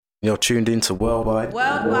You're tuned into Worldwide.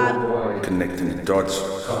 Connecting the dots.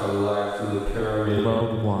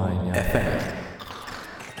 Worldwide FM.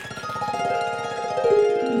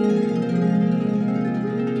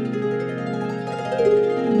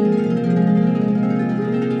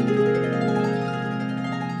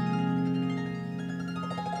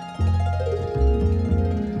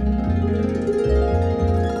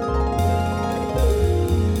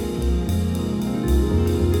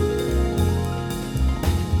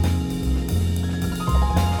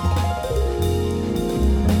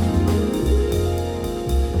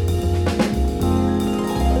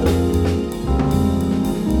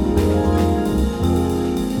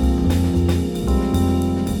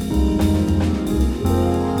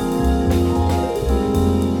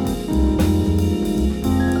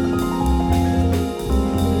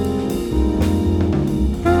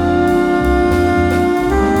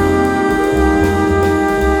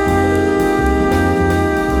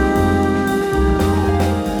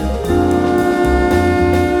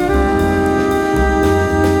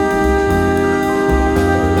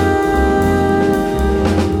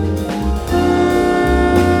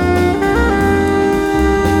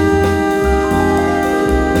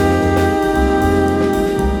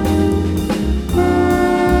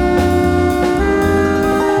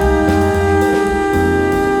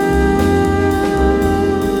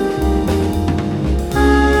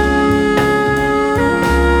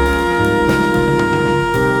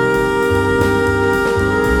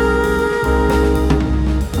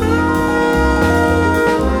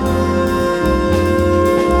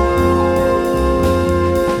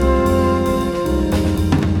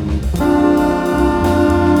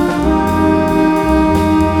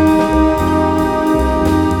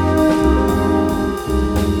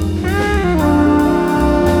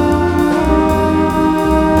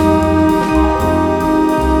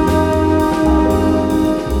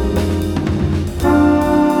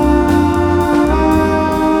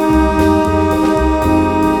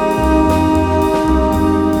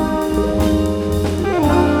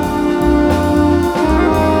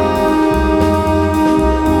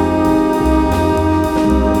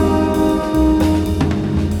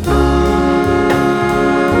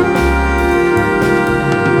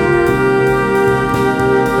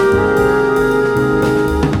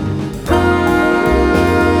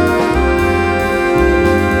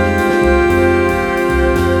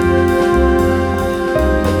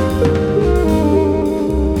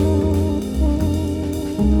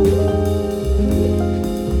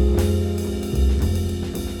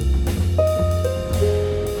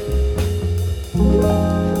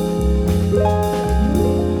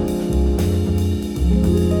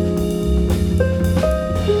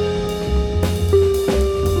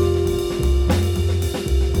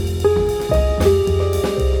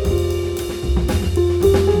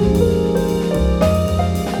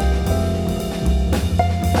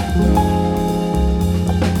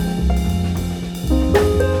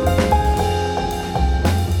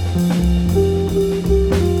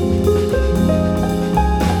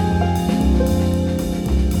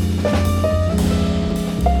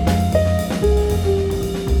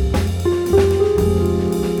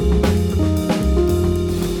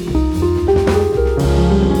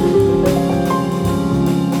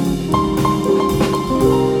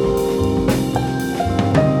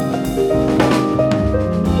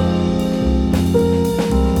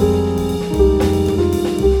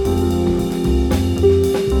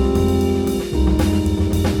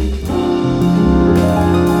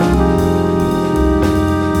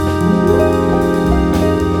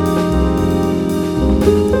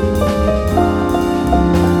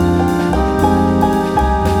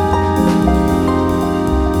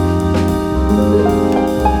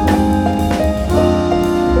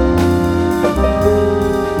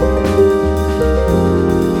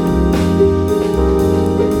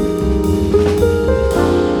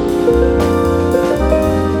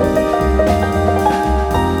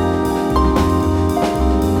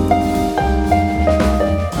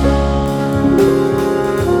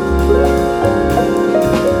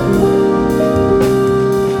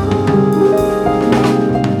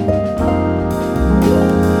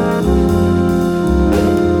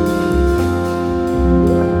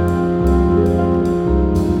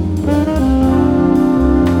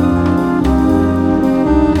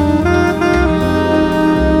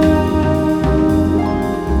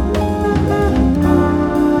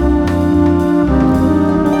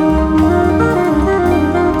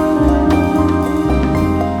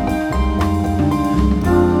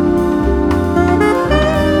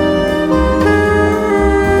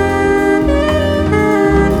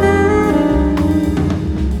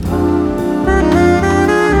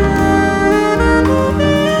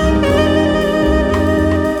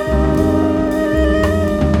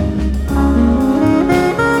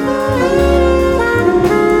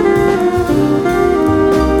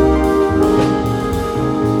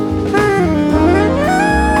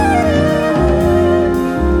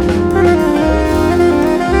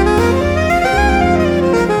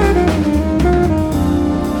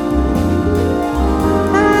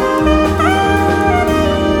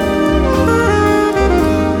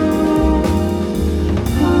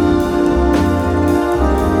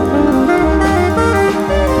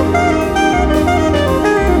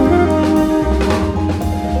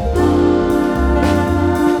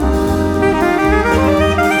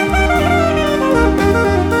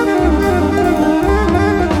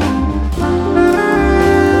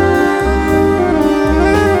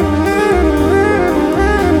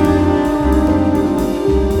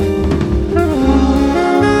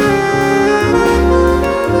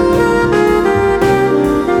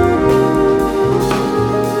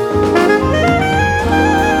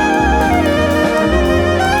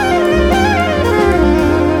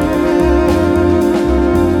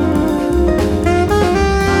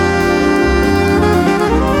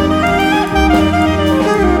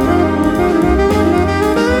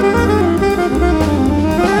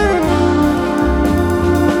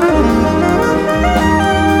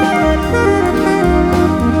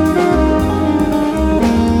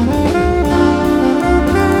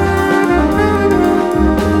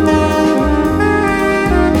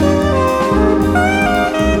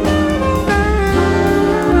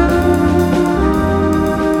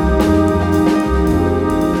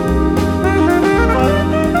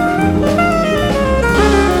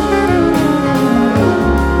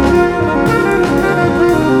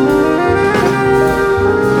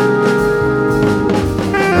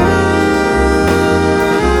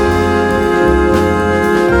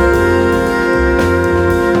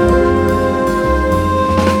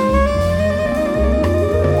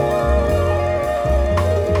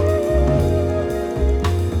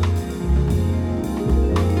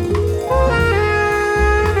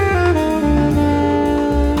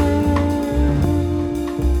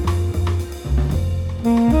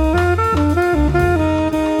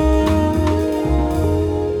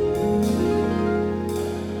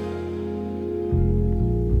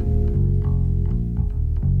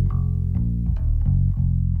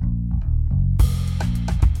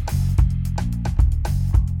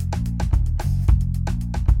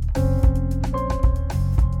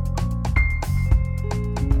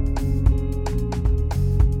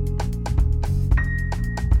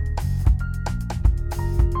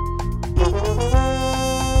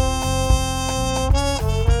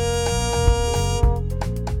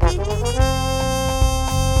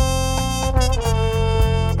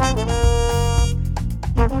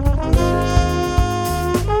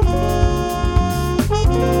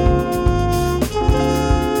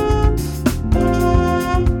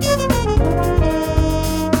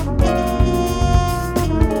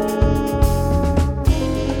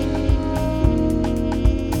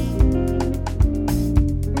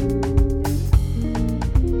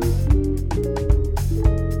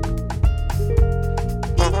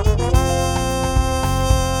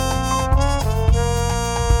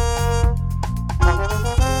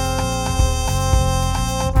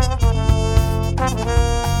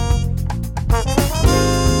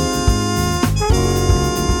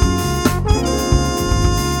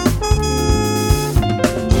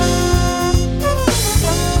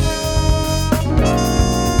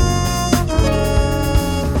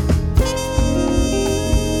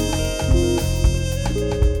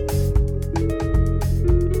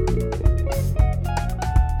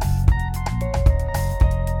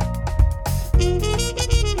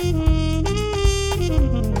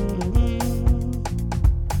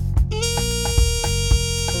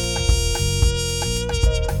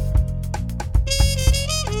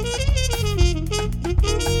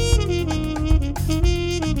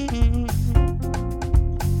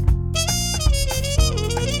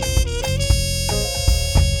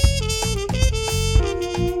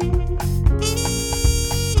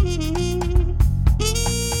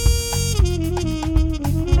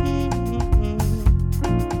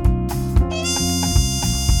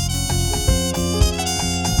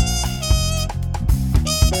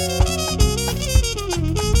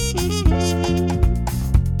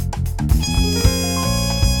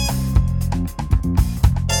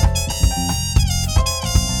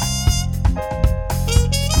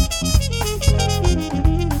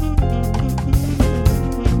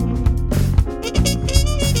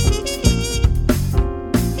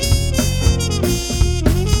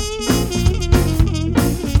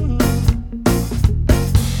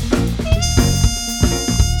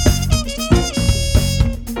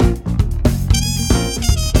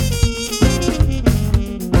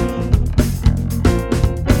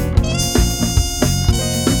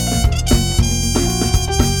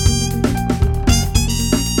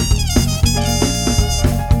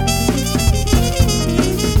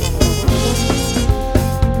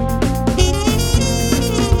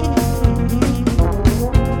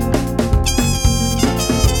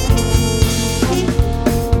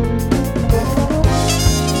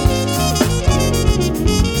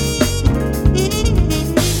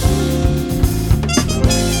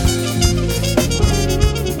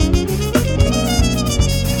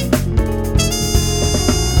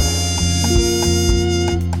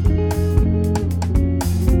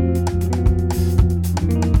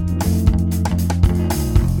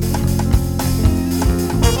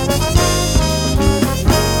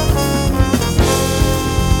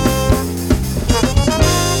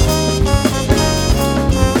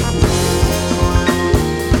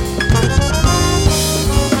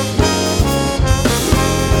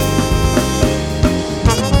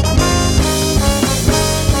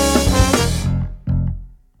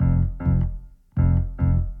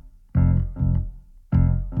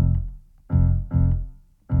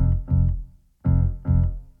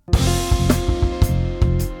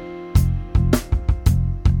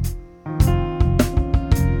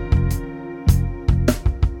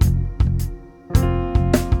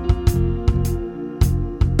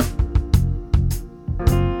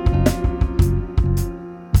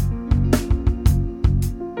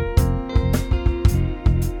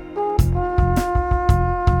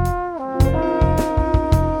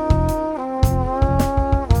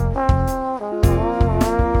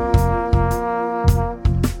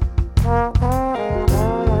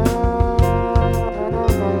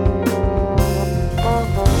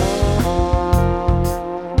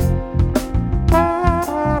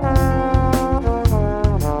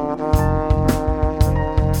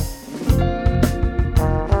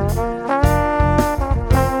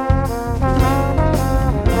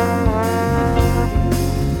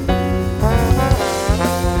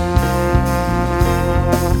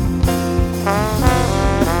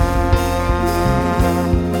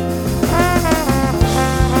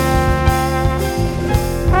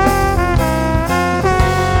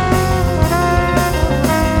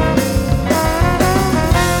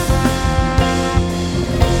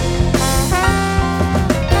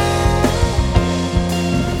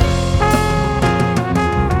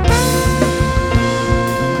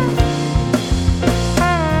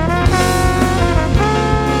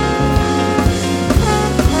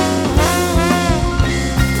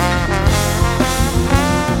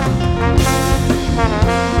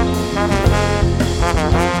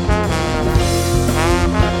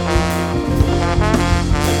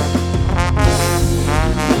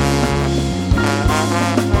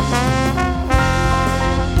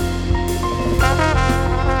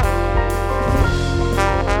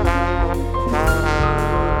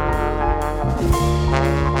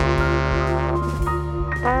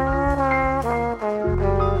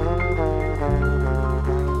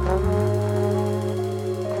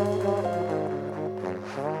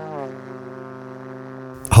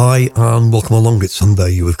 Hi and welcome along. It's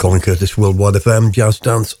Sunday with Colin Curtis, Worldwide FM, Jazz,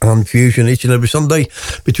 Dance and Fusion each and every Sunday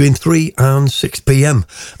between 3 and 6 p.m.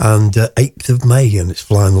 and 8th of May, and it's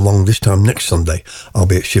flying along this time next Sunday. I'll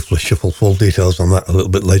be at Shiftless Shuffle. Full details on that a little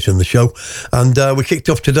bit later in the show. And we kicked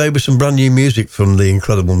off today with some brand new music from the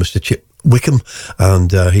incredible Mr. Chip Wickham,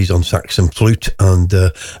 and he's on sax and flute, and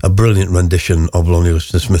a brilliant rendition of Lonnie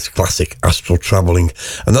Liston Smith's classic Astral Travelling,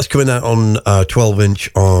 and that's coming out on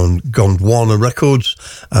 12-inch on Gondwana Records,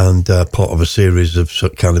 and part of a series of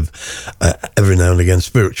kind of every now and again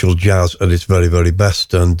spiritual jazz at its very, very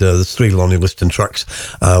best. And there's 3 Lonnie Liston tracks,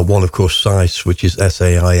 one of course Sais, which is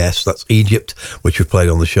S-A-I-S, that's Egypt, which we played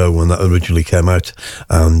on the show when that originally came out,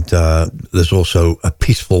 and there's also a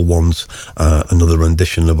Peaceful Ones, another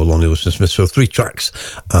rendition of a Lonnie Liston Smith. So 3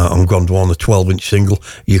 tracks on Gondwana, 12-inch single.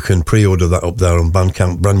 You can pre-order that up there on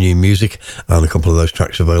Bandcamp. Brand new music, and a couple of those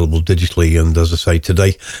tracks available digitally. And as I say,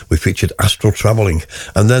 today we featured Astral Travelling,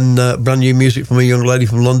 and then brand new music from a young lady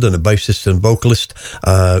from London, a bassist and vocalist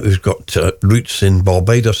who's got roots in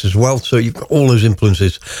Barbados as well. So you've got all those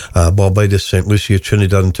influences: Barbados, St. Lucia,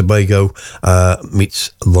 Trinidad and Tobago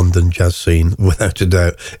meets London jazz scene, without a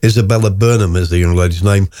doubt. Isabella Burnham is the young lady's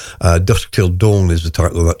name. Dusk Till Dawn is the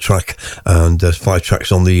title of that track, and there's 5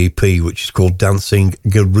 tracks on the EP, which is called Dancing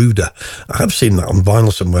Garuda. I have seen that on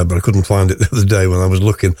vinyl somewhere, but I couldn't find it the other day when I was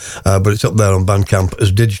looking, but it's up there on Bandcamp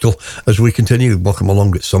as digital. As we continue, welcome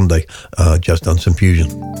along, it's Sunday, Jazz, Dance and Fusion.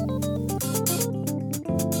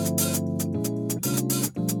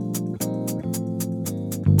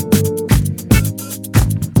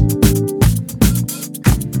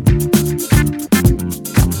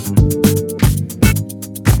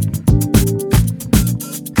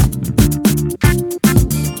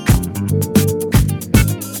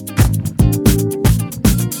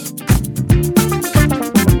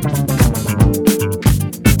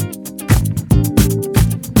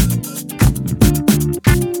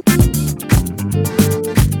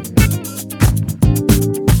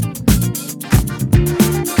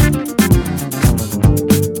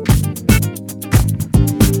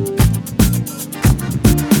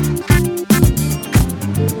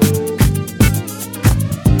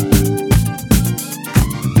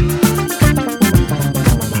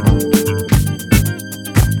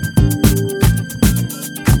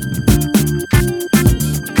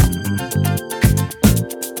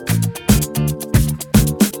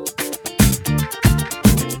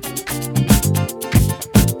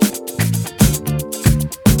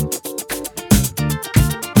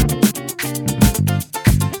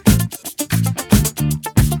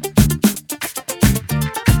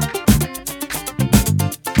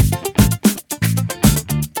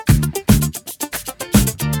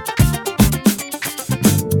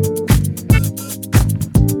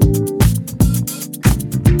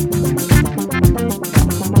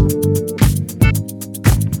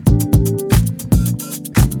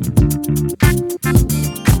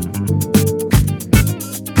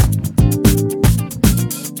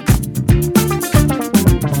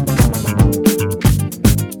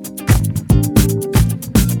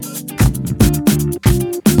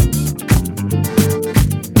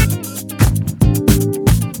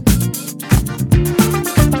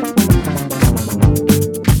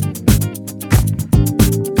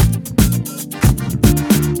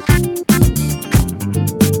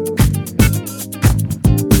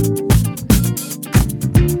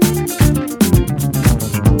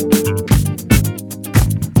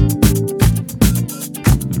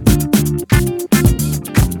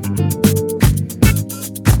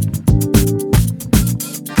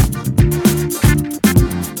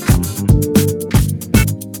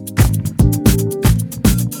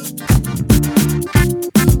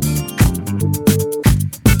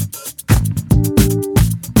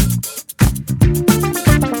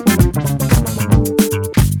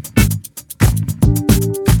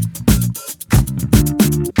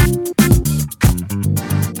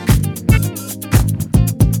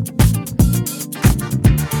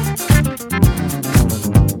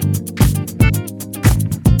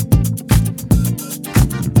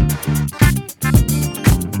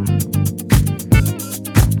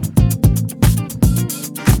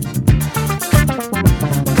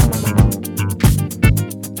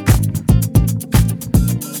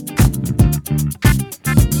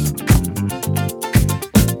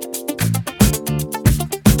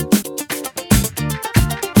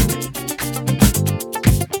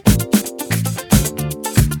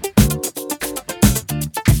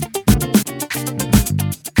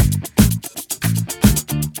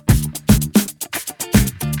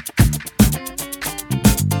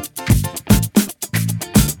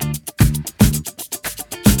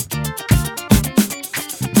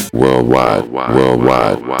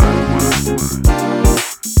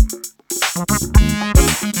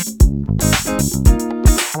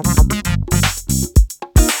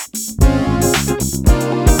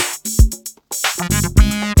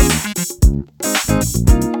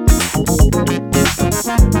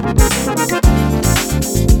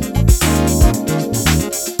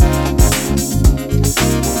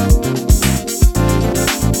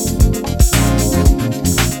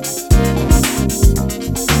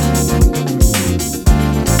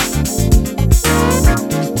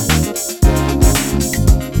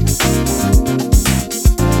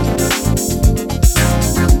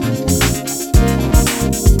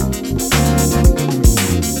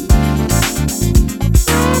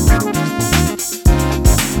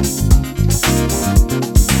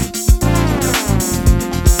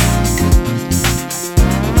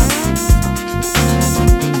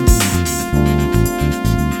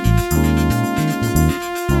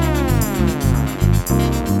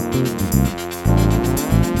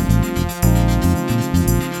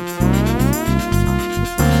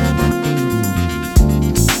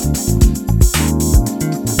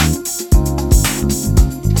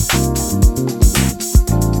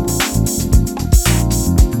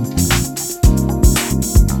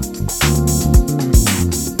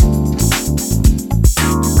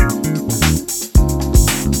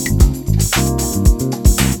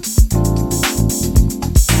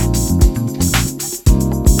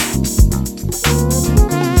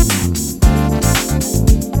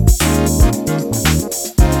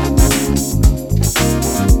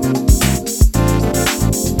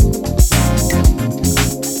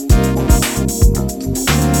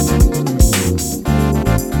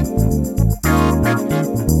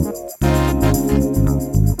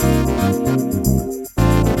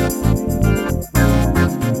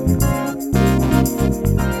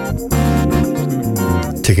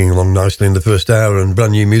 ticking along nicely in the first hour, and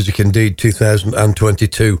brand new music indeed,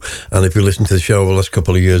 2022. And if you listen to the show over the last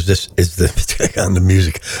couple of years, this is the kind of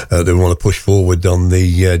music that we want to push forward on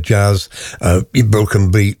the jazz,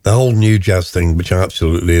 broken beat, the whole new jazz thing, which I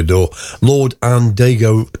absolutely adore. Lord and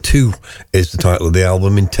Dago 2 is the title of the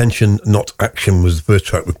album. Intention Not Action was the first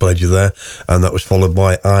track we played you there, and that was followed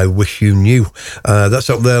by I Wish You Knew. That's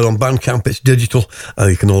up there on Bandcamp. It's digital.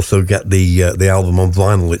 You can also get the album on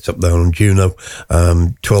vinyl. It's up there on Juno,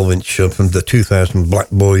 12-inch from the 2000 Black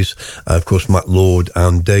Boys, of course, Matt Lord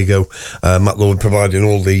and Dago. Matt Lord providing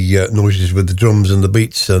all the noises with the drums and the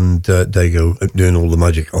beats, and Dago doing all the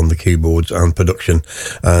magic on the keyboards and production.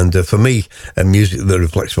 And for me, music that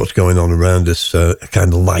reflects what's going on around us,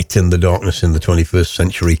 kind of light in the darkness in the 21st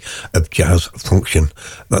century of jazz function.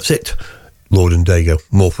 That's it. Lord and Dago.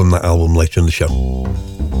 More from that album later in the show.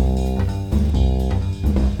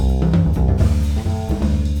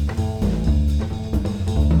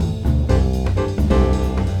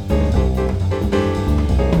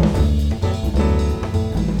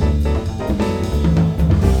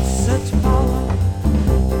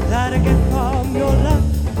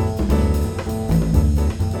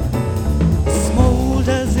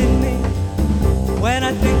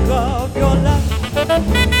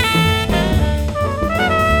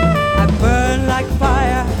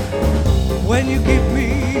 When you give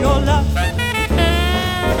me your love, the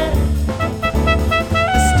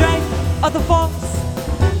strength of the force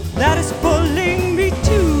that is pulling me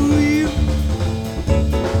to you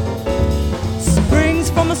springs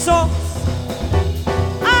from a source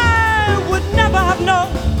I would never have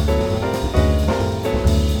known.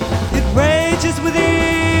 It rages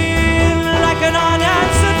within like an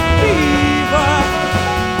unanswered fever.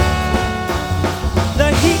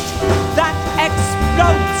 The heat that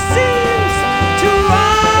explodes seems to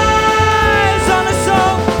rise on a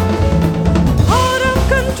soul. Out of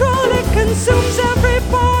control, it consumes every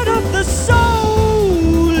part of the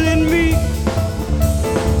soul in me.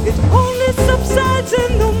 It only subsides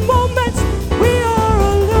in the moments we are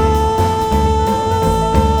alone.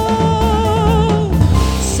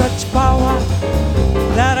 Such power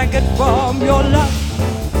that I get from your love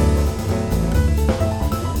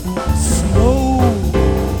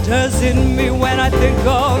smolders in me when I think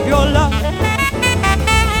of your love.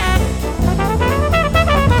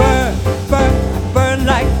 Burn, burn, burn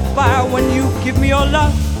like fire when you give me your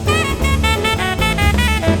love.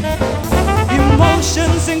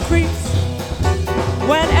 Emotions increase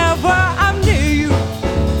whenever I'm near you.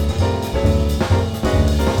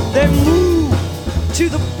 They move to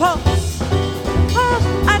the pulse of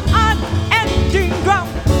an unending drum.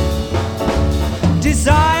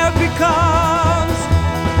 Desire becomes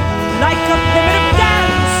like a primitive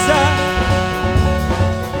dancer,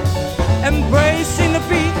 embracing the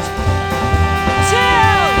beat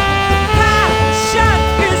till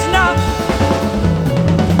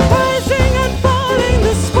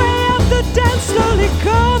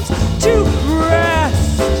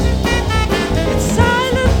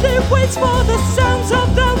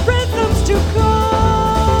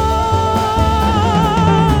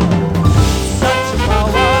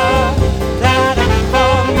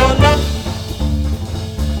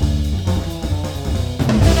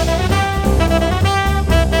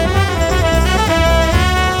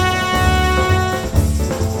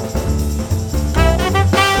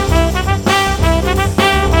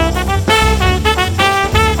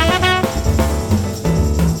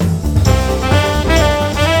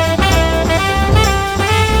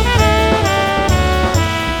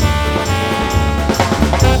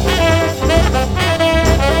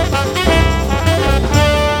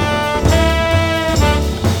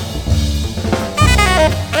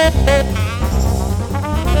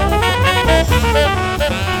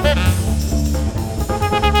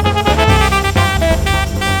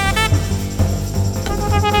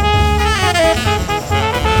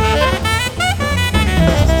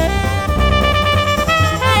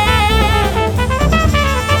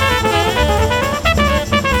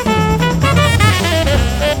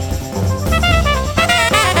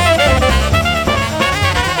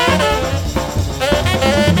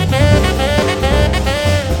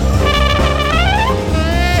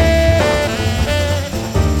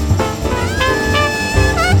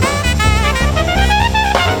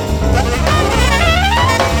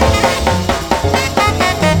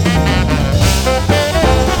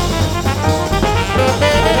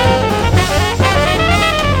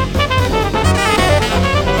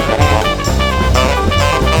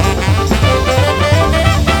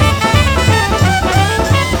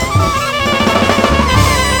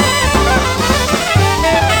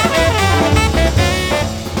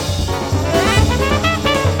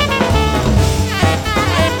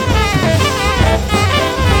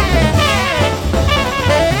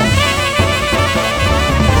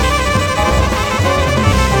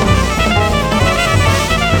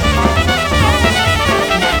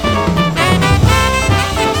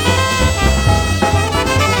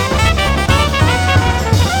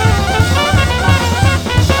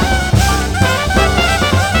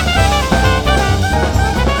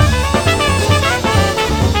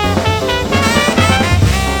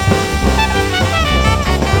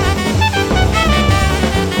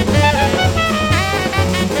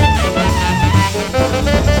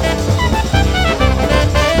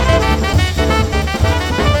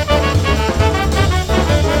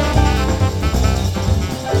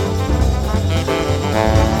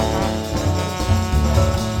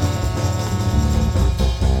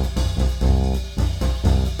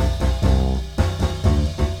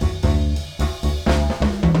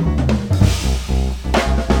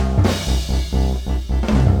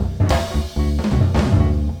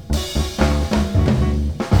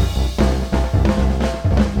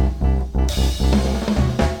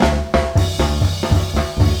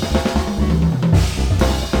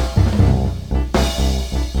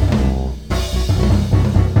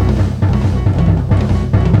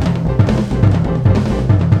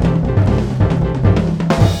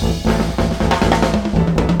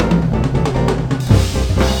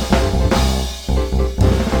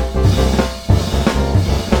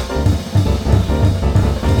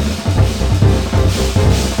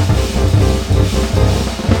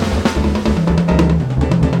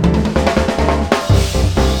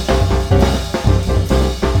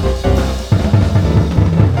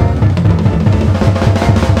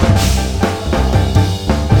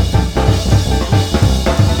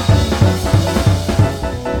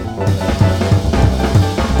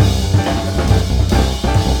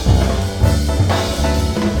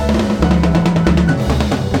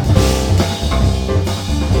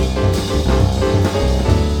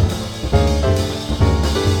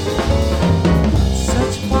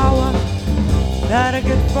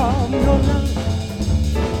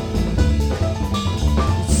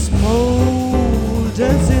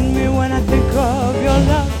shelters in me when I think of your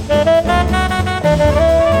love.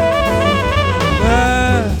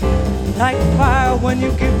 Burn like fire when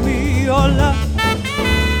you give me your love.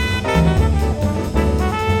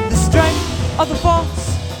 The strength of the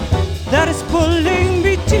force that is pulling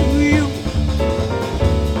me to you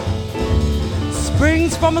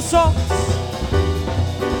springs from a source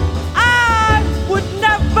I would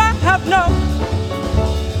never have known.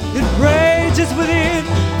 It rages within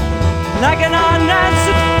like an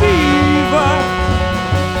unanswered fever.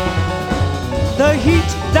 The heat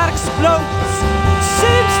that explodes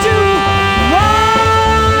seems to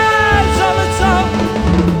rise on its own.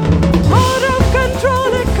 Out of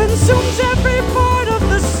control, it consumes every part of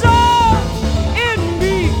the soul in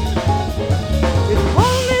me. It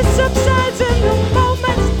only subsides in the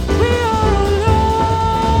moments we are alone.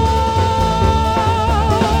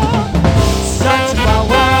 Such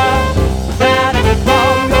power that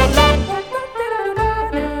from your love.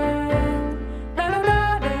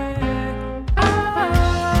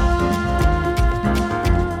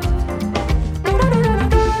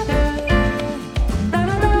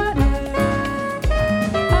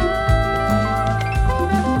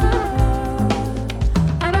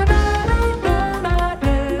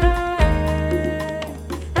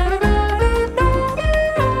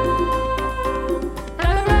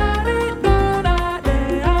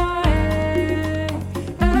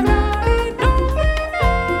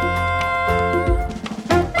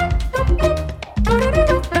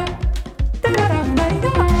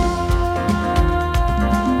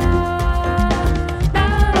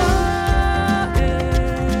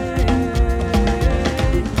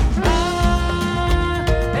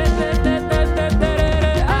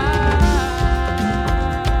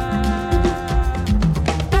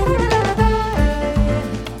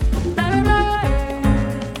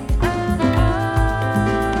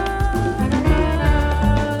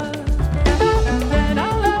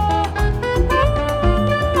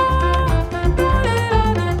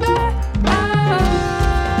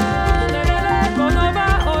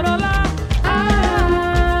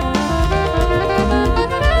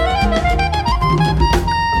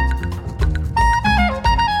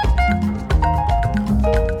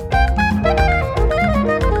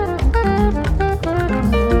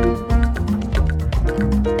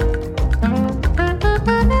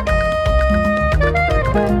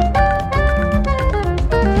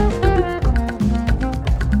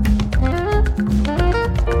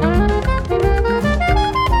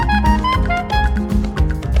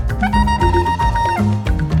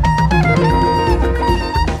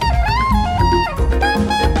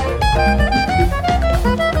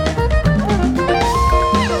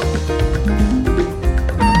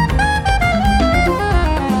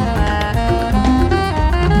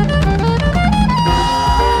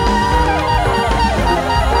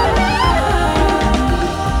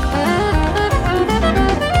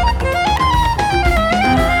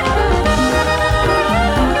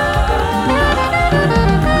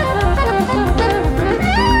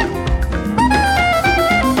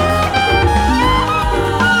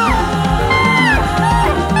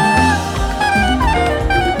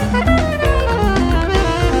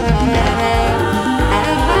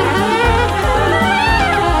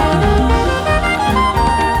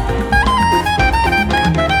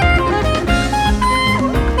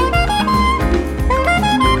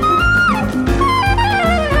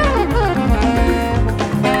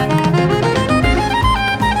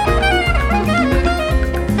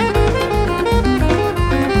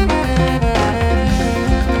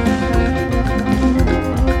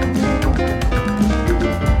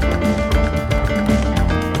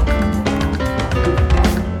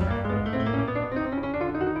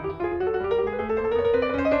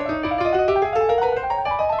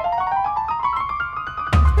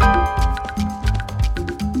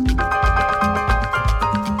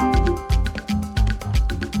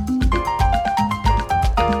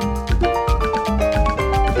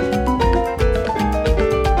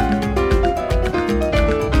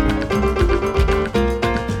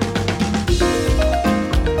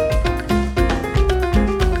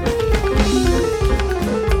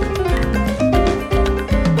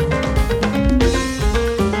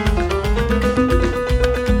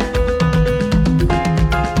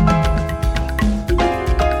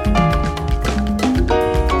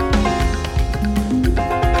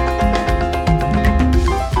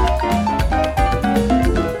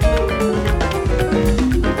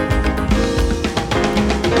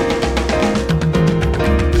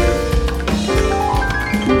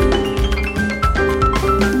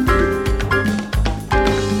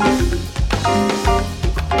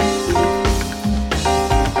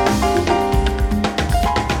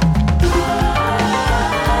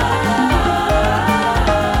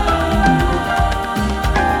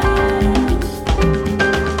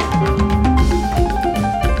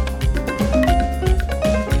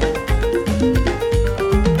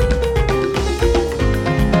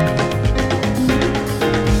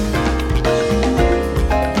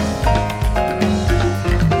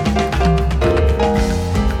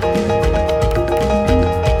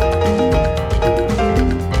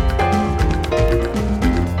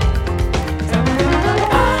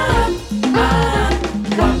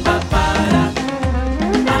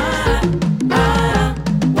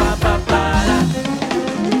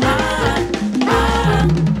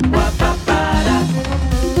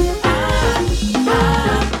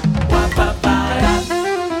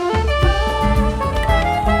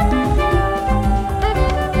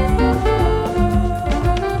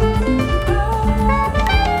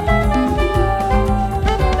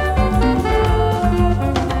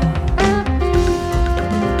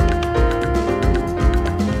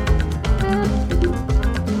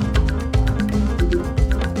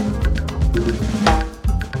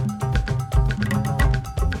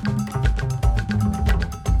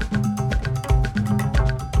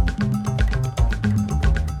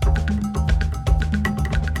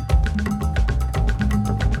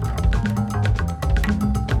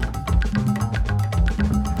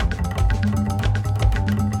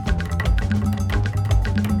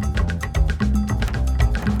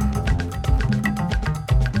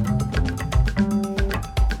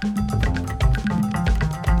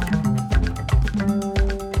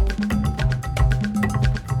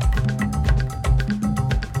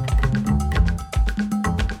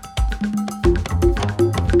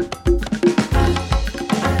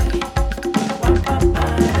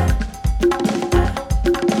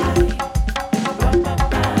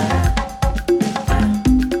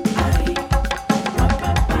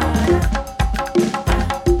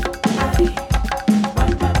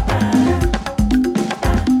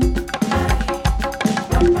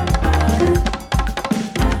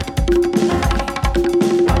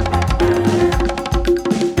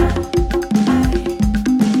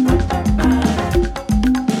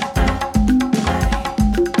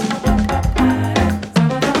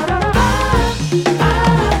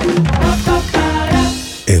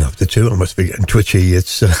 too. I must be getting twitchy. It's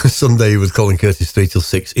Sunday with Colin Curtis, 3 till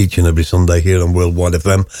 6 each and every Sunday here on Worldwide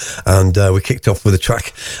FM. And we kicked off with a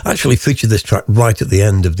track. I actually featured this track right at the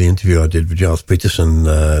end of the interview I did with Giles Peterson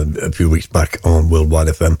a few weeks back on Worldwide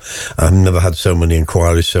FM. I've never had so many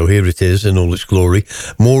inquiries, so here it is in all its glory.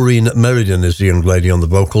 Maureen Meriden is the young lady on the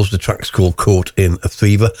vocals. The track's called Caught in a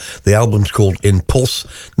Fever. The album's called Impulse,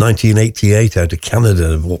 1988, out of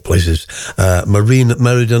Canada, of all places. Maureen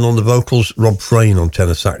Meriden on the vocals, Rob Frayne on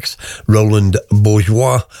tenor sax, Roland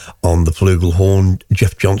Bourgeois on the flugelhorn,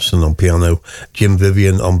 Jeff Johnson on piano, Jim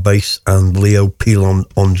Vivian on bass, and Leo Pilon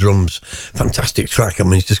on drums. Fantastic track. I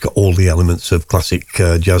mean, it's just got all the elements of classic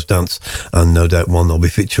jazz dance, and no doubt one I'll be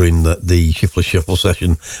featuring the Shiftless Shuffle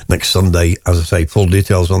session next Sunday. As I say, full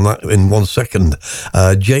details on that in 1 second.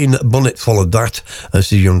 Jane Bunnett followed that.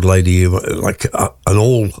 This is a young lady, like an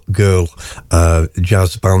all-girl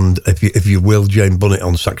jazz band, if you will. Jane Bunnett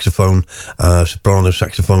on saxophone, soprano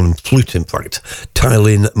saxophone and flute, in fact.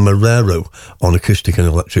 Tylene Marrero on acoustic and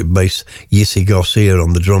electric bass. Yissi Garcia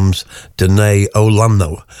on the drums. Danae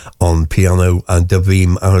Olano on piano, and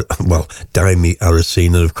Daimi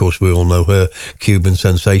Aracena, of course we all know her, Cuban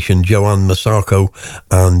sensation. Joanne Masako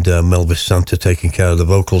and Melvis Santa taking care of the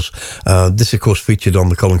vocals. This, of course, featured on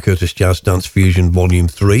the Colin Curtis Jazz Dance Fusion Volume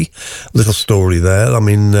 3. Little story there. I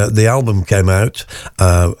mean, the album came out,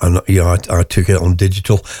 and I took it on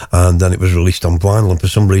digital, and then it was released on vinyl, and for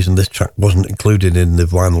some reason this track wasn't included in the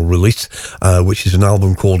vinyl release, which is an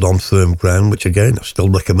album called On Firm Ground, which again I still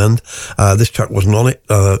recommend. This track wasn't on it,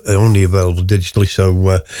 only available digitally, so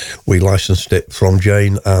we licensed it from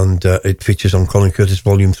Jane, and it features on Colin Curtis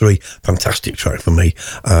Volume 3. Fantastic track for me.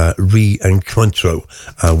 Re-Encuentro,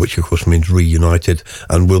 which of course means reunited,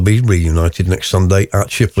 and we'll be reunited next Sunday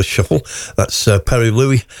at Shiftless Shuffle. That's Perry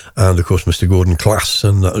Louie and of course Mr. Gordon Class,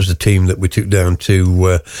 and that was the team that we took down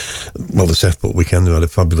to the Southport weekend. We had a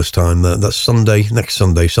fabulous time. That's next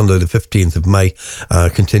Sunday the 15th of May,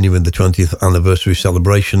 continuing the 20th anniversary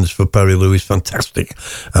celebrations for Perry Louie's fantastic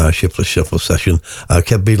Shiftless Shuffle session.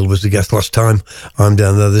 Kev Beadle was the guest last time. I'm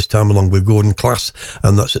down there this time along with Gordon Class,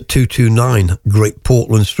 and that's at 229 Great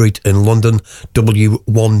Portland Street in London,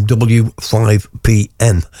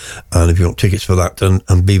 W1W5PN. And if you want tickets for that,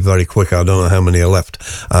 and be very quick, I don't know how many are left,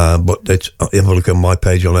 but have a look at my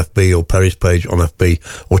page on FB or Perry's page on FB,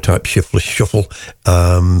 or type Shiftless Shuffle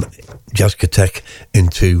Jazzkatech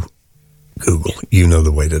into Google. You know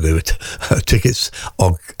the way to do it. Tickets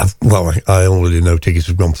are, I already know tickets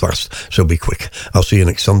have gone fast, so be quick. I'll see you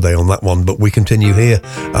next Sunday on that one, but we continue here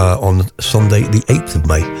on Sunday the 8th of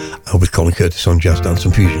May with Colin Curtis on Jazz Dance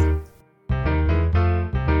and Fusion. Picking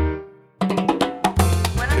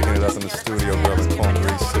it up in the studio, grabbing corn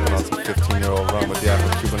grease, sipping on some 15-year-old rum with the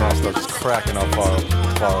Afro-Cuban all-star, just cracking up far.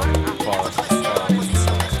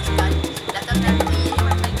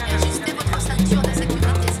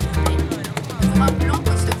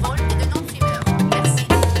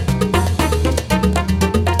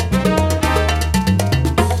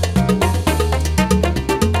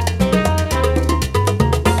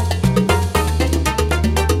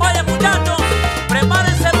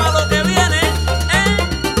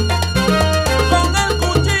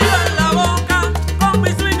 Con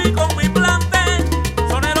mi swing y con mi plante,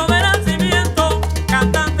 sonero de nacimiento.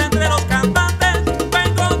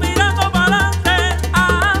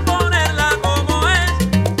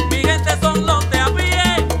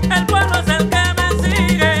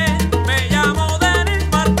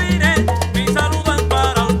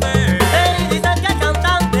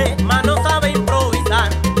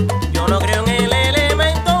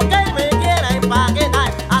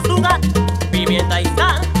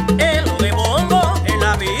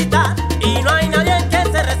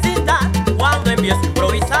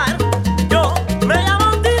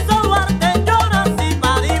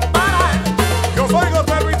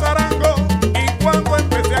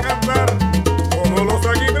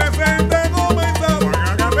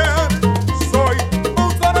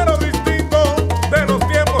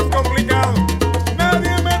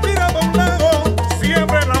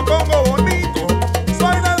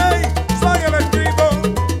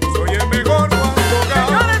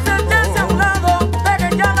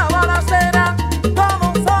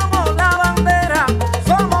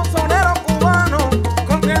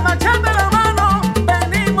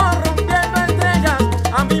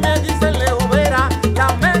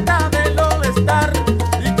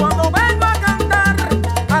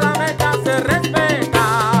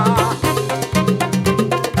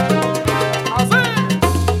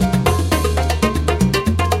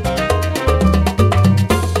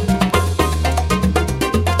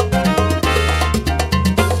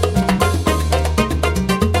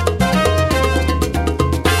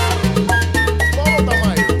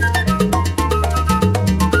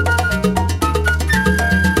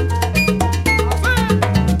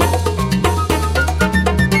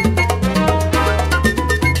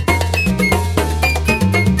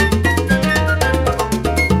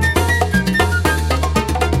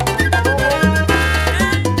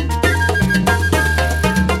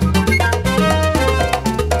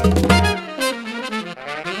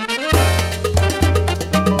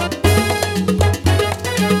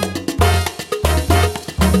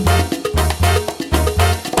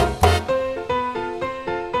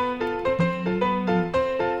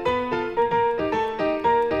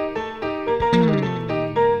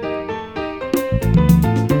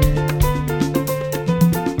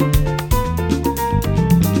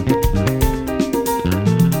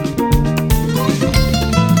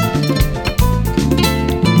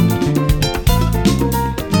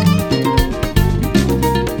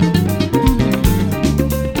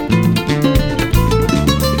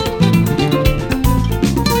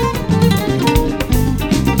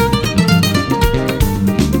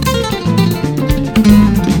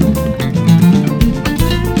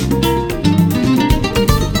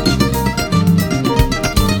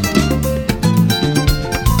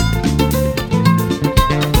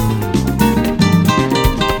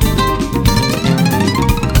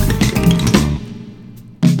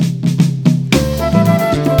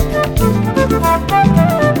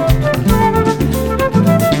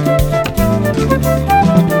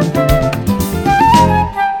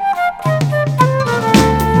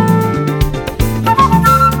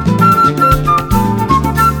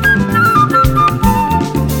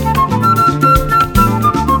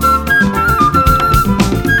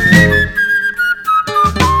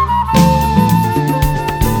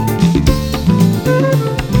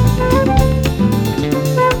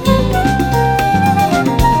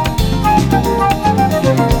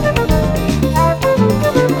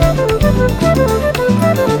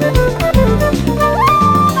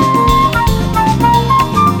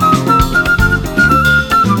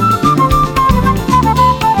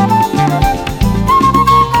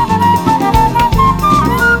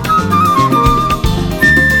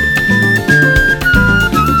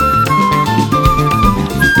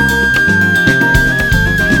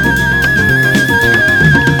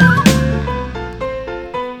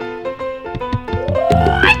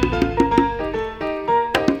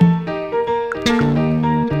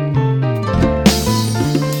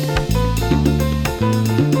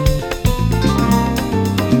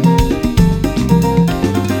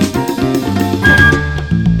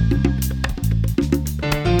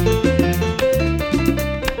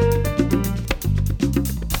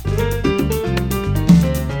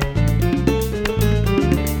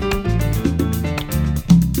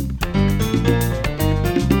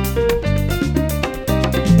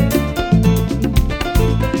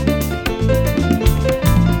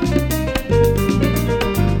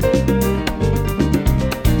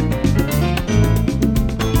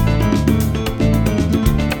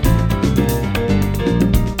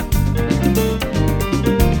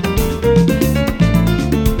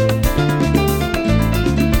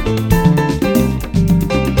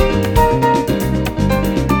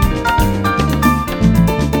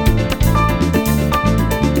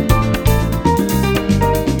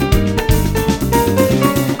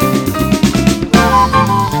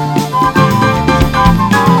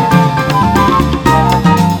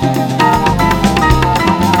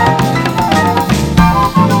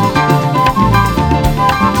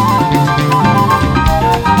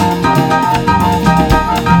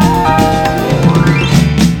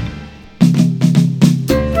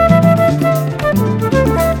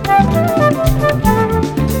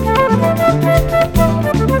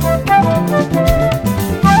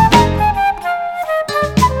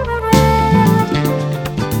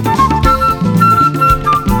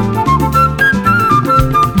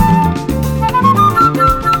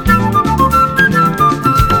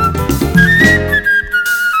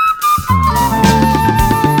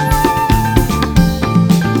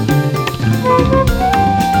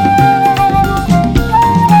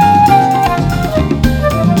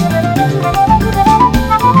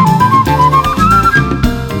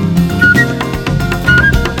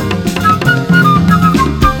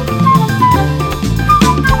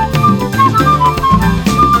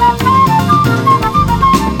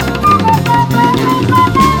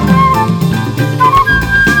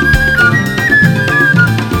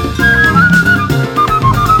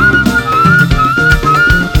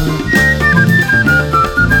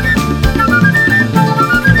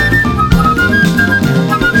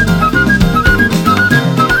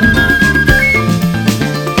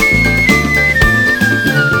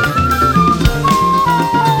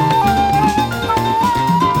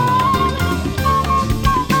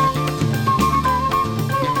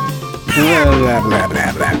 Blah, blah,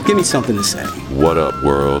 blah, blah. Give me something to say. What up,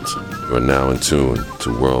 world? You are now in tune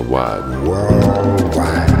to Worldwide.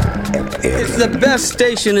 It's the best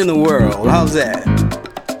station in the world. How's that?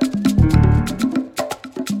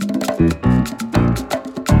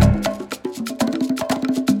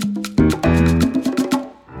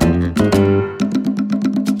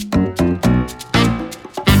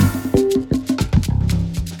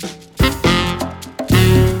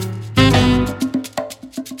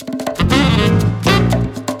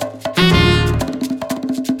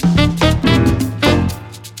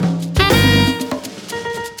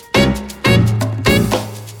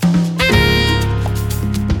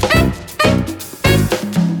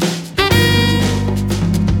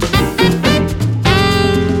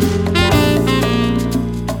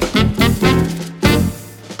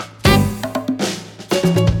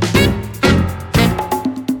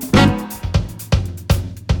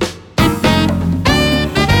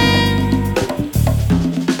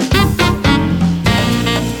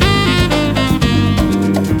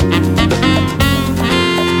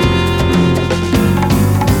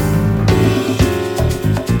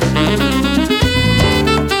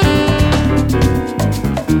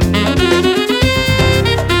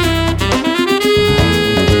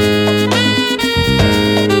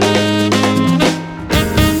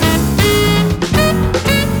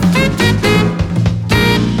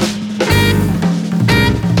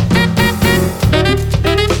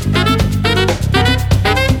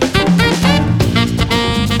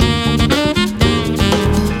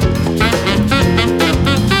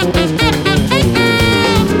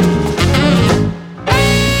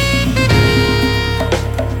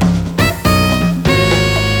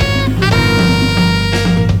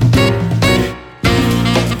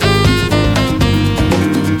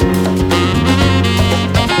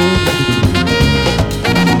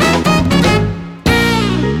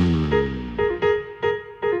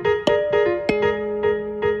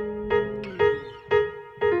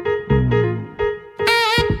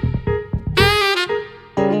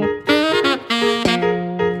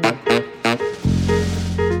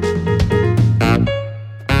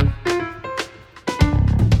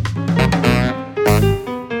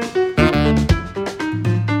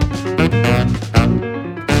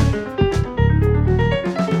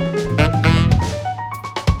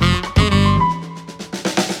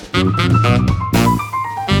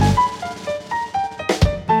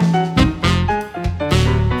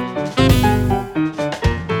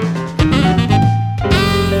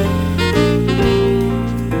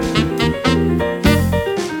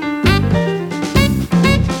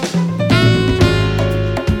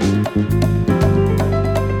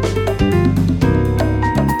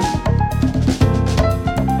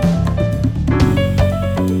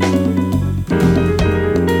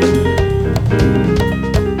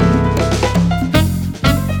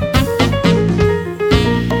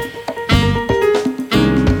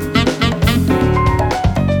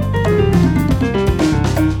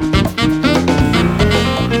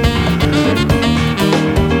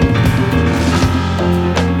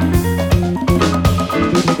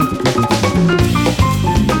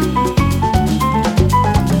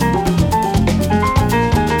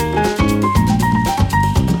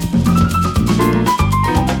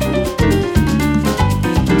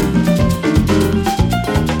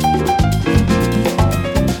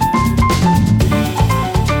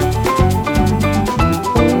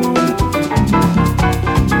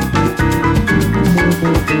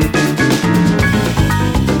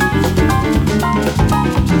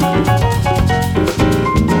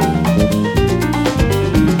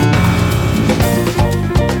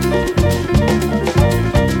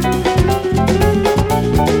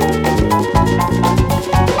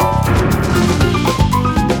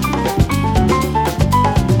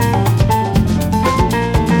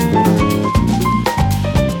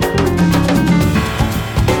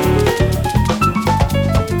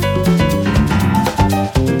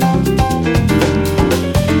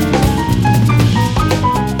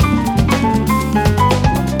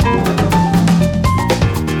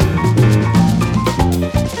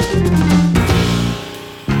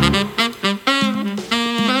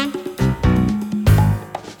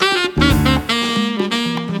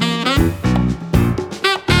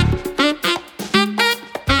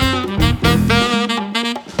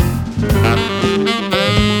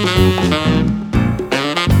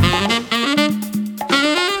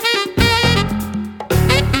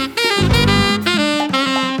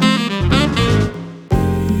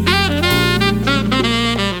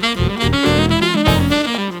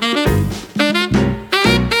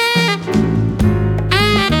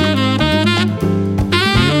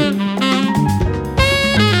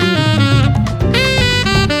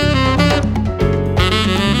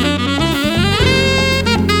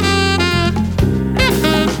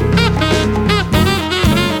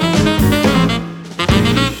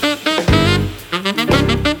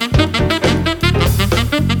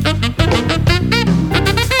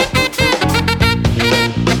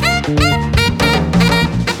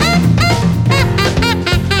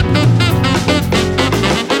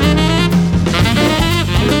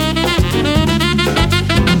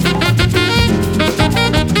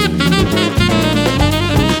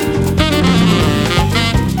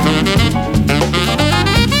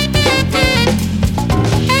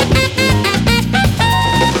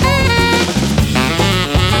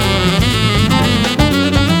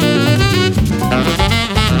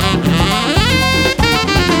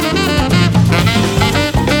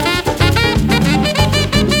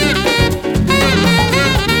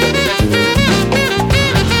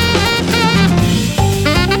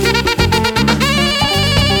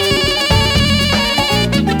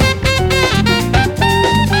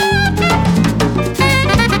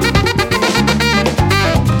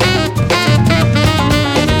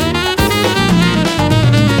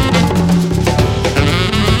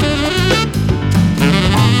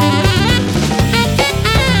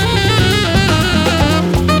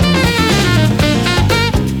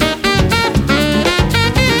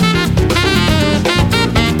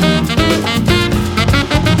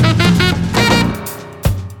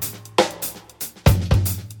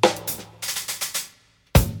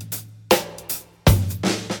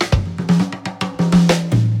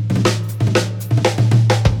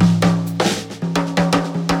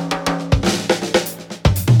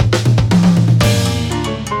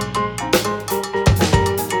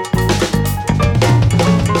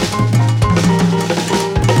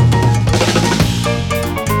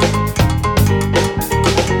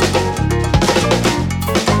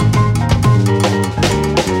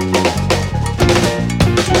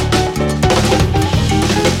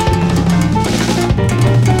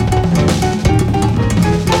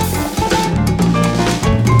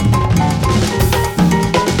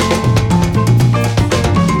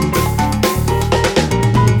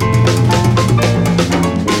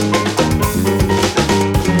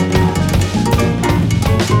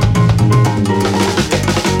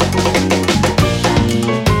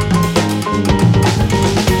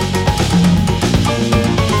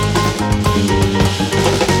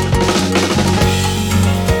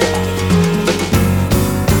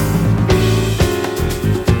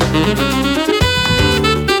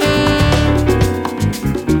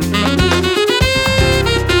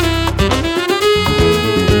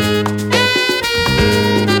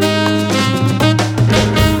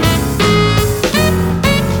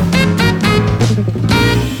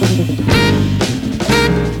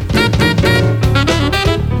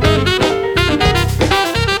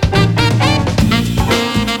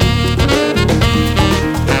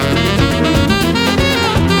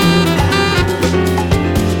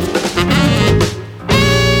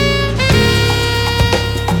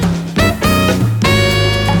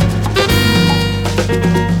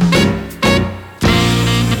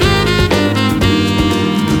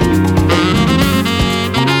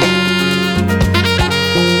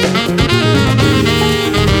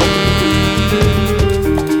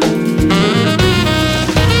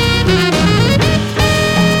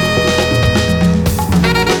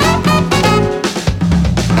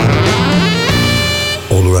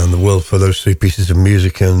 around the world for those three pieces of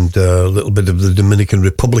music, and a little bit of the Dominican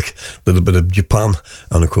Republic, a little bit of Japan,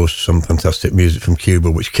 and of course some fantastic music from Cuba,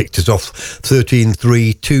 which kicked us off.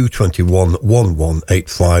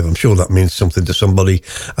 13-3-221-1185. I'm sure that means something to somebody.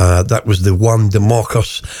 That was the Juan de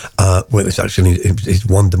Marcos, well, it's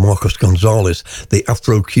Juan de Marcos Gonzalez, the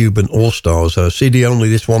Afro-Cuban All-Stars, CD only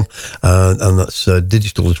this one, and that's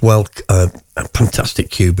digital as well. A fantastic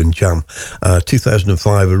Cuban jam.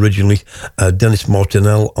 2005 originally. Dennis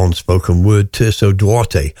Martinel on spoken word, Tirso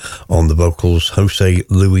Duarte on the vocals, Jose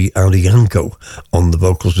Luis Arianco on the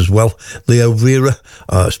vocals as well, Leo Vera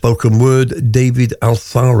spoken word, David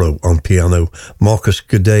Alfaro on piano, Marcus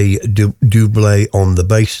Gaudet Dublé on the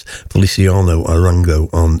bass, Feliciano Arango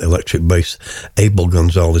on electric bass, Abel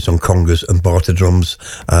Gonzalez on congas and barter drums,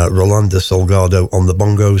 Rolanda Salgado on the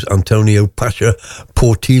bongos, Antonio Pasha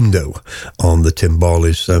Portindo on the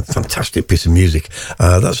timbales. Fantastic piece of music.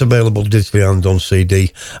 That's available digitally and on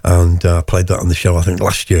CD, and played that on the show I think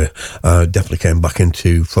last year. Definitely came back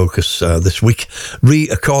into focus this week. Ri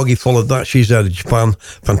Akagi followed that. She's out of Japan.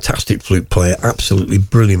 Fantastic flute player, absolutely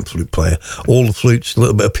brilliant flute player. All the flutes, a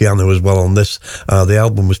little bit of piano as well on this. The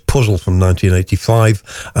album was Puzzle from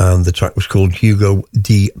 1985, and the track was called Hugo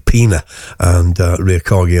di Pina, and Ri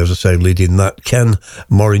Akagi, as I say, leading that. Ken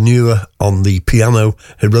Morinua on the piano,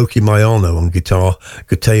 Hiroki Mayano on guitar,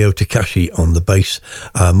 Goteo Takashi on the bass,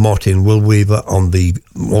 Martin Willweaver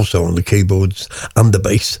also on the keyboards and the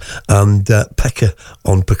bass, and Pekka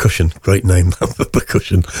on percussion. Great name for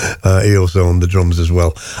percussion. He also on the drums as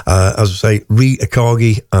well. As I say, Ri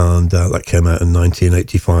Akagi, and that came out in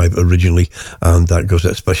 1985 originally, and that goes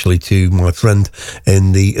especially to my friend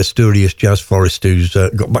in the Asturias Jazz Forest who's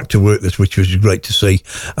got back to work this week, which was great to see.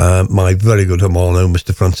 My very good hermano,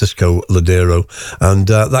 Mr. Francisco Ladero, and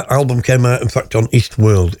that album came out in fact on East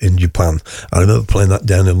World in Japan. I remember playing that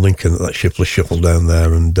down in Lincoln at that Shiftless Shuffle down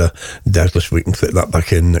there, and doubtless we can fit that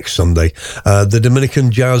back in next Sunday. The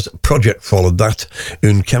Dominican Jazz Project followed that.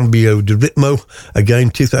 Un Cambio de Ritmo, again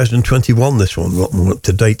 2021 this one, more up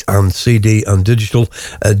to date, and CD and digital.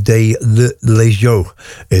 De Lejo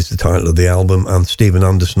is the title of the album, and Stephen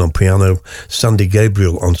Anderson on piano, Sandy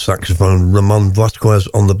Gabriel on saxophone, Ramon Vasquez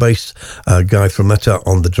on the bass, Guy Frometta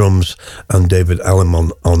on the drums, and David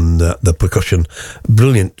Alemon on the percussion.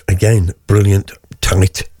 Brilliant, again, brilliant,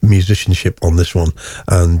 tight musicianship on this one,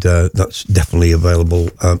 and that's definitely available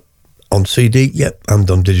on CD, yep, and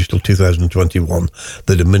on digital 2021.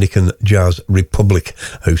 The Dominican Jazz Republic,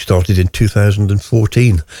 who started in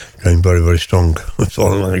 2014, going very, very strong. That's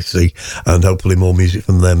all I like to see, and hopefully more music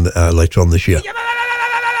from them later on this year.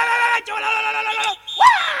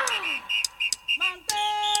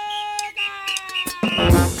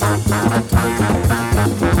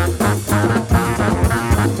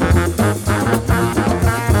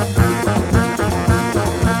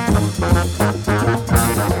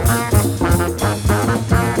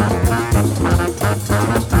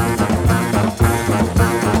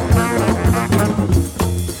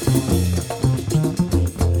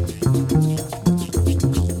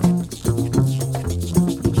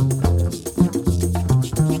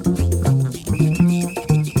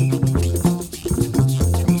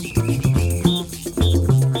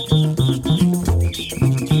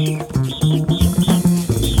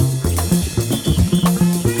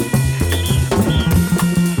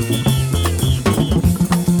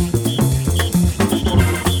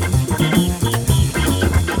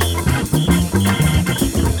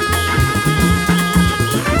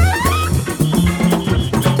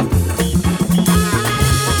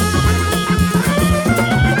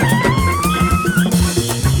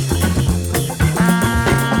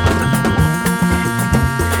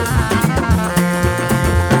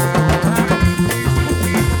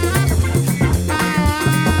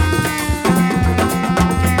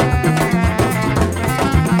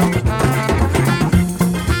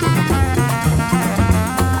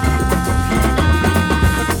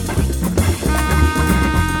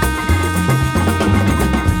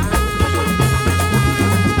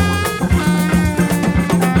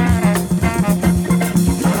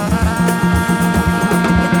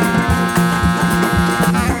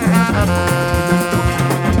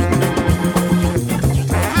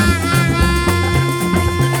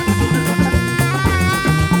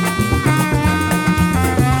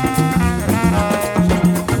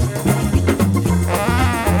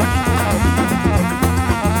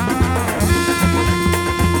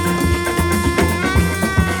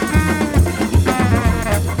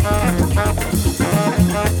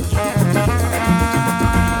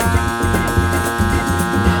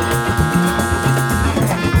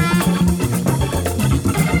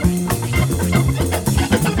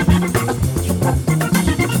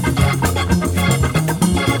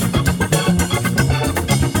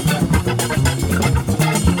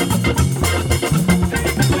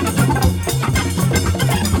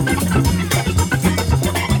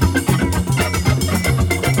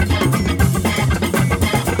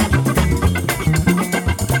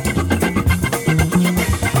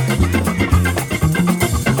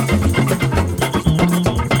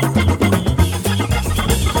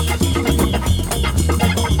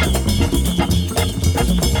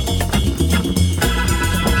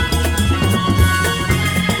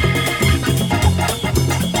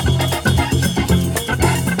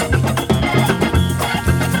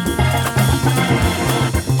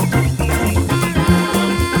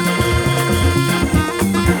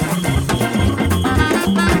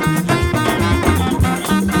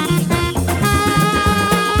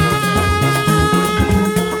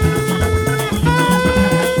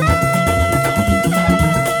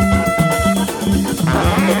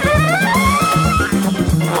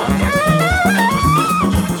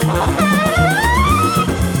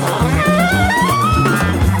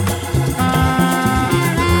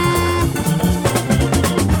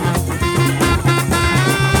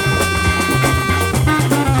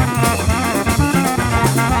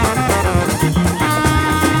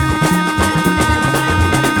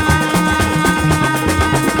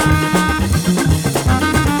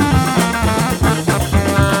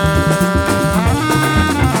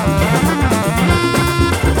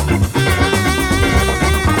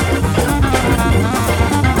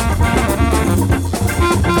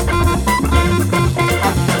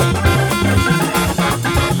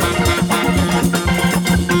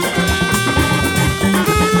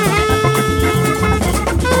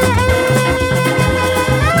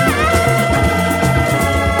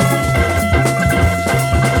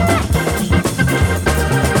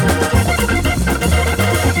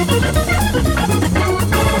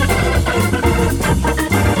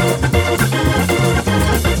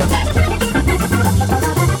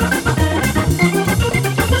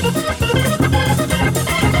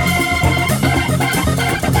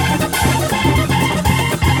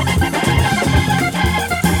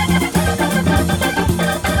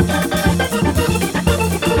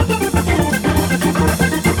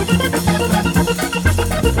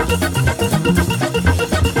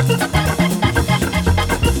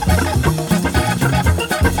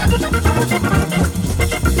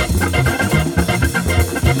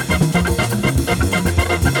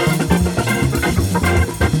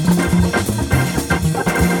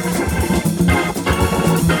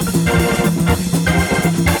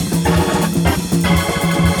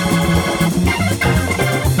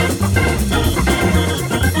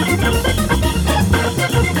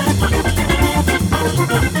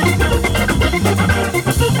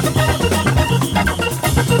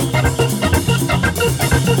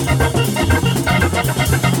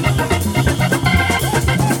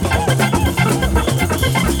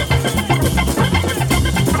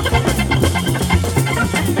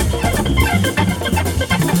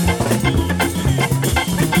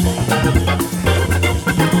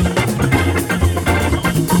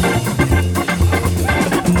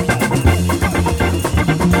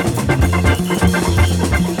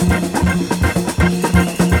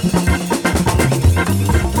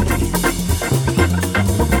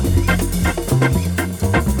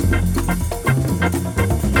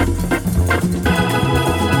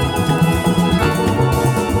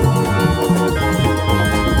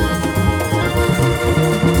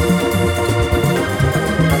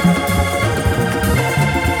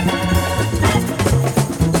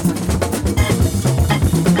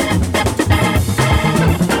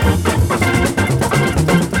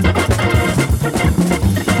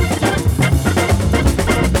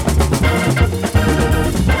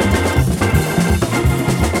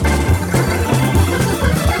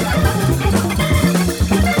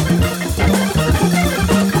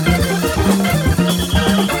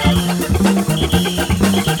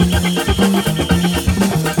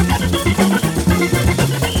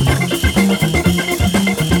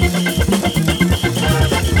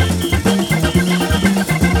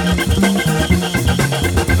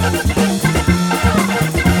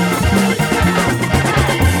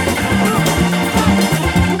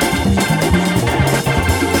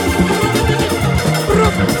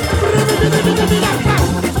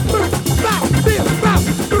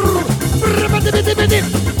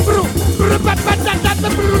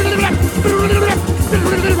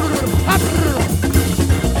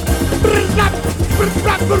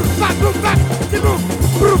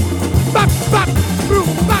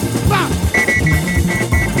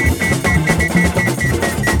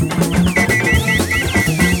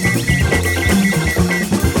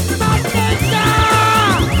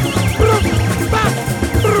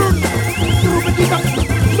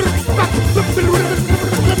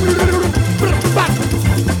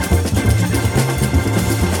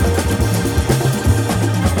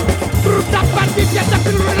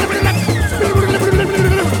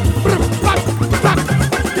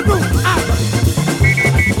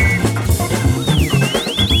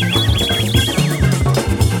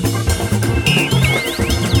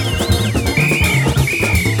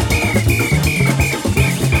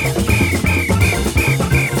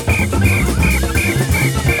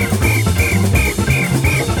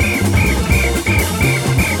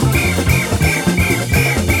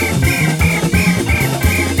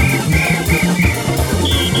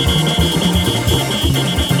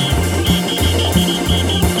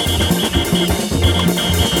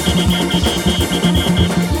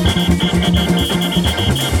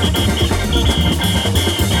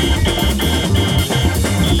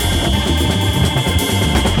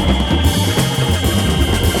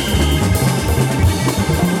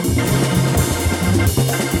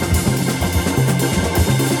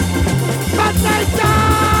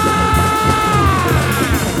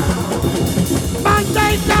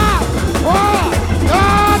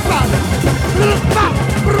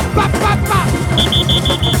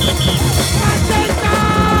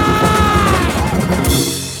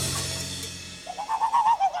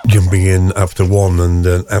 after one, and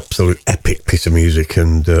an absolute epic piece of music,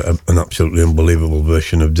 and an absolutely unbelievable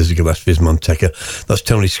version of Dizzy Gillespie's Manteca. That's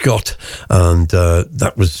Tony Scott, and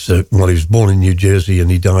that was, well, he was born in New Jersey and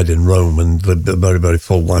he died in Rome, and lived a very, very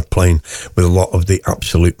full life playing with a lot of the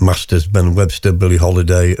absolute masters, Ben Webster, Billie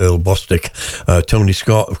Holiday, Earl Bostic. Tony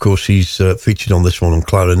Scott, of course, he's featured on this one on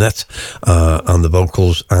clarinet, and the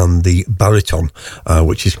vocals and the baritone,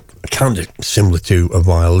 which is kind of similar to a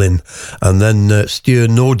violin. And then Stuart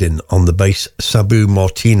Nordin on the bass, Sabu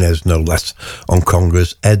Martinez, no less, on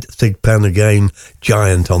congas, Ed Thigpen again,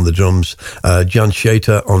 giant on the drums, Jan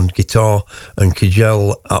Shater on guitar, and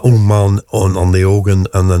Kjell Ullman on the organ,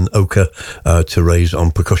 and then Oka Therese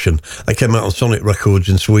on percussion. That came out on Sonic Records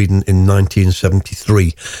in Sweden in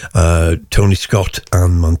 1973. Tony Scott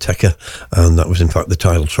and Manteca, and that was in fact the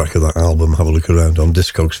title track of that album. Have a look around on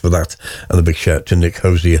Discogs for that, and a big shout to Nick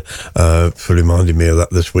Hosier for reminding me of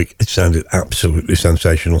that this week. It sounded absolutely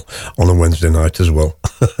sensational on a Wednesday night as well.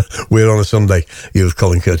 We're on a Sunday. You're with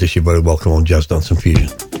Colin Curtis. You're very welcome on Jazz Dance and Fusion.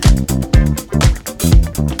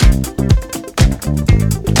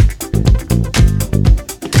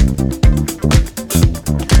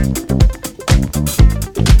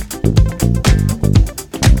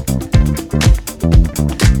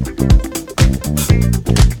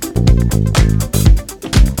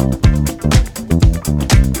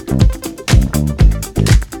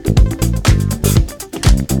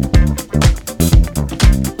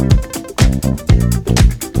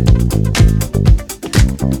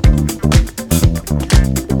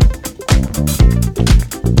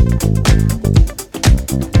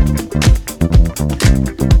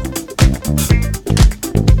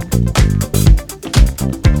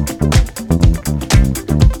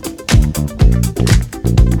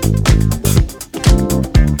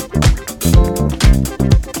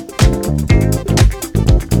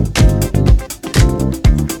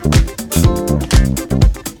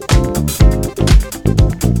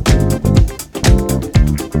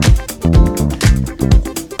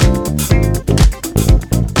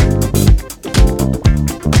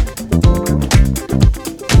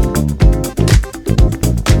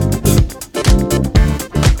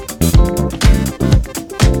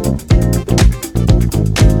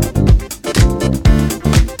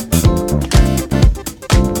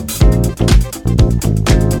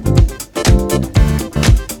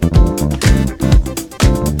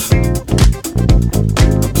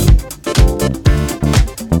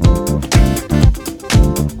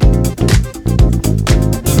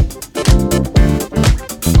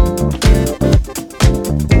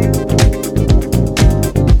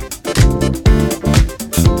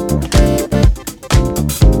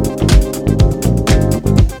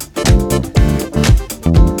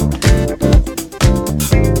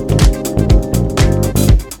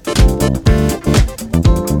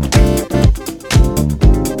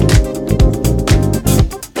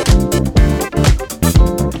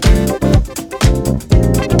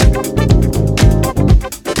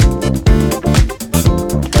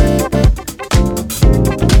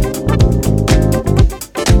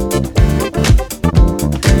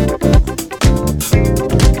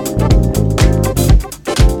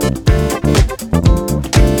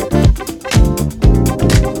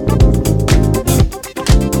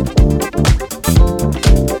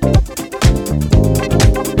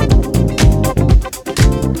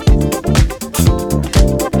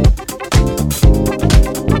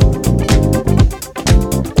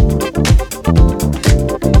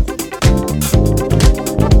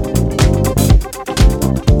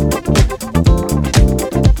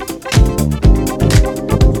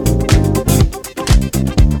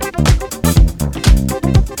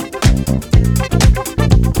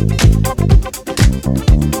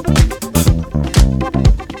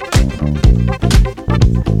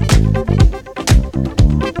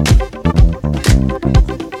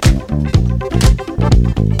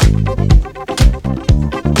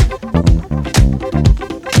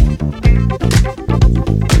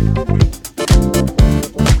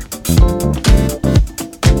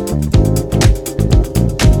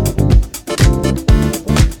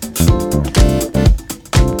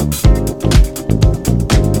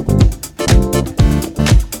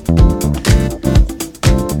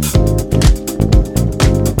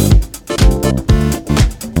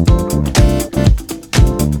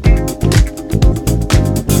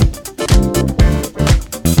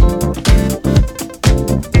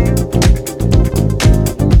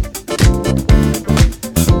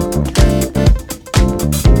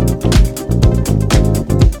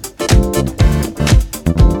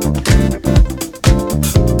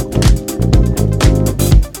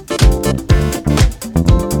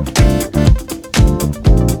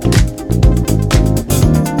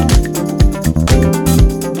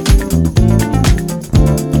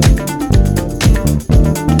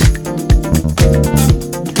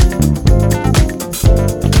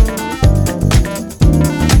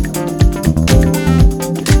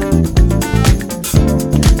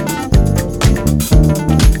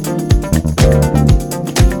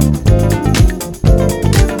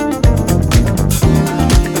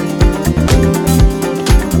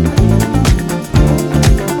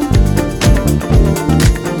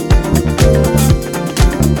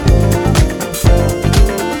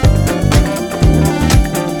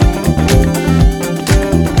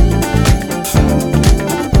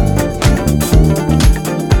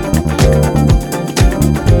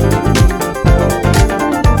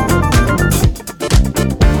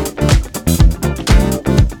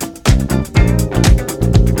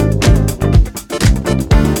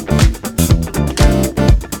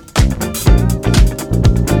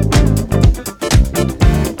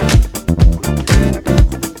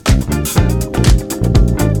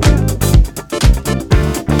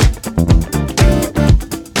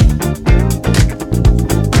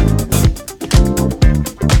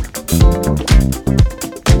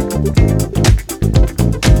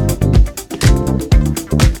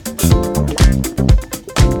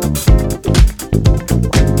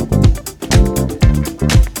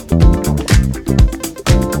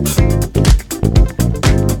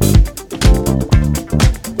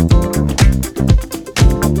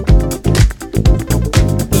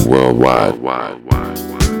 worldwide.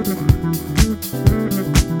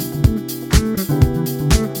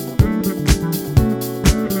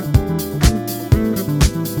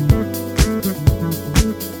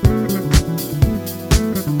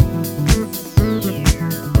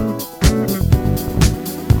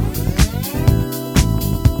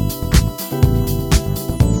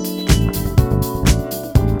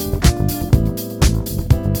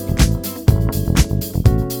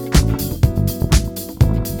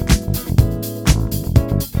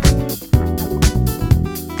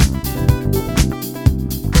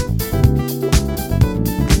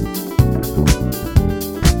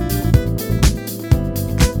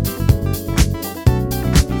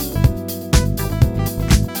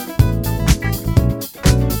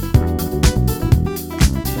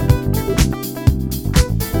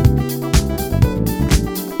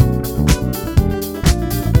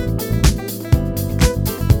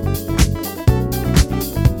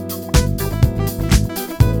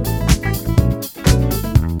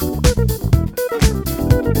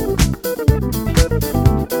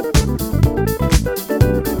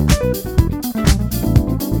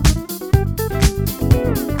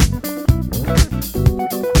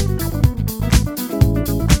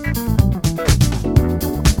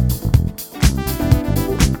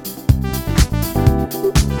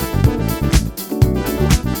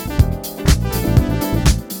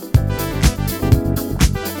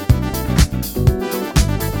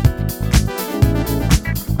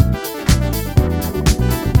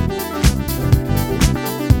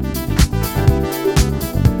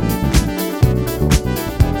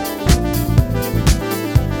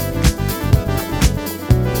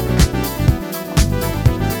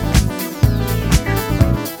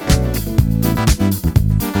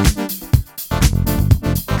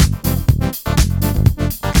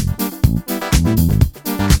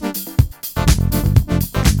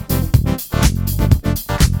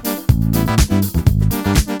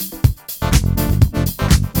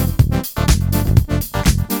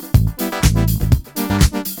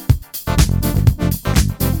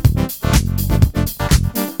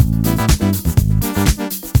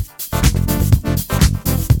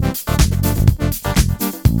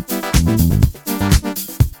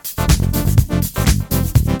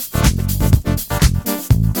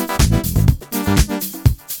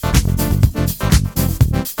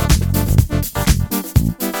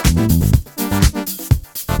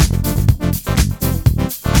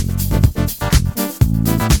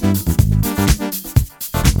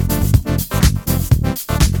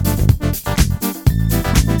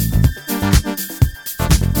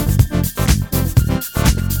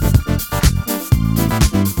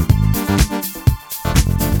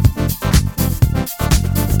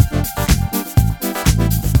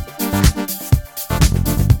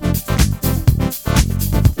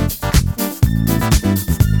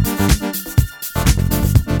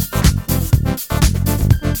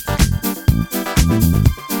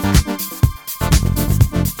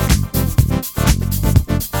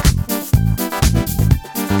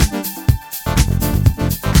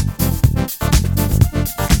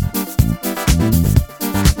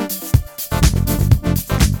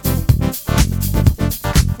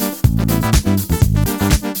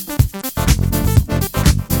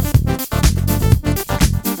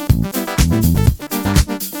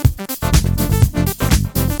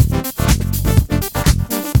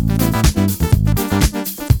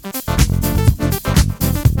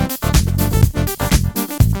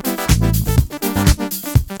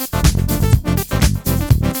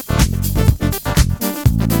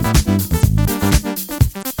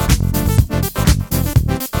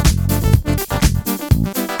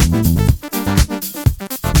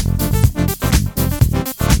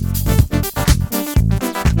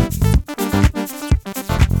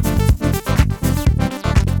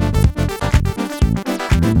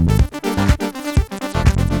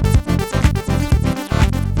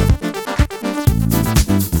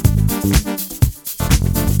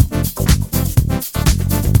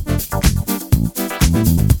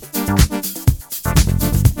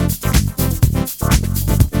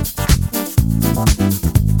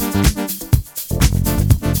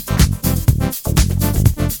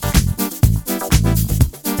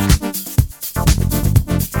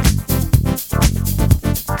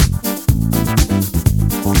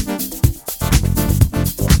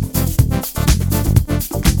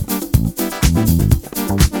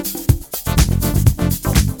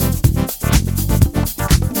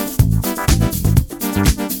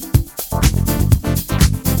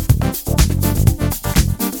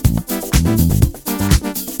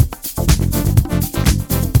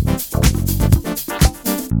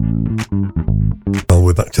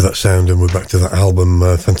 back to that sound and we're back to that album.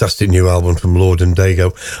 Fantastic new album from Lord and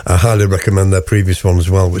Dago. I highly recommend their previous one as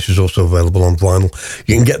well, which is also available on vinyl.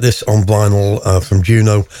 You can get this on vinyl from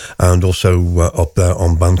Juno and also up there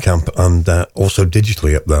on Bandcamp and also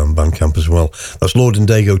digitally up there on Bandcamp as well. That's Lord and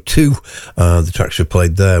Dago 2. The tracks we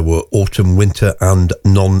played there were Autumn, Winter and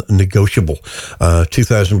Non-Negotiable.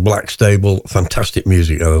 2000 Black Stable, fantastic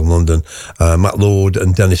music out of London. Matt Lord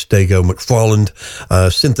and Dennis Dago McFarland.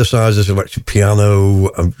 Synthesizers, electric piano,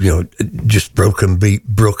 just broken beat,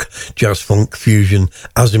 Brook, jazz funk, fusion,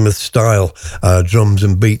 azimuth style, drums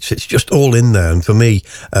and beats. It's just all in there. And for me,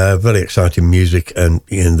 very exciting music, and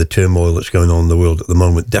in the turmoil that's going on in the world at the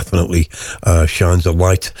moment definitely shines a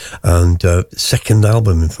light. And second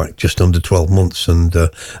album, in fact, just under 12 months, and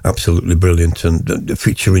absolutely brilliant, and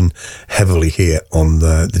featuring heavily here on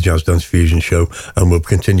the Jazz Dance Fusion show. And we'll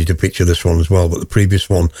continue to feature this one as well, but the previous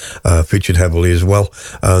one featured heavily as well,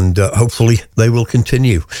 and hopefully they will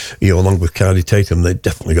continue. Along with Cardi Tatum, they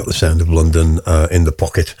definitely got the sound of London in the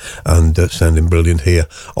pocket, and sounding brilliant here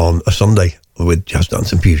on a Sunday with Jazz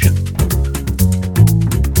Dance and Fusion.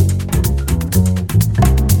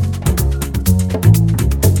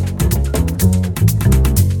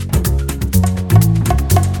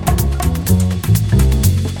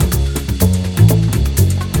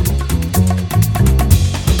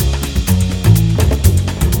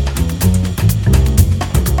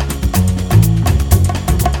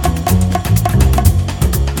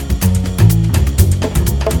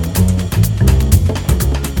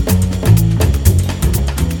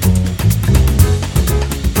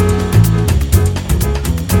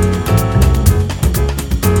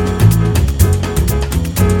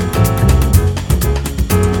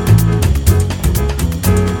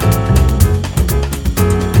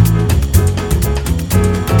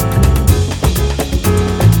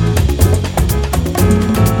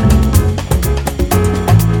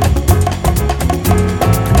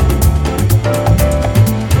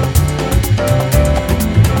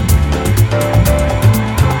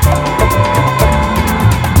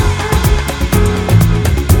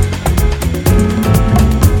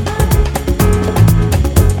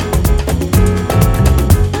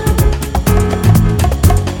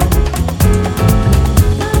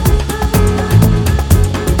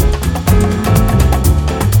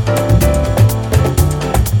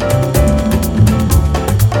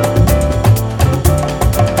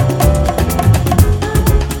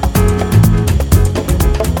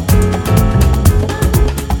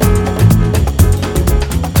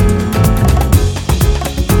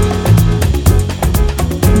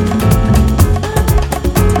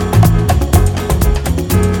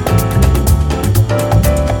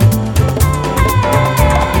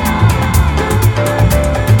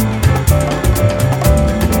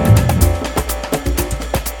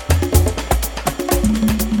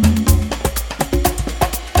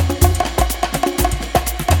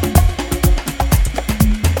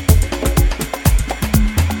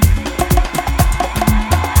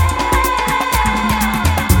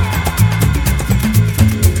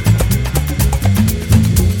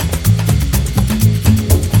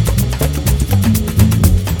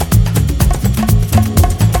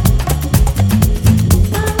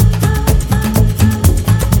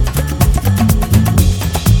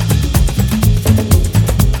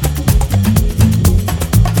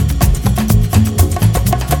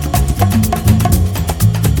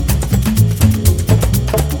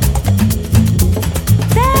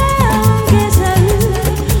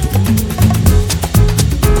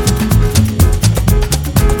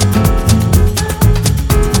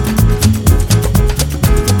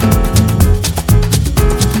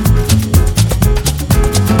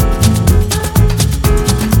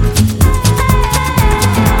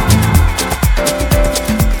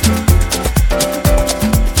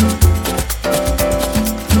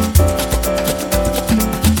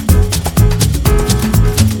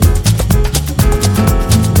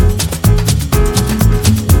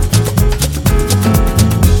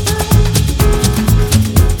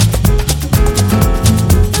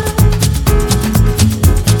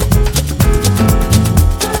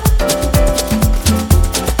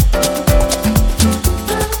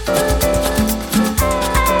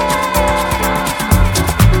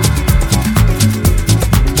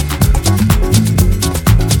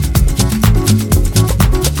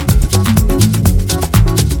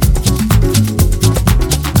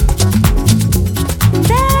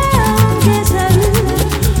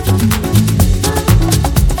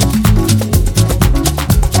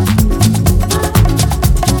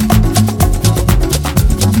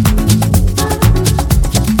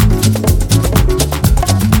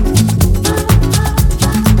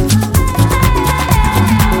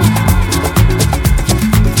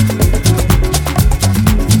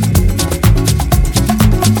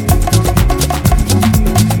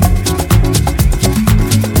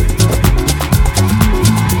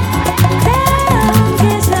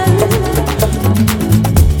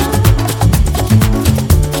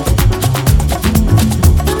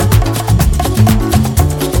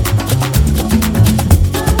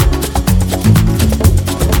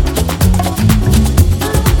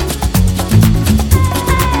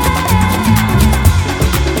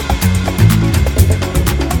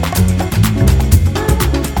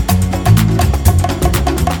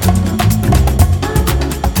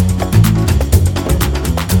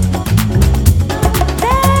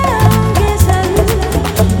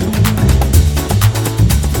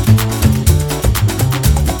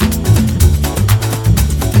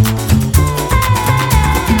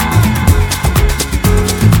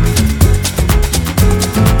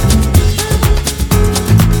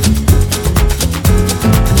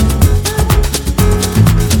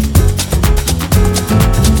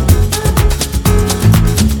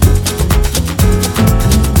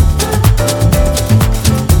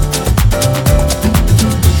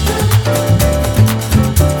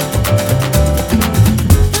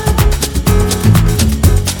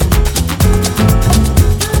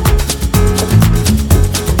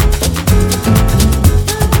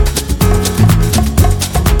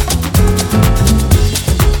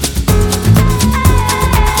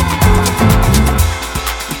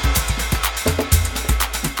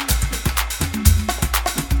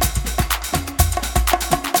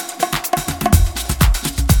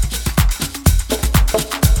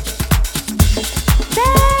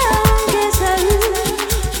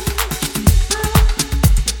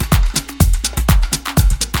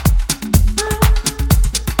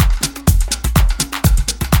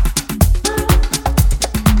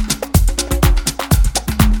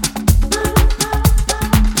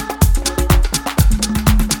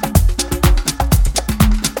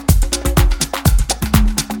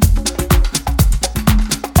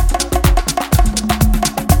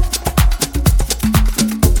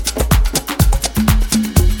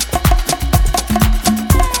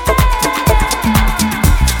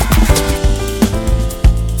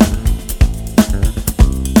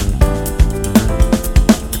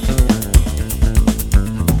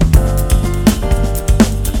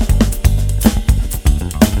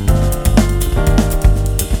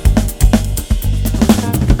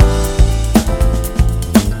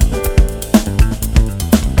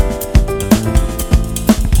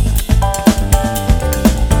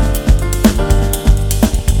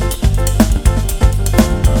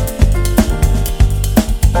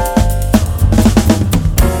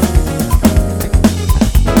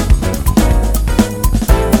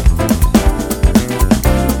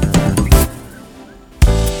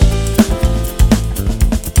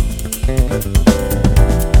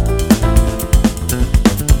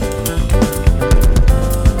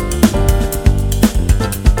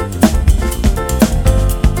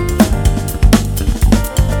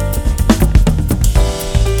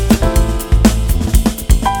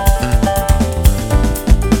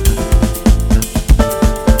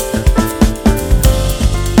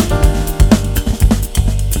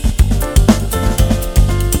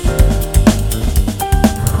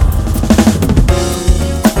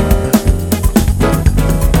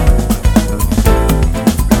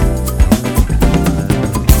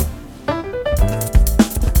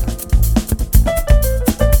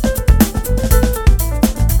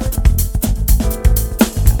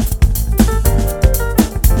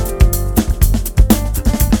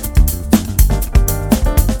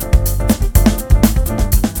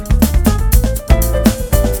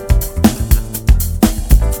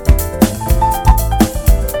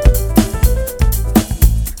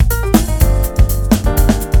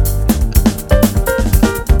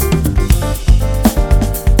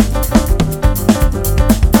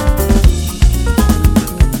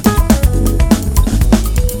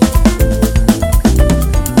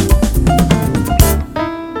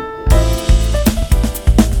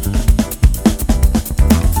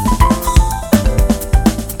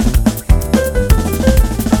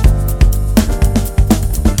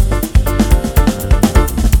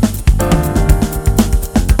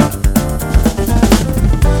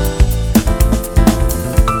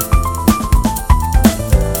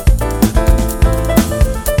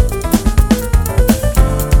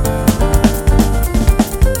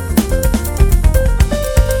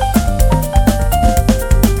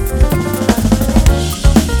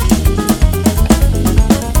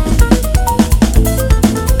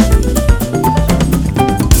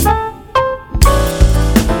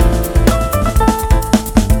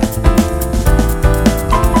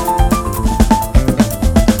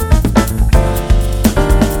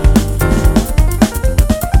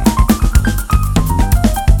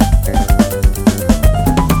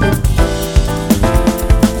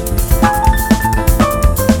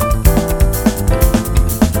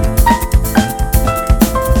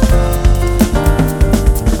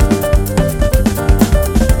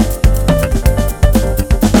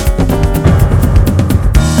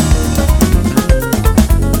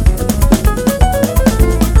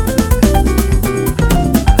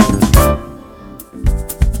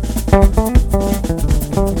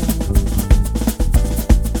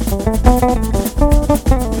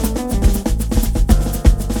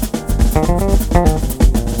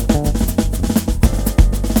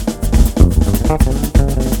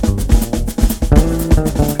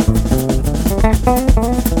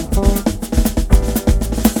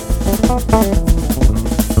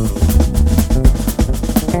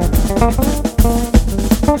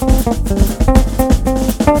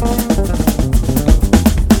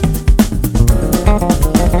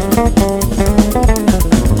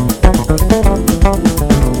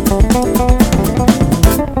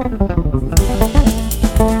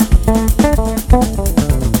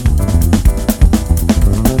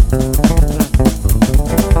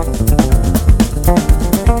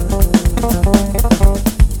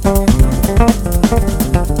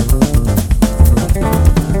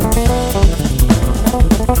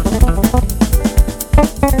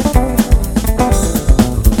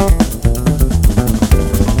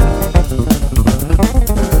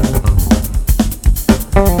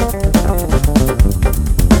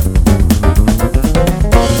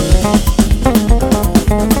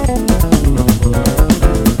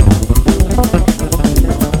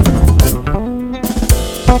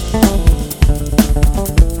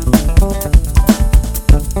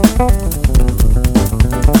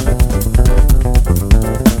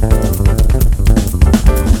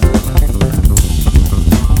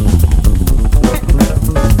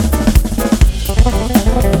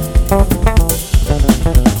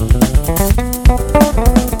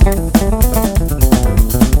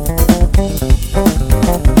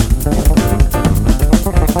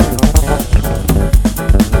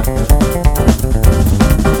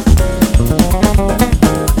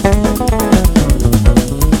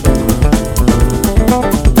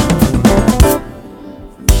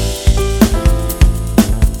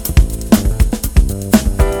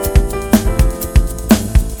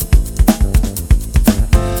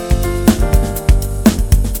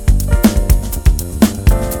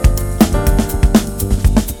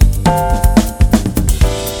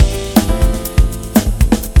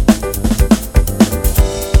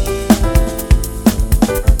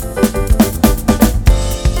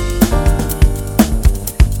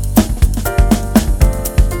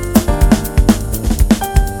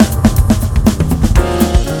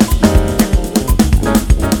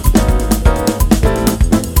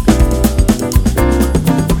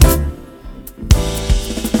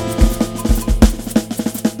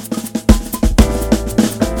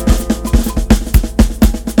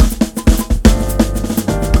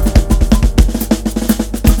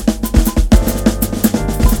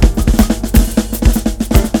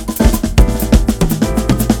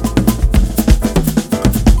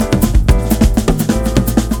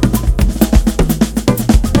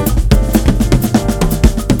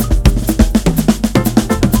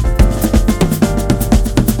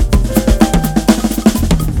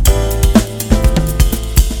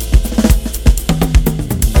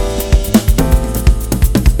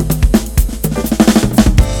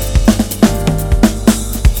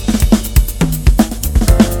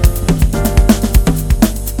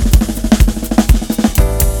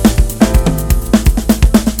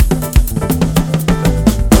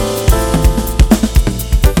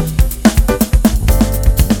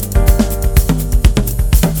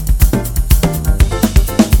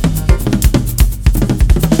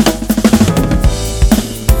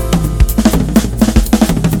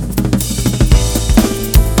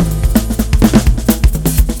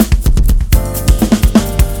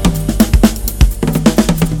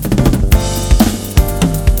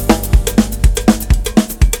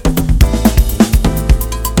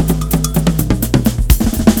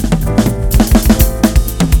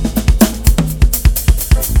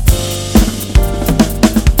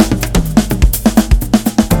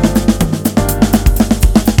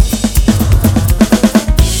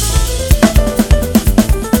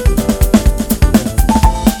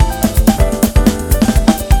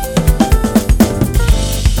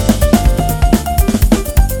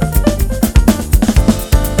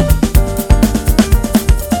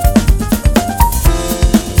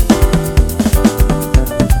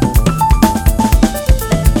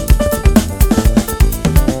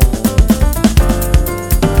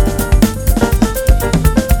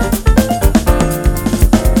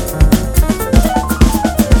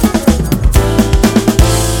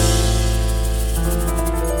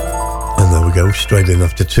 Straight in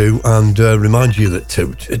after 2, and remind you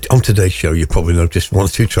that on today's show you probably noticed one or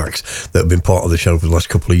two tracks that have been part of the show for the last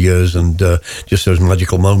couple of years, and just those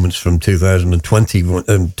magical moments from 2020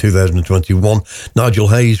 and 2021. Nigel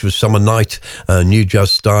Hayes with Summer Night, new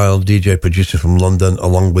jazz style DJ producer from London,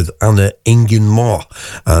 along with Anna Ingenmore,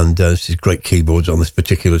 and this is great keyboards on this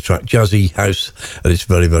particular track, jazzy house at its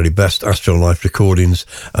very, very best. Astro Life Recordings,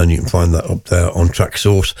 and you can find that up there on Track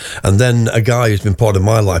Source. And then a guy who's been part of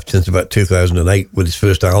my life since about 2008, 1988 with his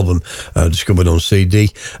first album, discovered on CD.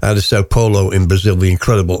 Out of Sao Paulo in Brazil, the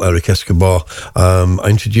incredible Eric Escobar. I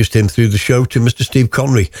introduced him through the show to Mr. Steve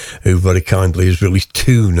Connery, who very kindly has released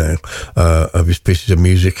 2 now of his pieces of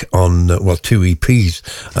music on, 2 EPs.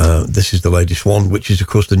 This is the latest one, which is, of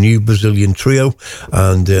course, the new Brazilian trio,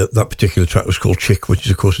 and that particular track was called Chick, which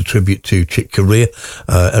is, of course, a tribute to Chick Corea.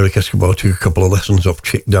 Eric Escobar took a couple of lessons off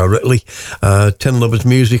Chick directly. 10 Lovers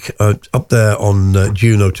Music up there on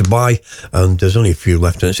Juno to buy, and there's only a few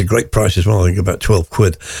left, and it's a great price as well. I think about 12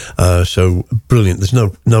 quid. So brilliant. There's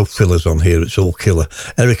no fillers on here. It's all killer.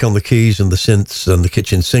 Eric on the keys and the synths and the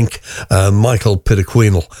kitchen sink. Michael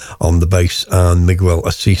Pitaquinel on the bass, and Miguel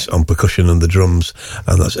Assis on percussion and the drums.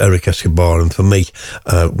 And that's Eric Escobar. And for me,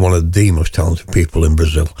 one of the most talented people in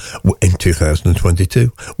Brazil in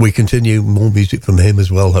 2022. We continue more music from him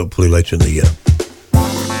as well, hopefully later in the year.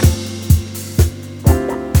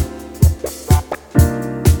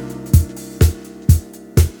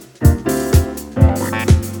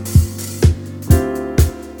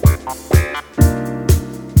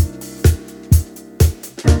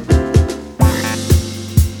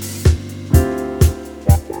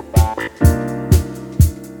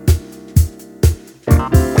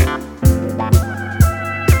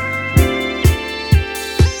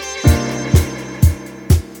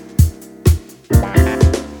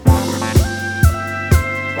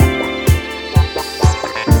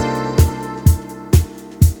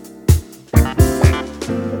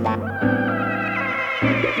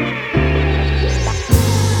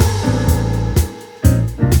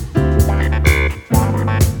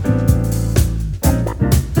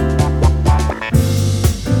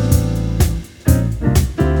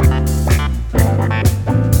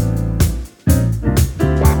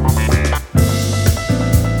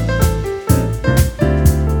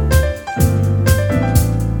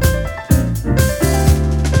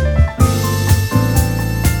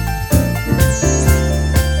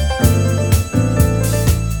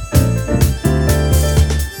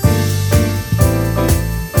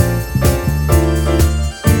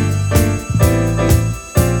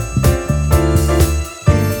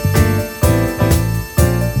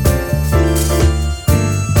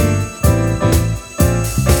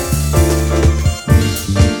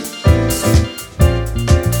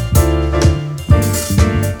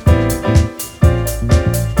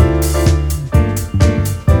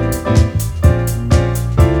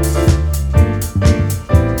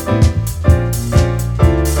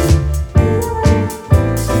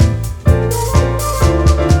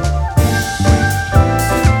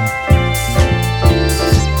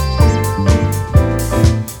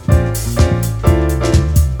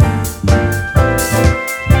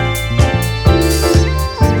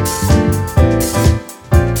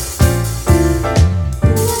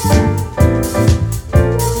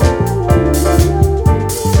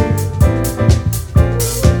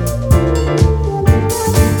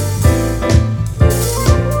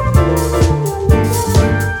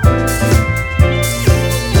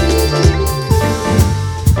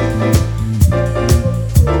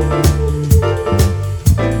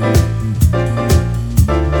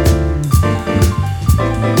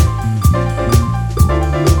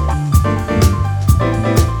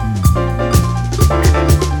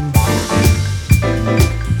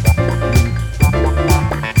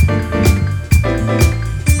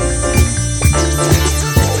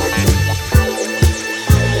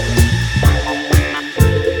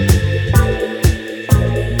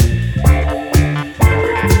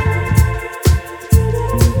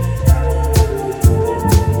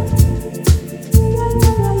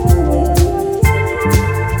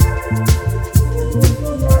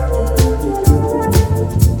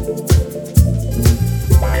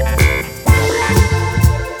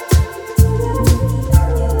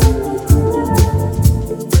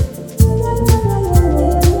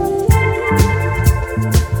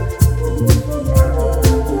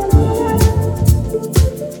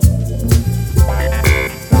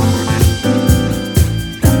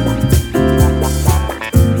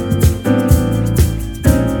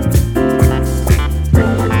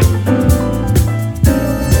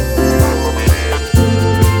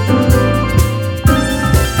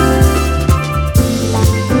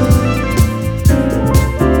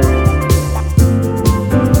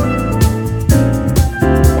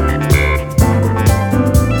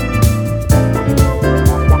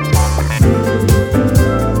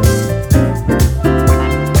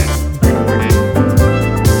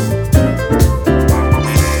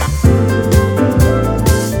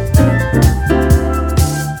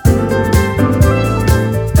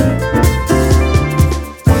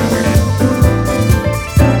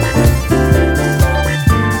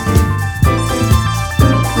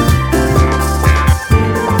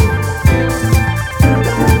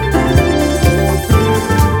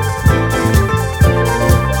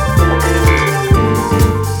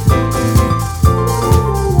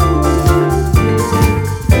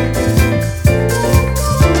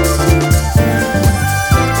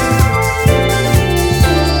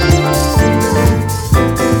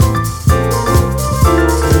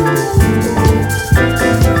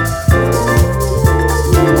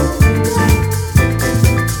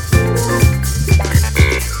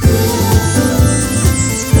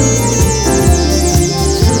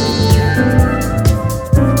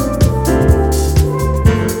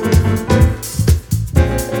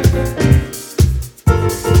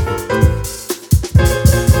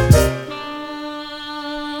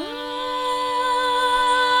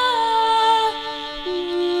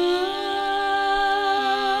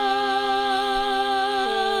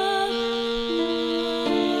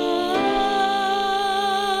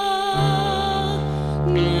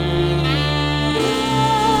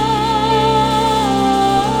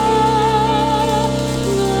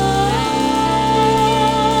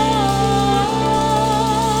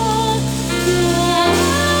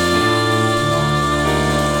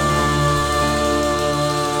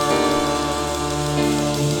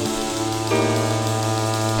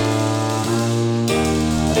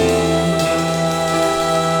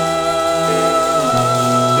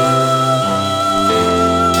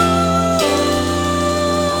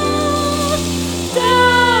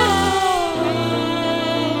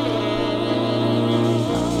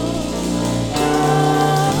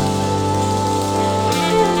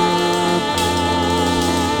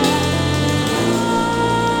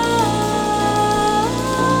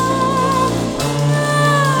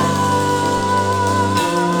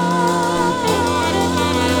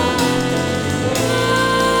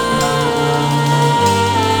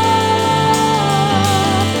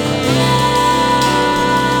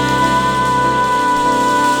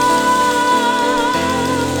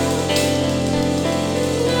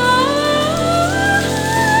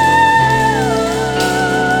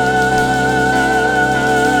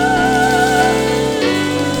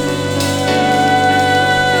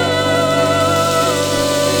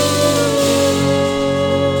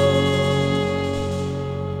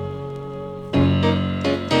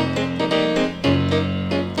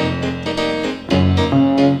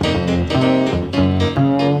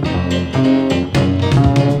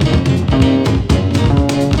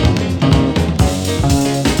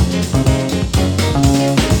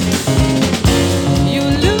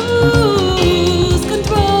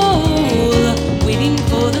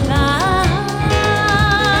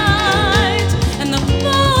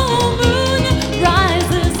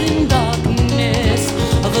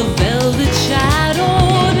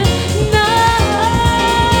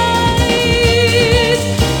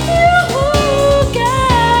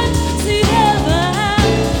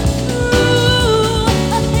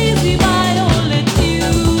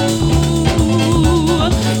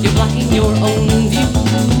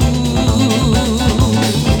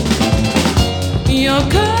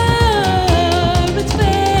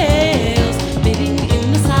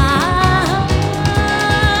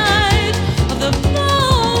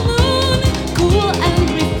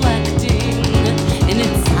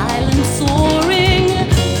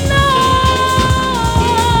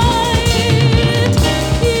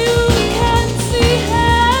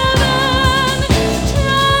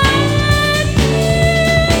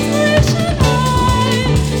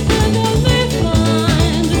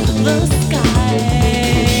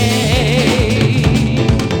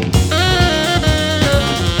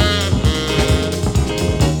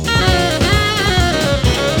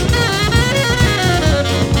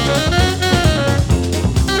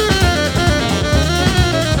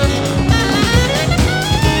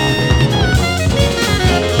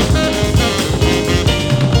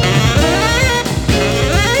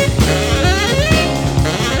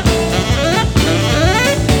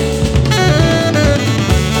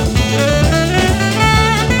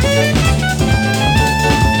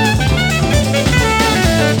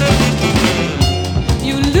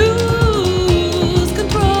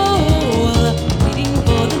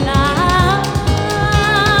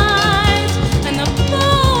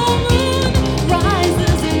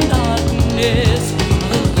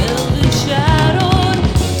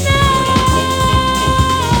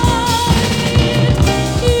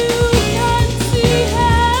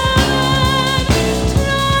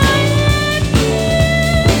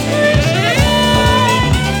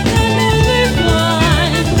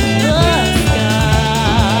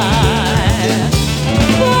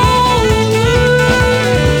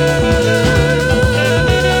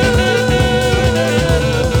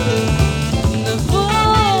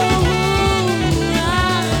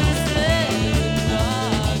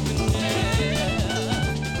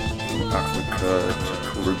 Africa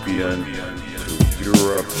to Caribbean to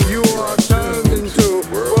Europe. You are turned into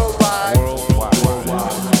worldwide.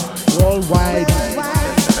 Worldwide.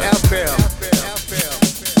 FM.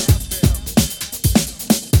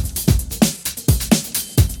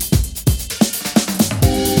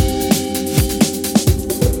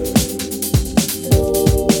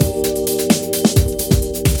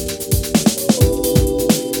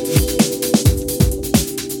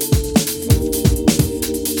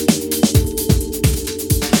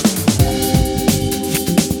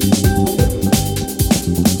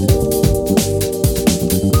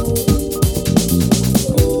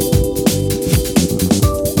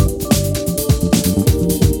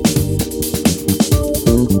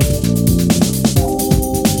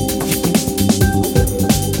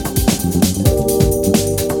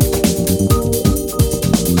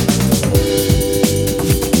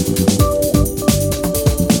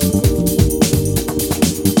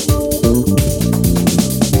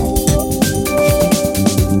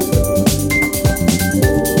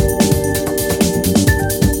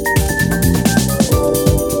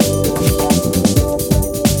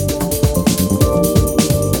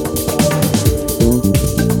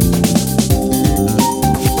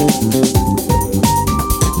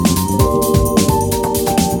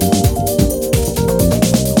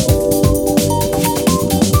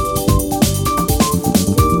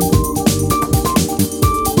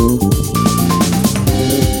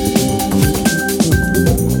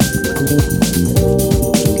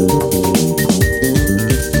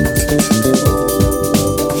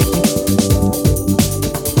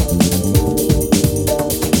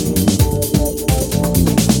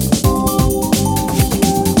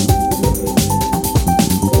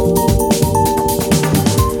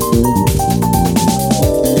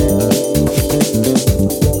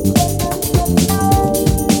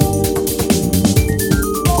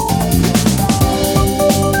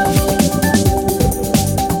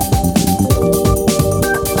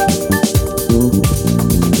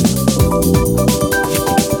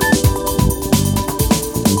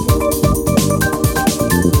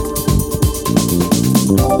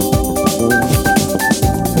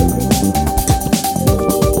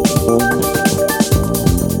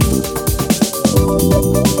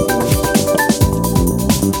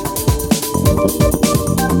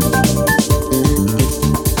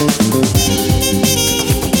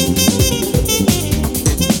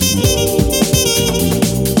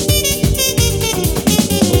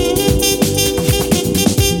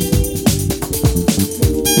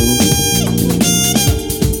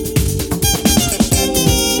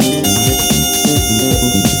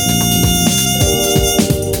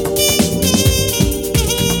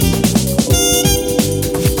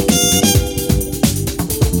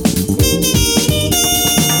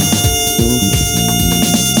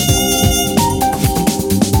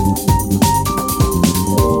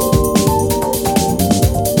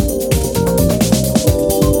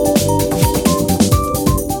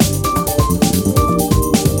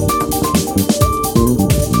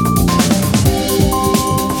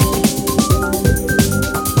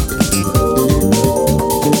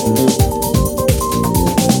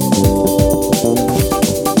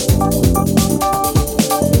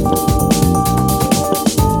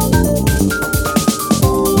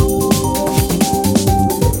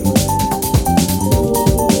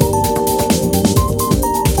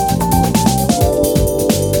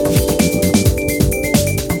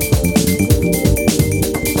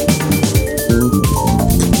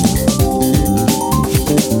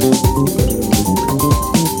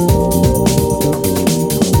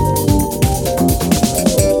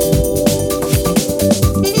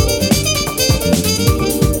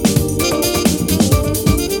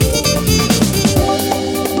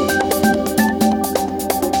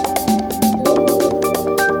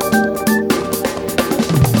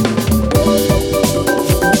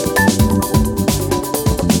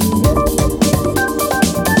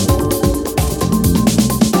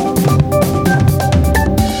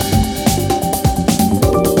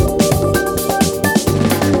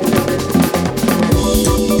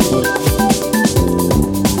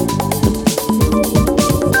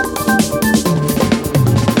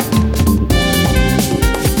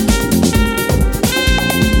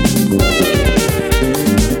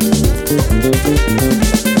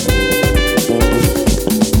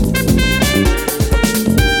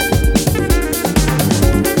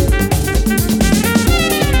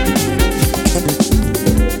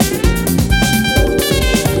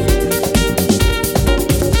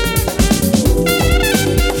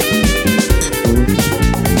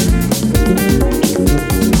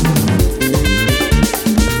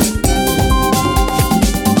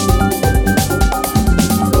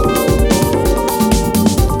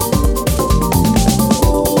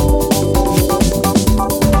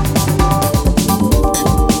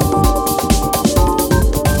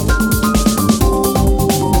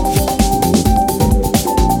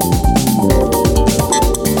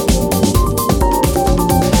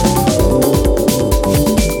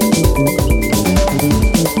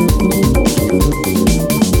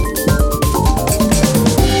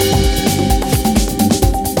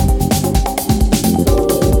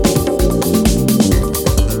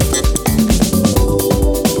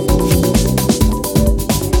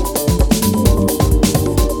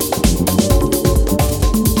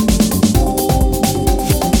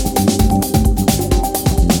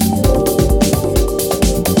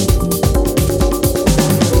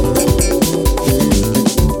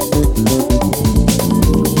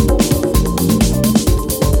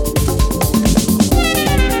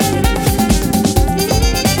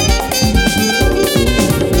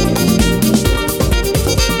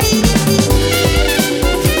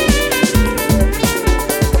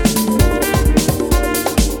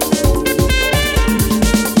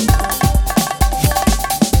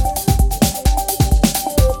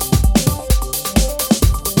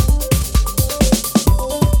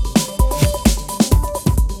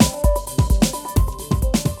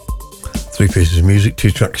 pieces of music,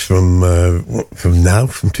 2 tracks from now,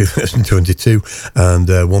 from 2022,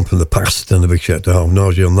 and one from the past, and a big shout out to Half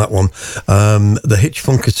Nausea on that one. The Hitch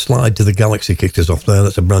Funkers Slide to the Galaxy kicked us off there.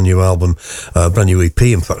 That's a brand new album, brand new EP,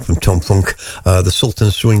 in fact, from Tom Funk. The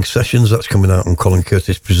Sultan Swing Sessions, that's coming out on Colin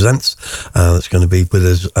Curtis Presents. That's going to be with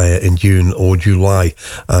us in June or July.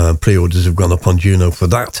 Pre-orders have gone up on Juno for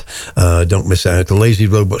that. Don't miss out. The Lazy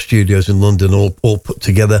Robot Studios in London, all put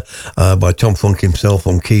together by Tom Funk himself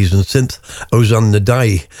on keys and synth, Ozan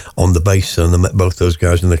Nadai on the bass, and I met both those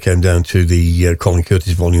guys and they came down to the Colin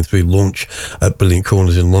Curtis Volume 3 launch at Brilliant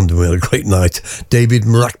Corners in London. We had a great night. David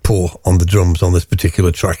Marakpour on the drums on this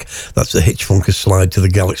particular track. That's the Hitch Funkers Slide to the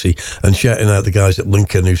Galaxy, and shouting out the guys at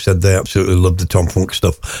Lincoln who said they absolutely loved the Tom Funk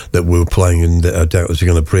stuff that we were playing, and I doubt they're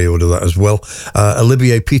going to pre-order that as well.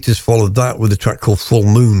 Olivier Peters followed that with a track called Full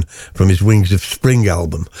Moon from his Wings of Spring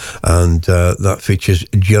album, and that features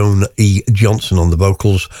Joan E. Johnson on the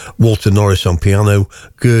vocals, Walter Norris on piano,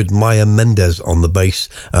 Gerd Maya Mendez on the bass,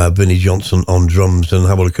 Vinnie Johnson on drums, and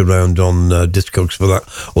have a look around on Discogs for that,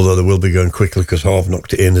 although they will be going quickly because Harv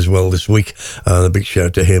knocked it in as well this week. A big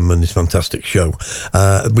shout to him and his fantastic show.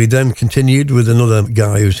 We then continued with another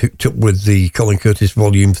guy who's hooked up with the Colin Curtis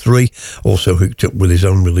Volume 3, also hooked up with his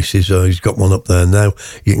own releases. He's got one up there now.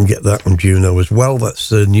 You can get that on Juno as well. That's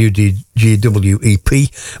the new GW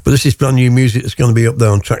EP, but this is brand new music that's going to be up there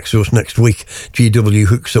on Traxsource next week. GW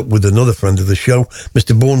hooks up with another friend of the show,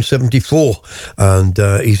 Mr. Bourne 74, and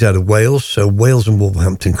he's out of Wales, so Wales and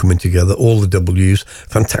Wolverhampton coming together, all the W's,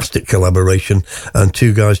 fantastic collaboration, and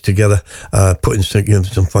 2 guys together putting together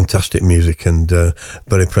some fantastic music, and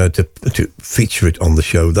very proud to feature it on the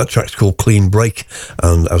show. That track's called Clean Break,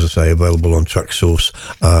 and as I say, available on Traxsource,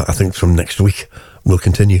 I think from next week. We'll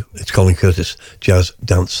continue. It's Colin Curtis, jazz,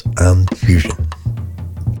 dance and fusion.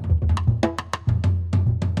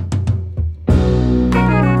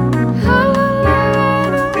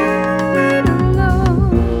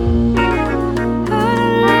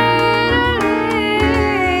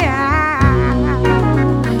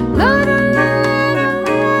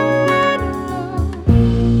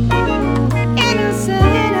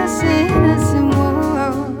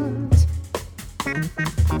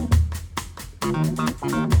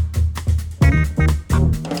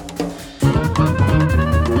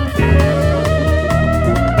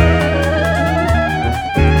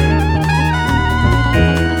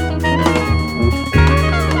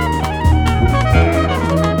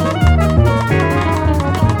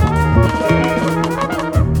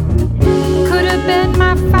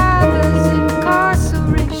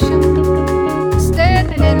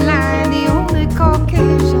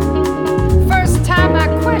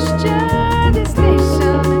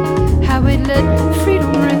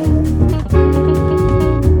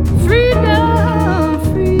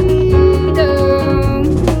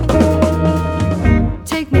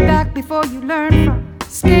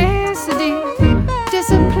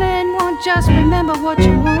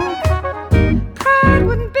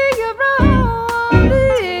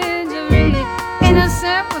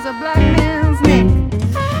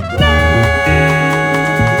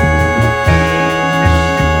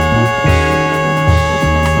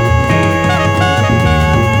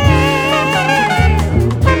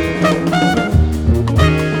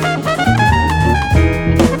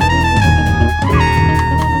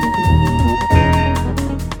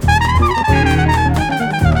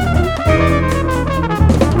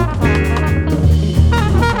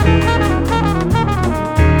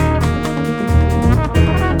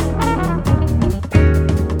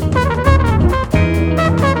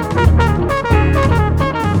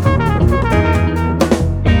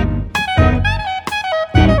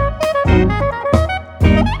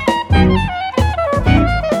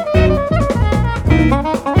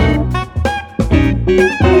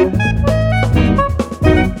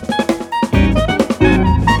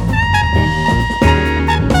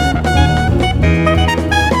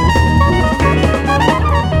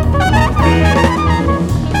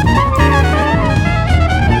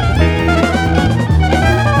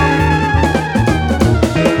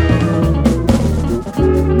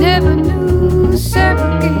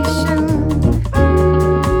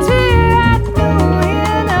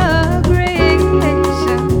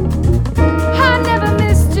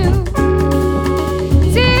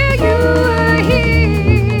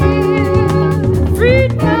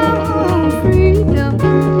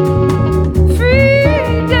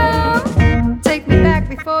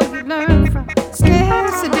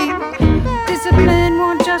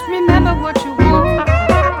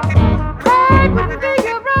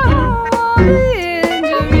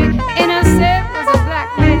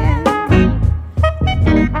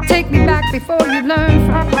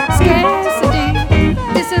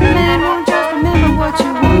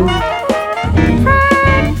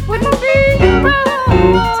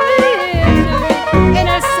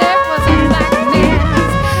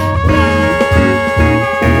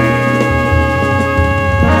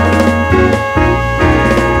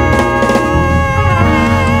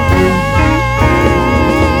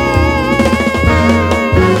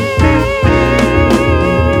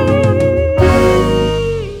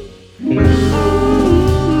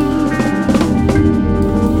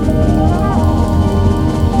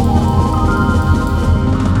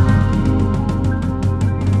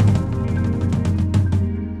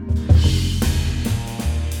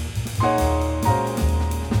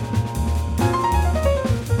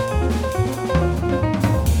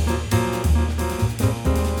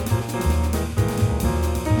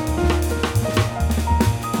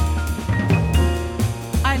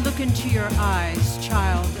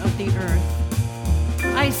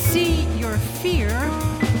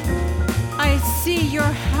 your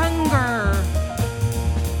hunger.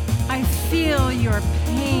 I feel your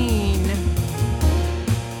pain.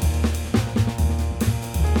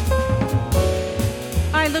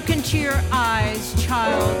 I look into your eyes,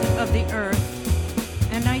 child of the earth,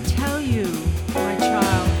 and I tell you, my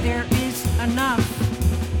child, there is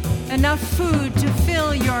enough food to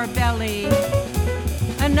fill your belly,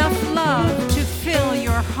 enough love to fill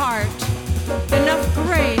your heart, enough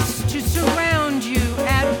grace to surround you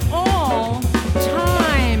at all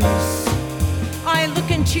times. I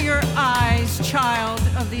look into your eyes, child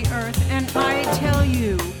of the earth, and I tell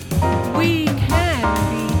you, we can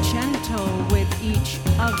be gentle with each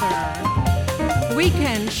other. We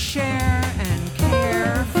can share and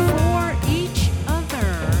care for each other.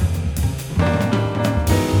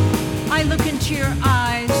 I look into your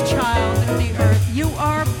eyes, child of the earth. You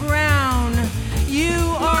are brown. You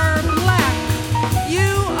are black.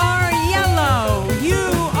 You are yellow. You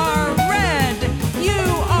are red. You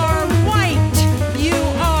are white. You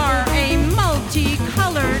are a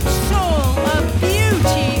multicolored soul of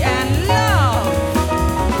beauty and love.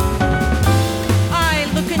 I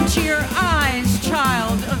look into your eyes,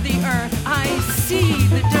 child of the earth. I see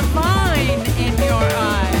the divine in your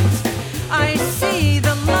eyes. I see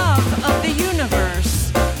the love of the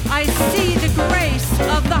universe. I see the grace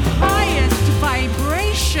of the highest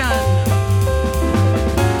vibration.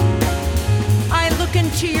 I look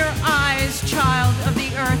into your eyes, child of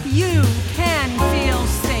the earth. You can feel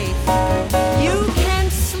safe. You can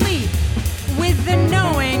sleep with the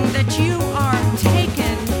knowing that you are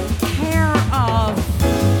taken care of.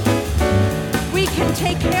 We can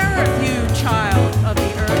take care of you, child of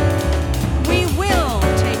the earth. We will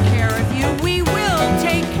take care of you. We will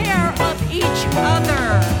take care of each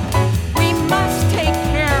other. We must take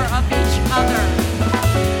care of each other.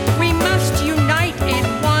 We must unite in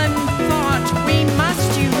one thought. We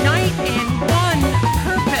must unite in one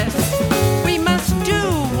purpose. We must do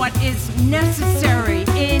what is necessary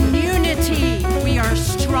in unity. We are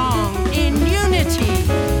strong in unity.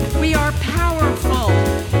 We are powerful.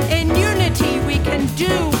 In unity, we can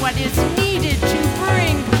do what is needed to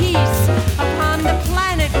bring peace upon the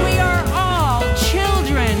planet. We are all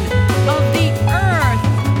children of the earth.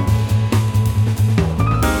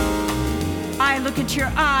 I look into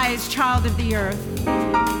your eyes, child of the earth,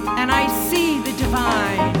 and I see the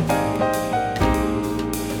divine.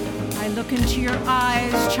 I look into your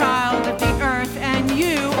eyes, child of the earth, and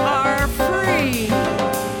you are free.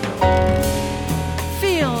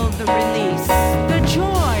 Feel the release, the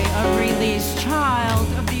joy of release, child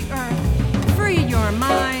of the earth. Free your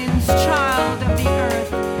minds, child of the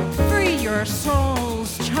earth. Free your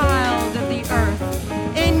souls, child of the earth.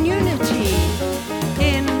 In unity,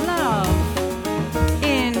 in love,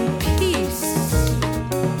 in peace.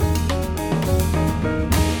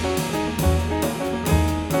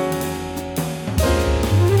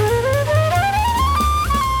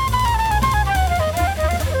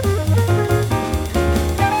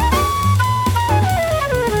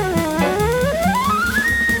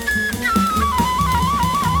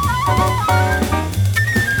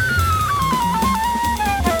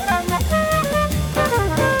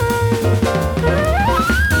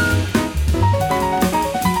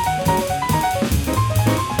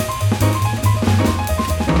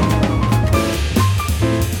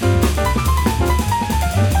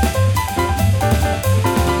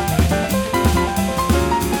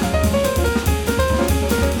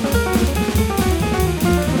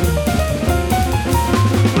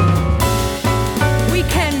 We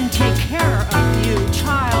can take care of you,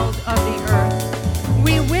 child of the earth.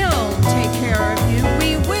 We will take care of you.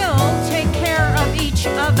 We will take care of each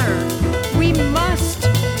other. We must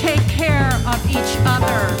take care of each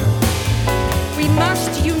other. We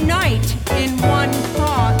must unite in one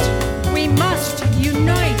thought. We must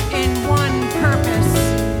unite in one purpose.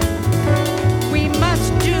 We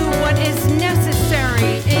must do what is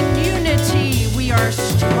necessary. In unity, we are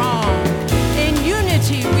strong. In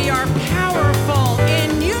unity, we are powerful.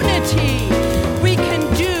 In unity, we can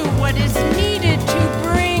do what is needed to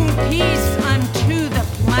bring peace unto the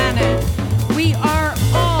planet. We are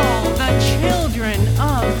all the children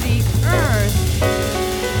of the earth.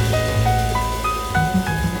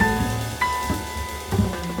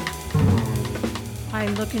 I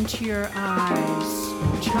look into your eyes,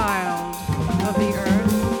 child of the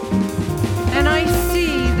earth, and I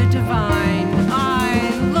see the divine. I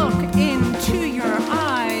look into your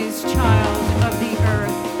eyes, child of the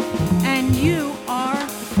earth, and you are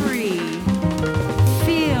free.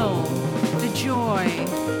 Feel the joy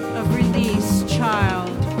of release, child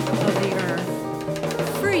of the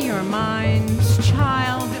earth. Free your minds,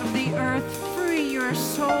 child of the earth. Free your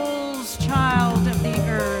souls, child of the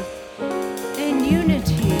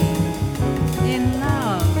unity, in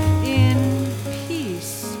love, in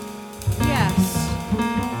peace. Yes,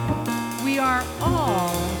 we are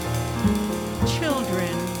all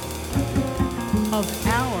children of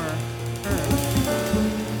our earth.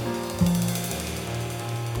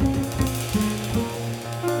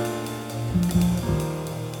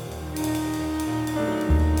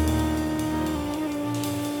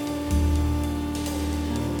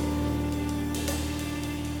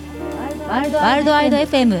 월드와이드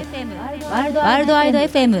FM 월드와이드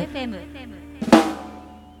FM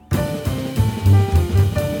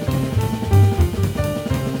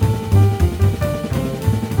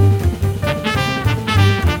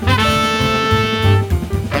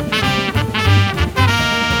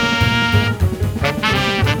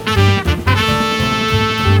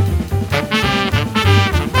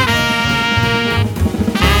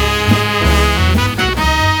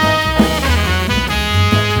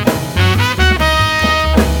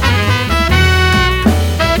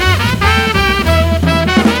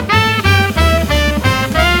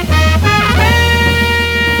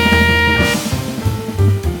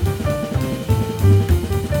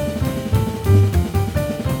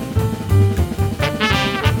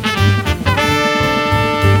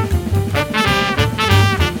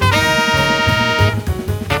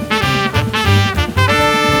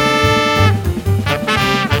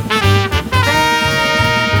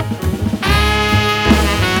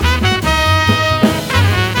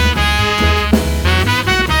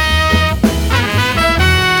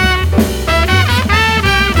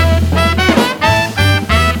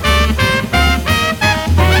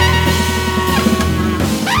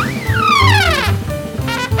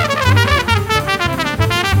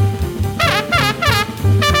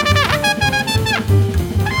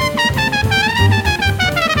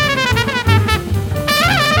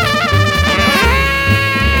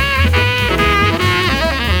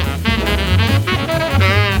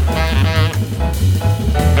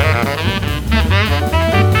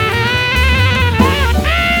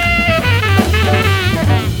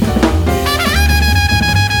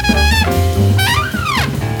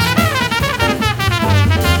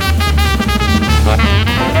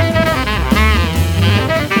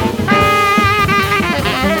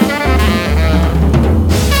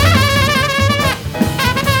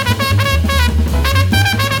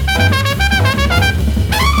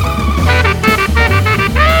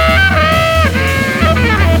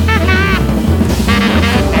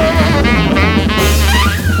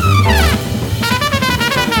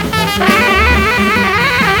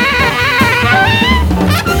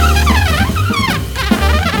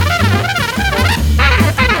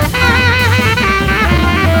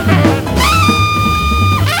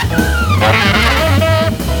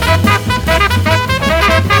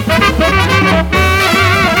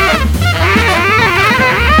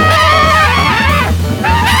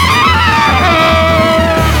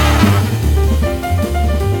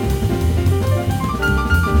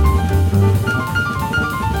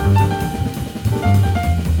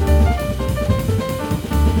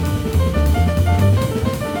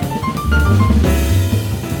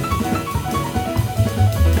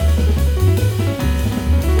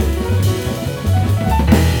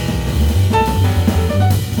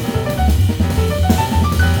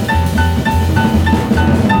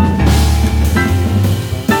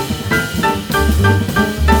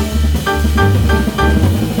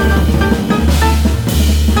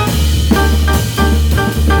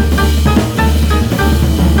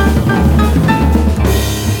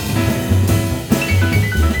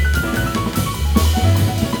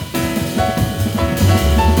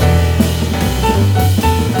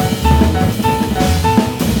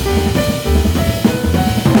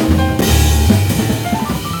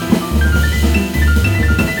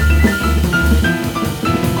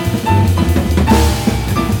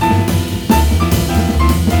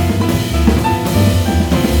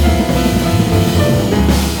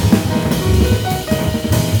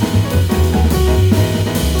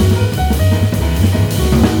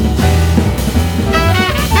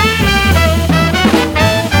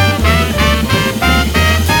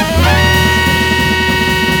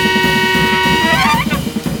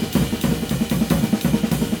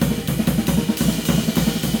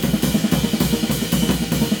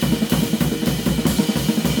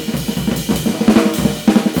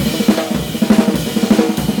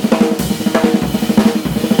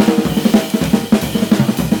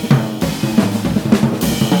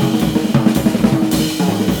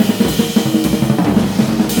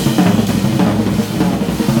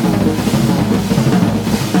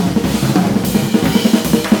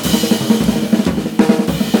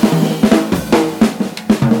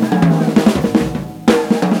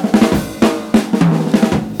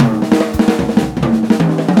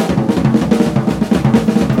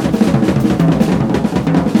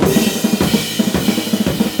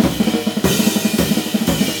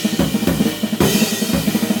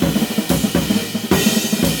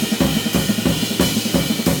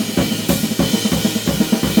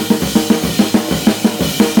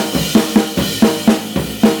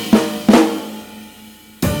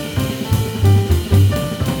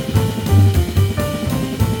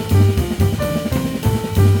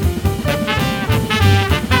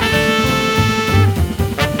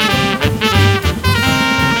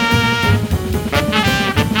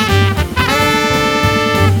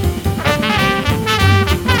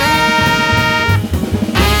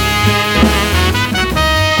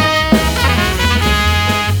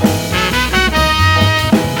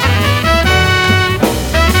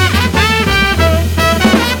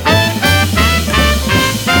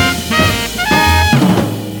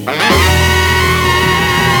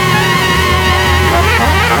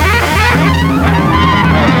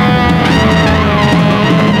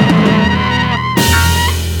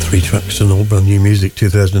brand new music,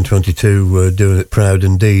 2022, doing it proud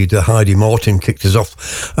indeed. Heidi Martin kicked us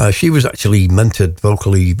off. She was actually mentored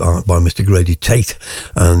vocally by Mr. Grady Tate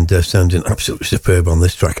and sounding absolutely superb on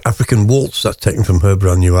this track. African Waltz, that's taken from her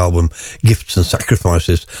brand new album, Gifts and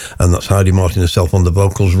Sacrifices, and that's Heidi Martin herself on the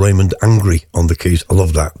vocals, Raymond Angry on the keys. I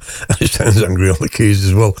love that. It sounds angry on the keys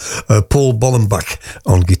as well. Paul Bollenbach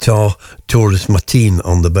on guitar, Taurus Martin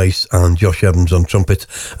on the bass, and Josh Evans on trumpet.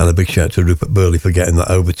 And a big shout out to Rupert Burley for getting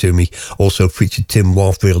that over to me. Also featured Tim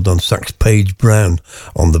Warfield on sax, Paige Brown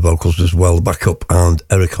on the vocals as well, backup, and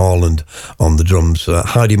Eric Harland on the drums.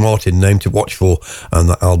 Heidi Martin, name to watch for, and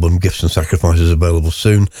that album Gifts and Sacrifices available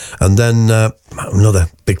soon. And then another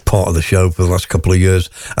big part of the show for the last couple of years,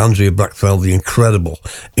 Andrea Brackfeld, the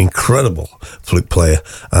incredible flute player,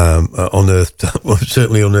 unearthed, well,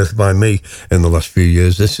 certainly unearthed by me in the last few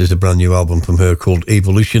years. This is a brand new album from her called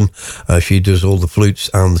Evolution. She does all the flutes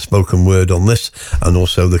and the spoken word on this, and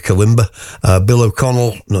also the kalimba. Bill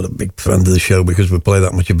O'Connell, not a big friend of the show because we play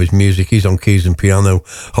that much of his music. He's on keys and piano.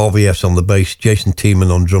 Harvey S on the bass. Jason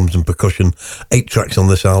Tiemann on drums and percussion. 8 tracks on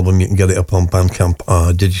this album. You can get it up on Bandcamp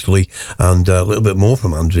digitally, and a little bit more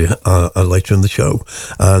from Andrea later in the show.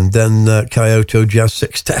 And then Kyoto Jazz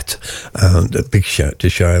Sextet, and a big shout to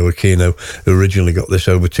Shio Aquino, who originally got this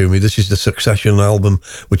over to me. This is the Succession album,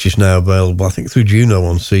 which is now available, I think, through Juno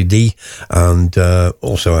on CD, and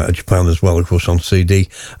also out of Japan as well, of course, on CD,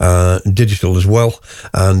 digital as well.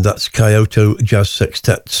 And that's Kyoto Jazz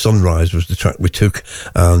Sextet. Sunrise was the track we took,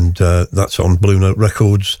 and that's on Blue Note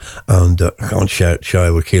Records. And I can't shout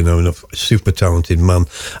Shio Aquino enough. Super talented man,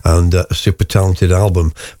 and a super talented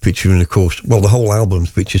album featuring, of course, well, the whole album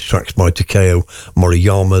features tracks by Takeo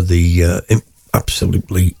Moriyama, the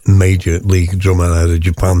absolutely major league drummer out of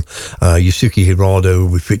Japan. Yusuke Hirado,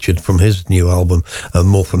 we featured from his new album, and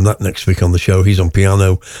more from that next week on the show. He's on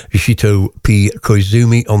piano, Yoshito P.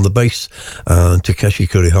 Koizumi on the bass, Takeshi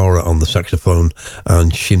Kurihara on the saxophone,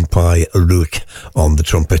 and Shinpai Ruik on the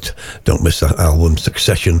trumpet. Don't miss that album,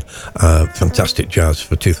 Succession. Fantastic jazz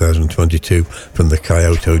for 2022 from the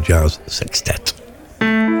Kyoto Jazz Sextet.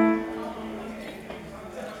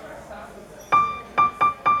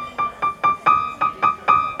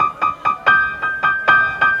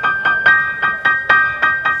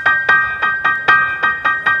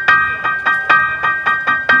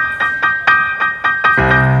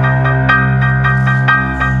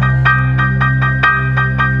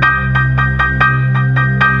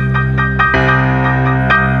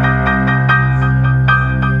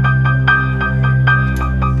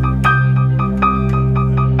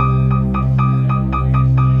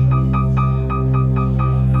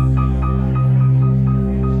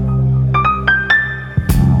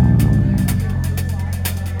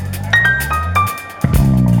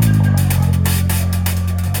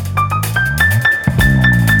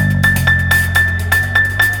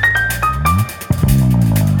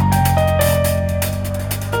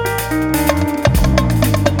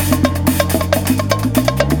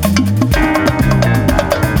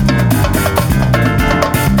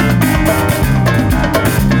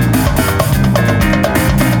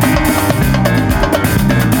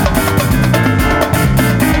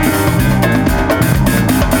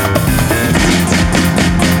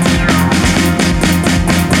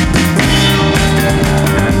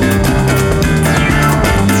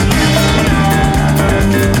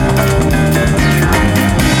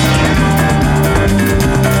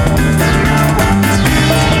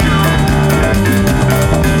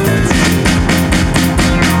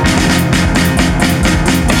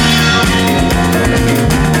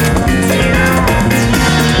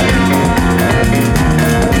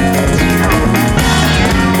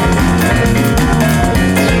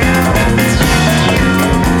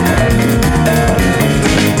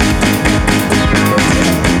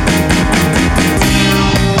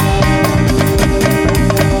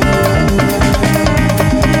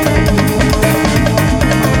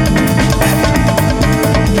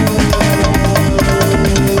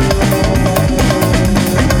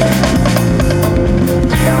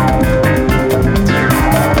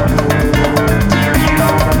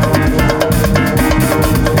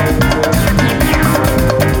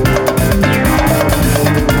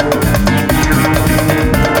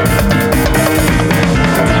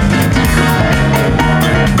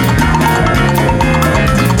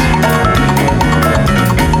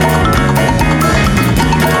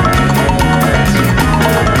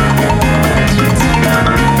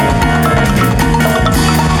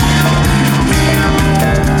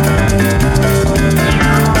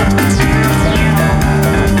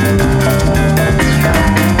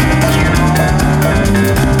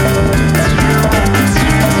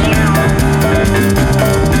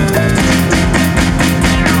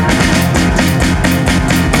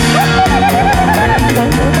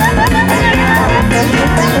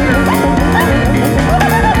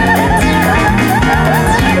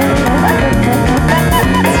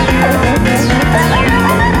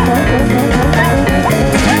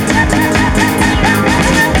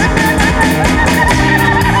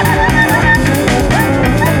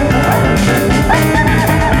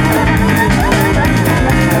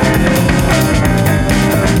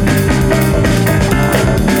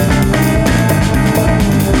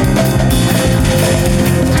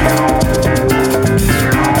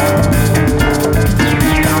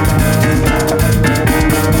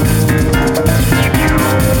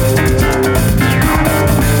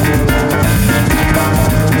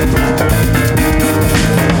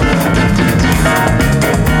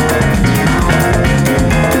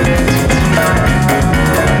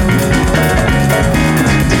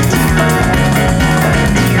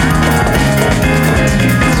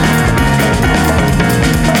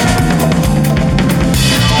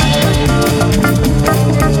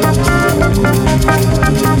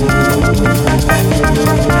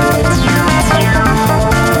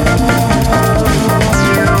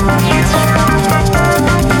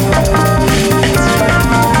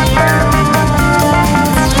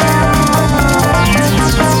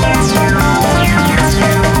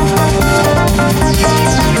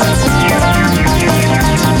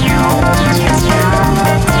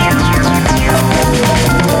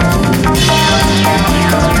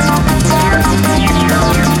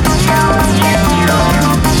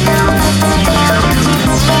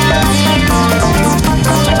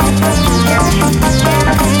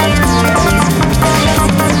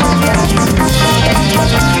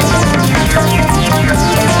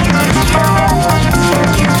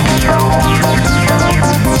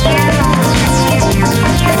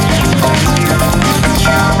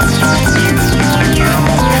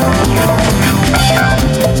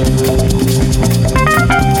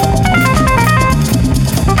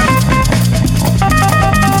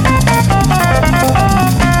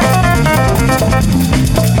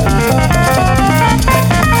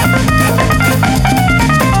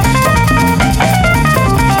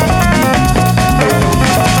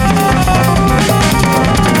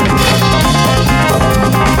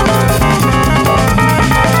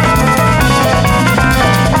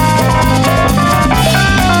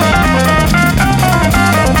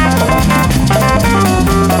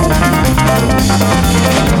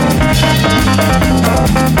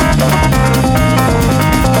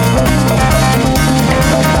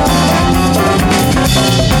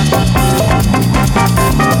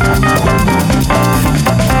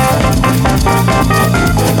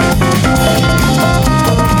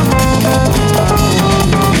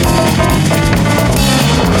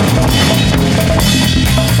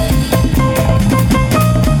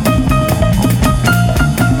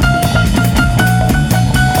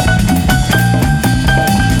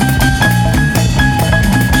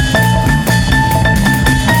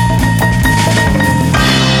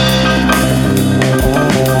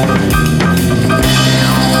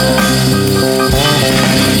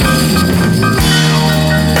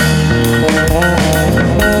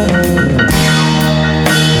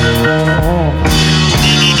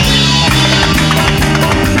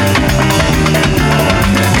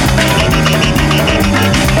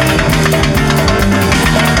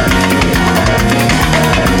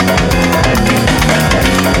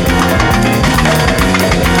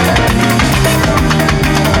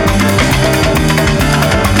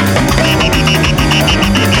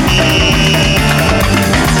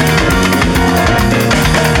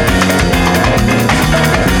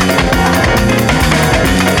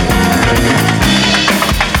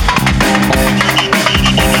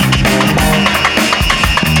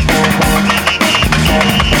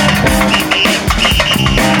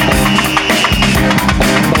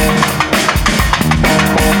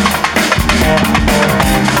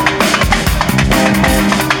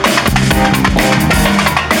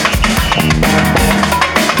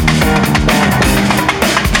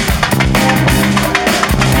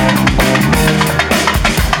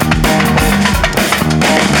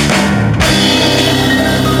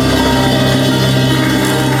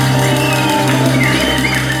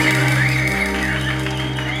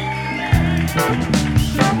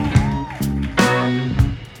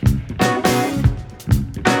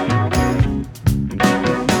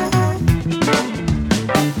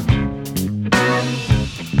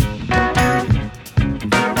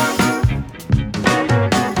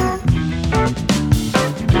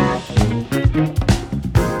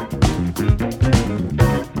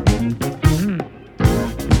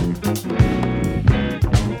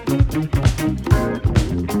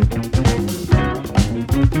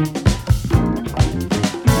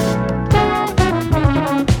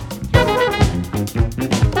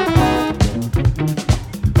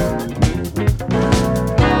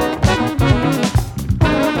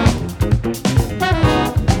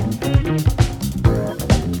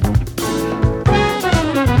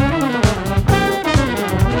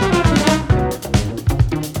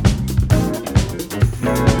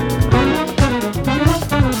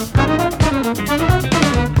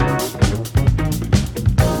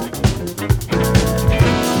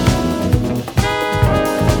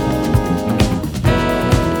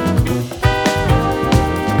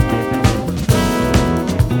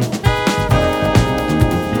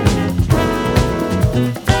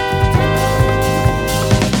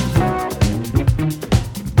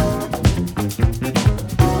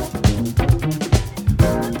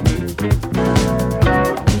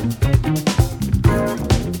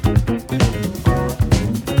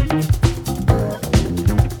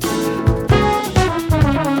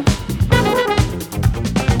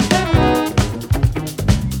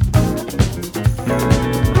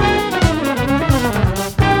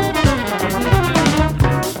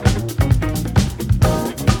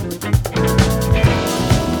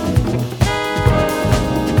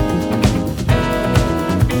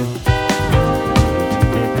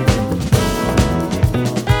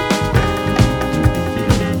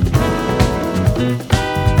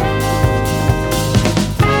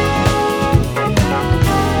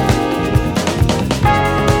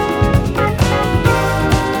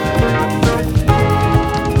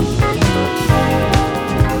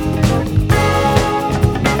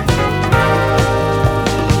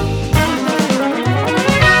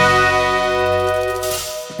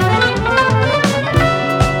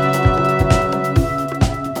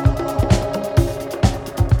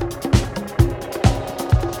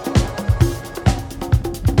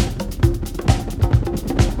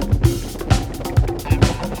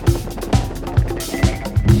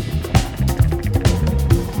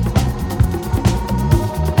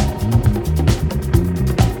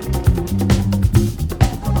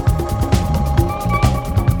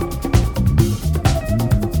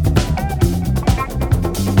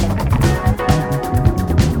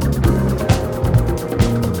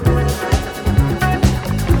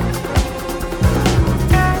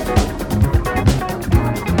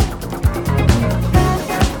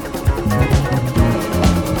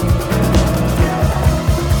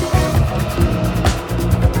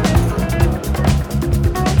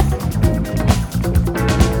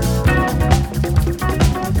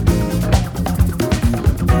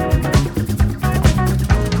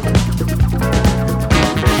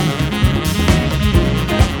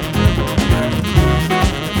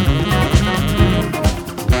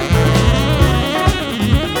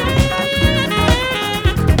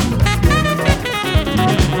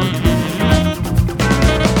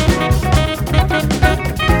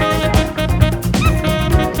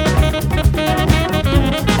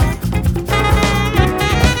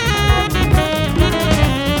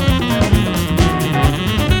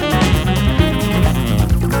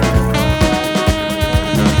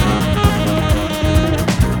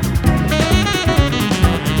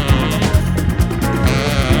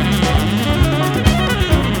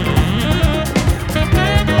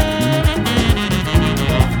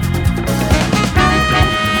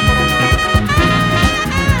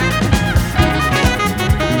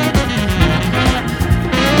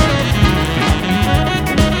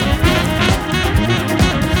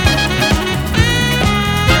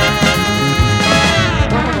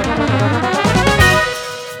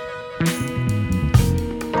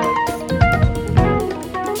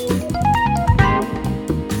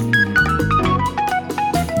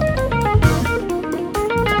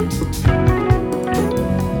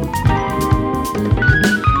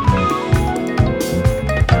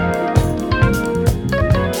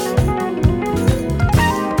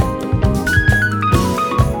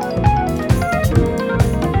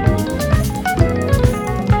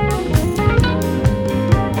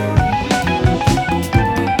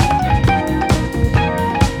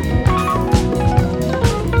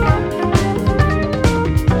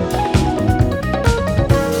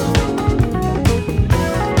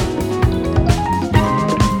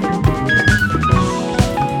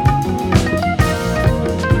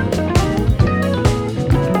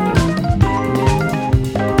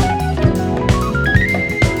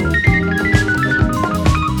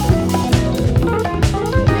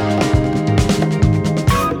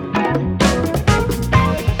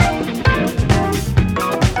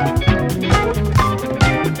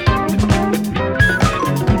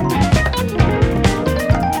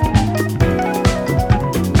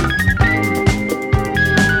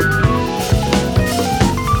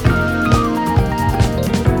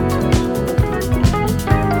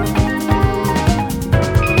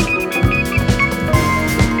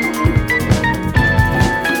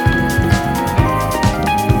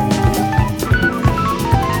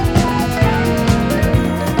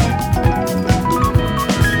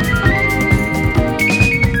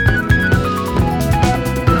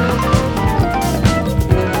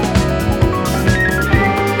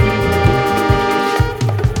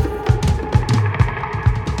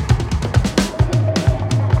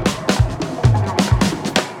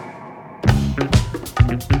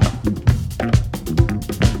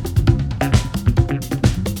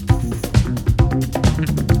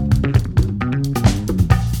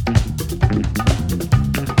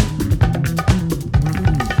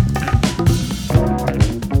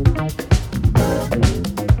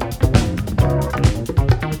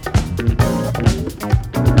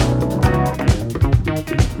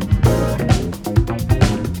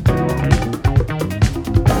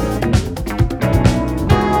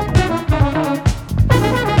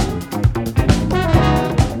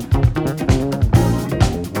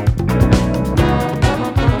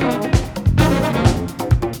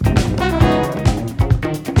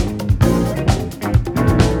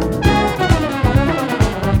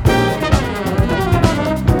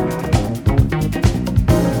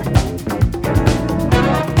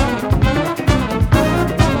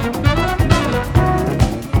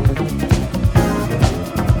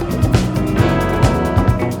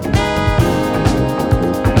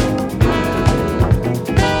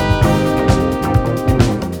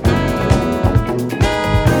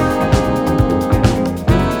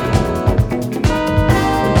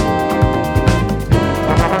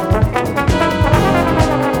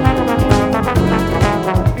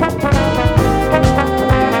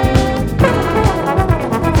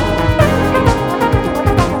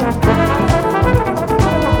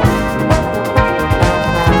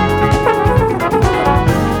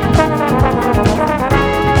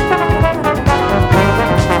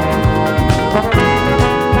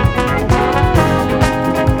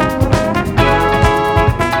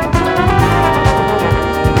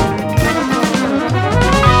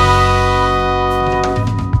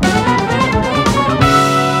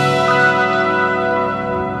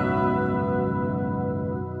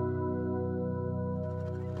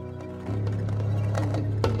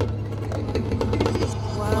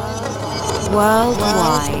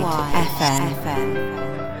 Worldwide FM.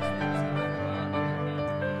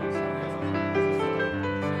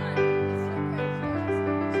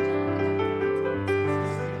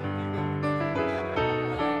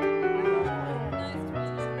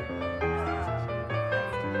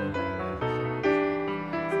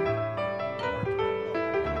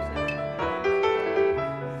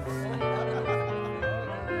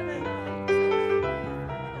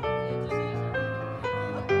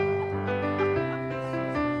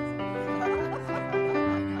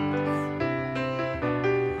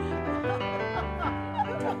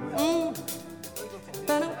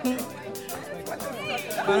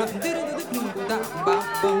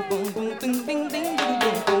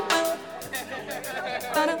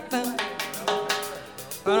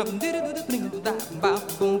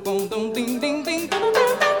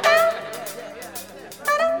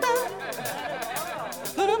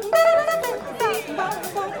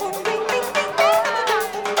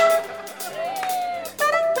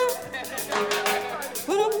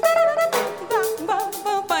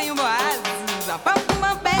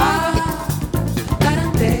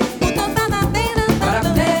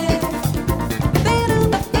 Ba-da-dee.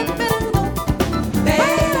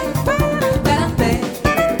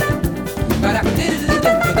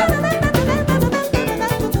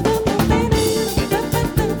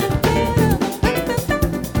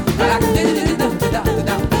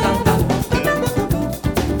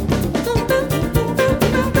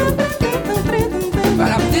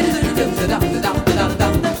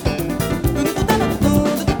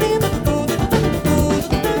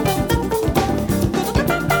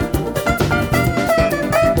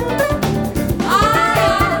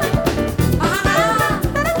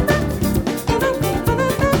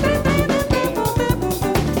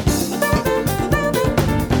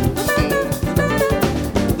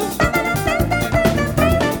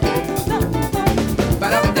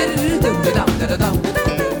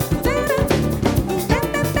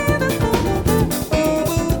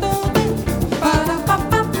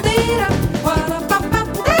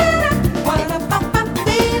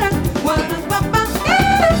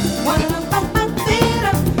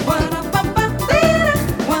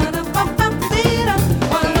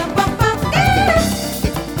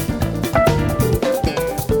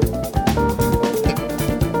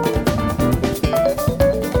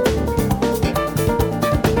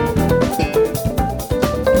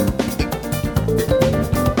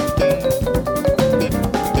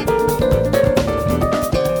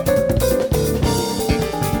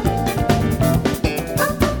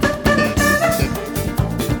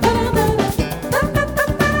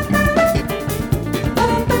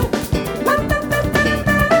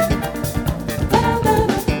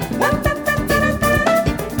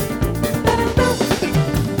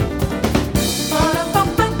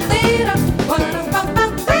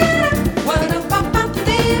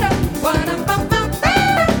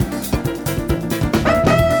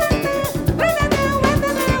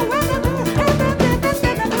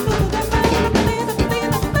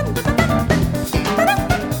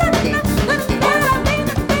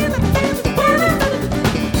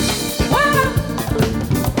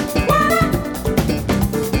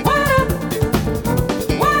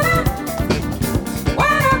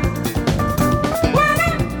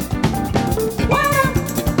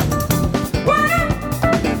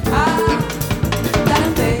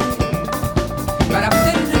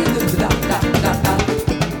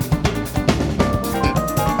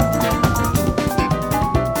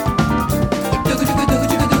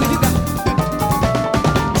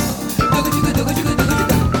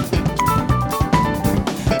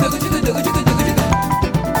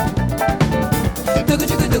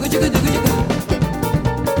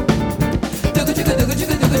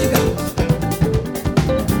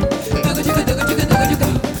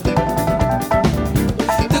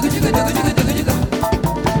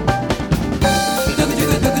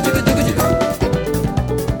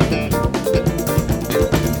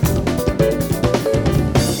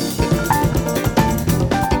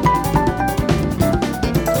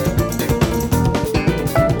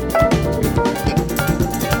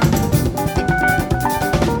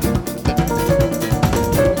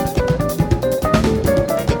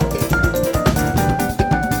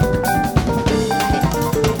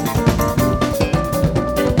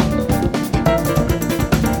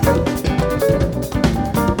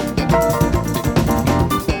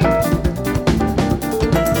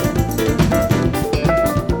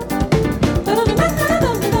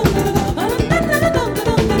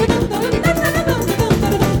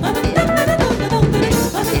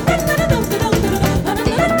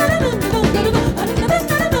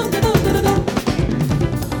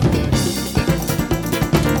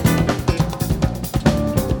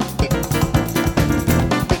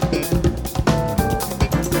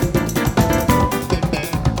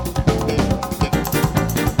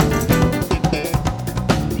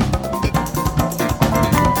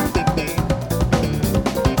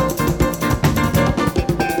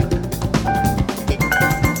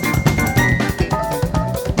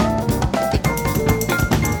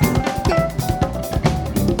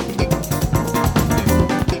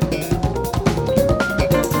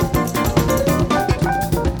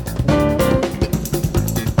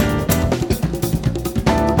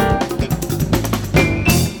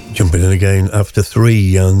 jumping in again after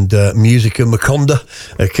 3, and Musica Maconda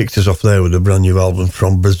kicked us off there with a brand new album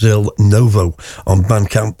from Brazil Novo on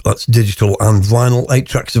Bandcamp. That's digital and vinyl, 8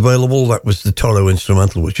 tracks available. That was the Toro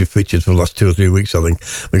instrumental, which we featured for the last 2 or 3 weeks, I think,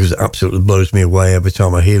 because it absolutely blows me away every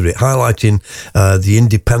time I hear it, highlighting the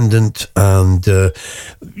independent and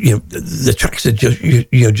the tracks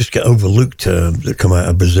that just get overlooked that come out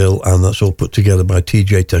of Brazil, and that's all put together by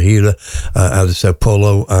TJ Tahira out of Sao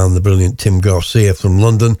Paulo and the brilliant Tim Garcia from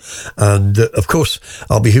London. And of course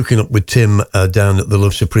I'll be hooking up with Tim down at the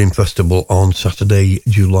Love Supreme Festival on Saturday,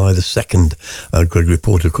 July the 2nd. Gregory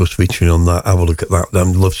Porter, of course, featuring on that. Have a look at that.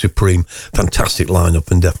 Love Supreme, fantastic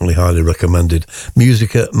lineup and definitely highly recommended.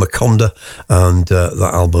 Musica Maconda and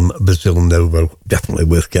that album Brazil Novo, definitely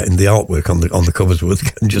worth getting. The artwork on the covers worth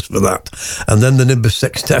getting just for that. And then the Nimbus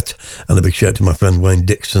Sextet, and a big shout to my friend Wayne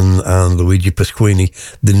Dixon and Luigi Pasquini,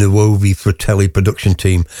 the Nuovi Fratelli production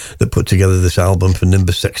team that put together this album for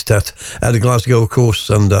Nimbus Sextet out of Glasgow, of course,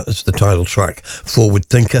 and it's the title track Forward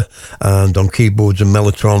Thinker, and on keyboards and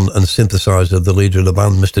mellotron and synthesizer the leader of the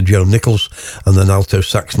band, Mr. Joe Nichols, and then alto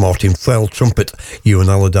sax Martin Fell, trumpet Ewan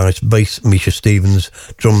Allardyce, bass Misha Stevens,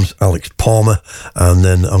 drums Alex Palmer, and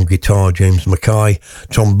then on guitar James Mackay,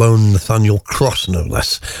 trombone Nathaniel Cross, no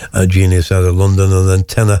less, genius out of London, and then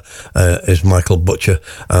tenor is Michael Butcher,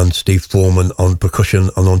 and Steve Foreman on percussion,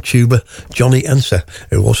 and on tuba Johnny Enser,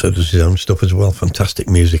 who also does his own stuff as well. Fantastic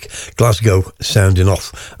music. Glasgow sounding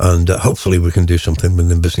off, and hopefully we can do something with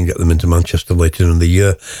Nimbus and get them into Manchester later in the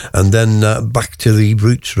year. And then back to the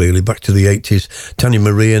roots, really, back to the 80s. Tanya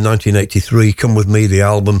Maria, 1983, Come With Me, the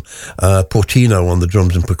album. Portino on the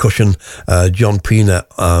drums and percussion. John Pina,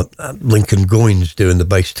 Lincoln Goins doing the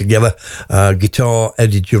bass together. Guitar,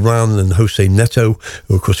 Eddie Duran and Jose Neto,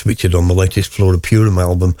 who of course featured on the latest Flora Purim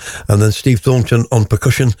album. And then Steve Thornton on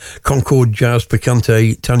percussion. Concord Jazz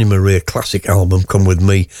Picante, Tanya Maria classic album, Come With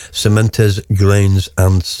Me, Cementes, Grains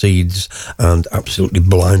and Seeds, and absolutely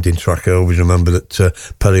blinding track. I always remember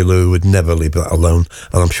that Perry Lou would never leave that alone,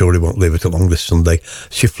 and I'm sure he won't leave it along this Sunday.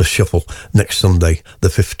 Shiftless Shuffle next Sunday, the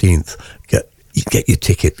 15th. Get your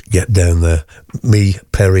ticket, get down there. Me,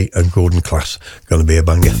 Perry and Gordon Class, going to be a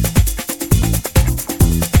banger.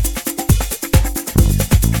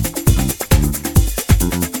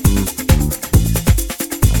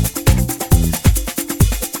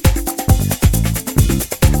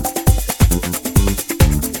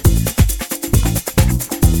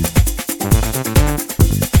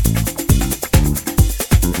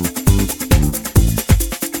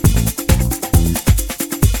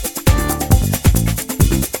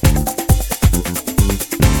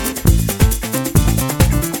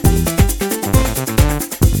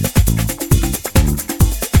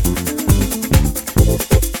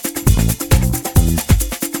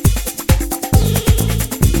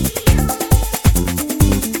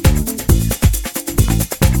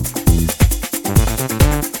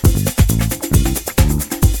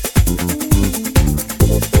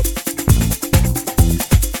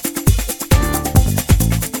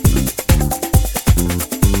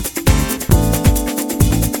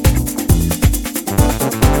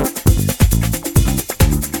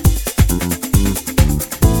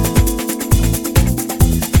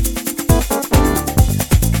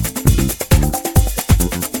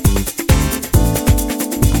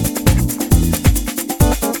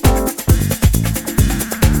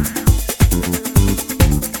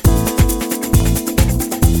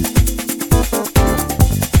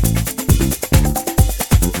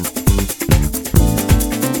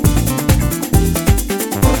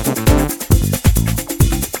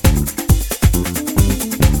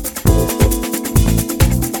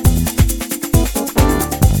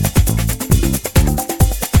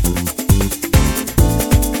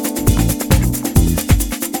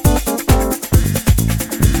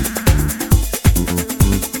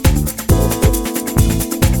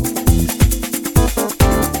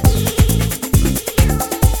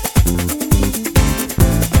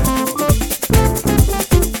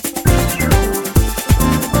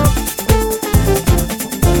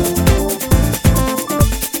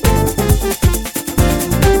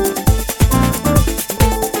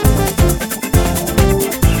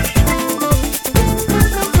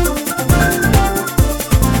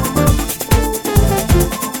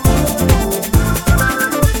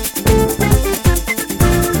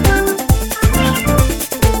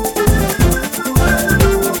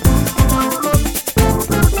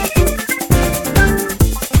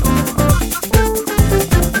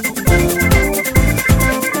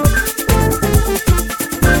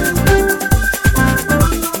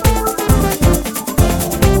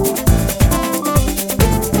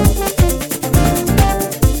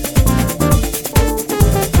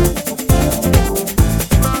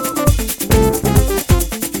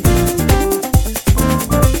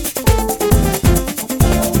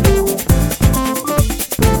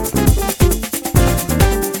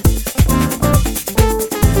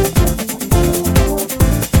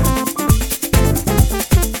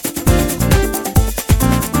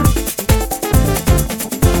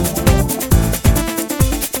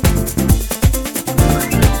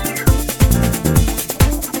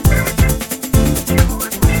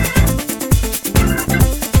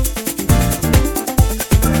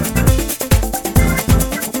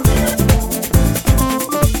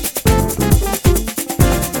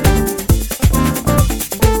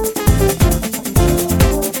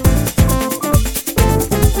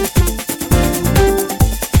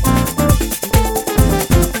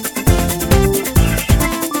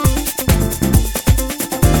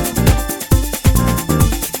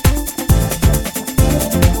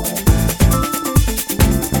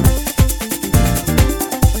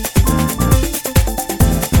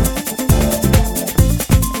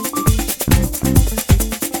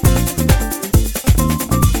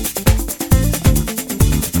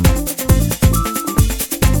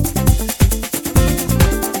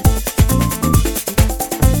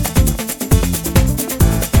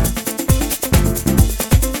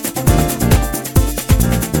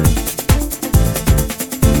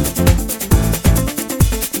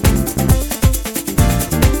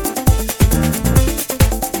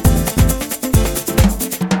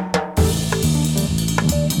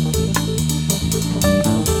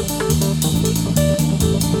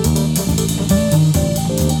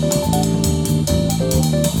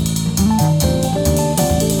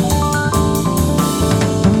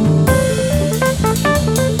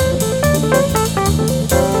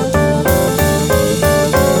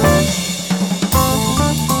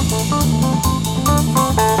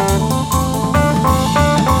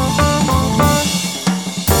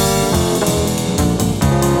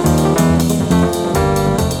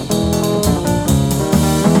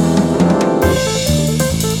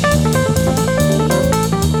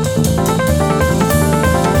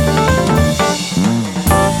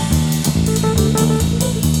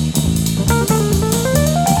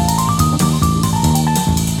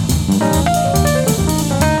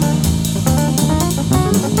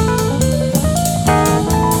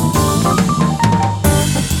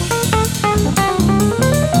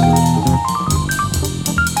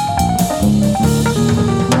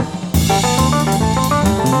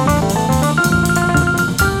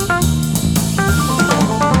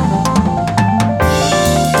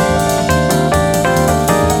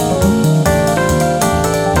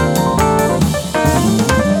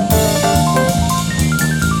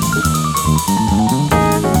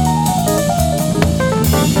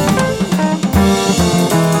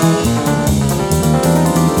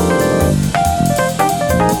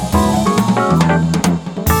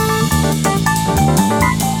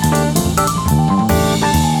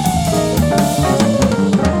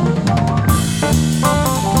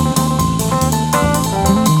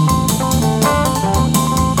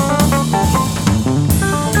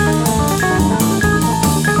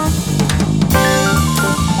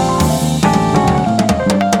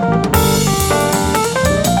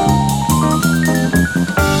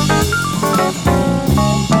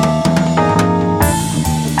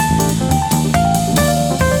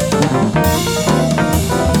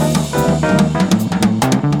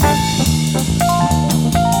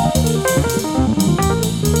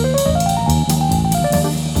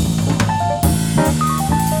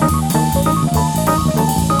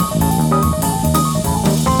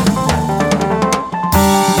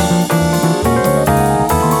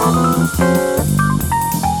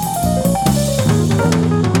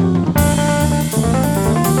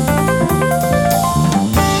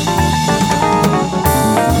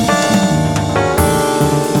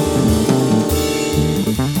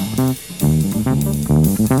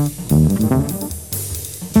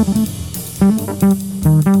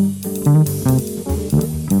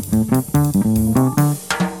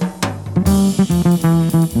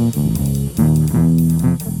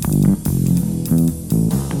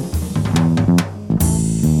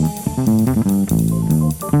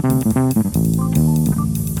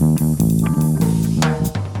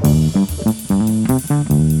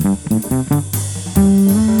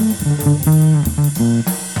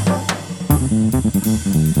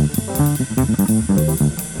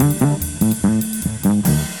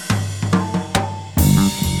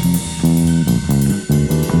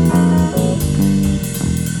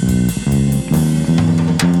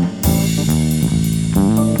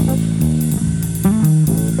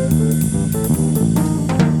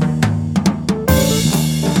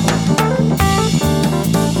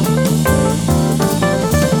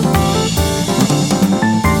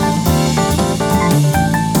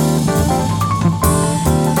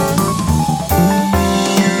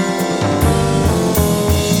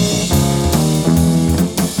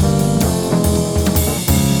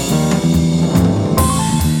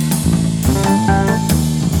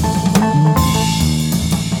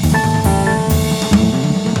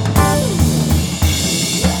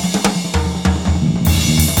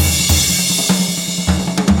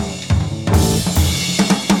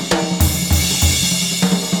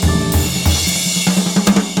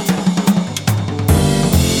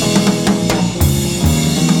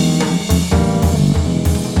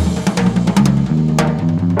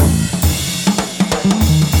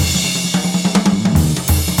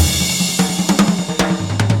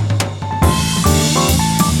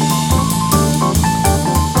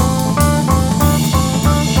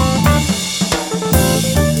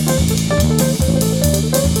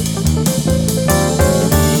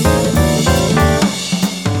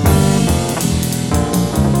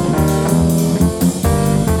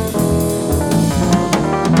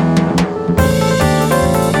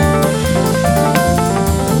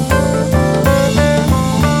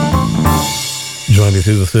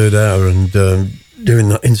 halfway through the third hour and doing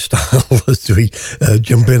that in style as we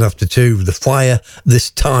jump in after 2. The Fire This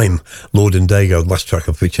Time, Lord and Dago, last track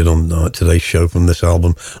I featured on today's show from this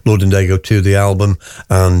album. Lord and Dago 2, the album,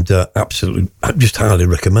 and absolutely, I just highly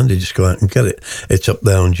recommend it. Just go out and get it. It's up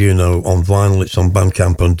there on Juno on vinyl, it's on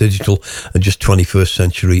Bandcamp on digital, and just 21st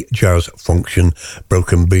century jazz function,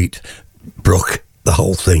 broken beat, Brooke. The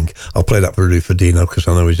whole thing. I'll play that for Rufo Dino because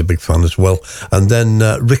I know he's a big fan as well. And then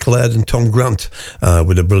Rick Laird and Tom Grant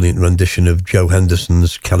with a brilliant rendition of Joe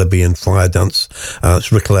Henderson's Caribbean Fire Dance.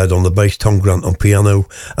 It's Rick Laird on the bass, Tom Grant on piano,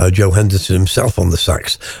 Joe Henderson himself on the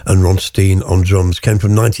sax, and Ron Steen on drums. Came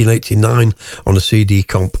from 1989 on a CD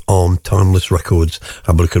comp on Timeless Records.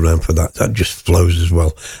 Have a look around for that. That just flows as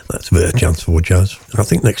well. That's a bit of chance for jazz. I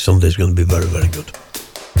think next Sunday is going to be very, very good.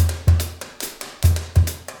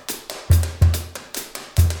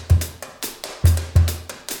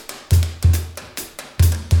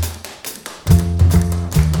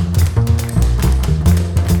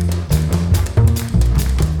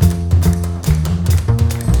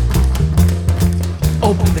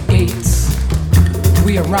 Open the gates,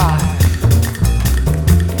 we arrive.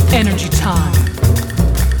 Energy time.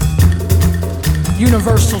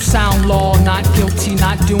 Universal sound law, not guilty,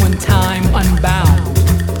 not doing time, unbound.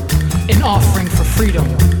 An offering for freedom.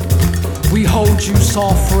 We hold you,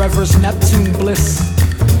 Saw Forever's Neptune bliss.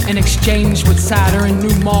 In exchange with Saturn,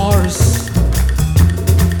 new Mars.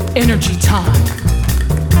 Energy time.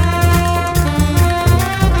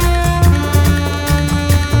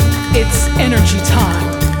 It's energy time.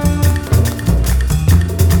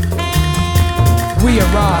 We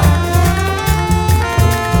arrive.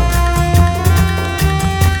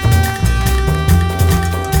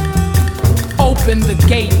 Open the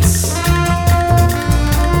gates.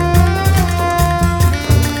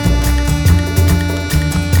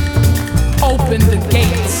 Open the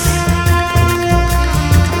gates.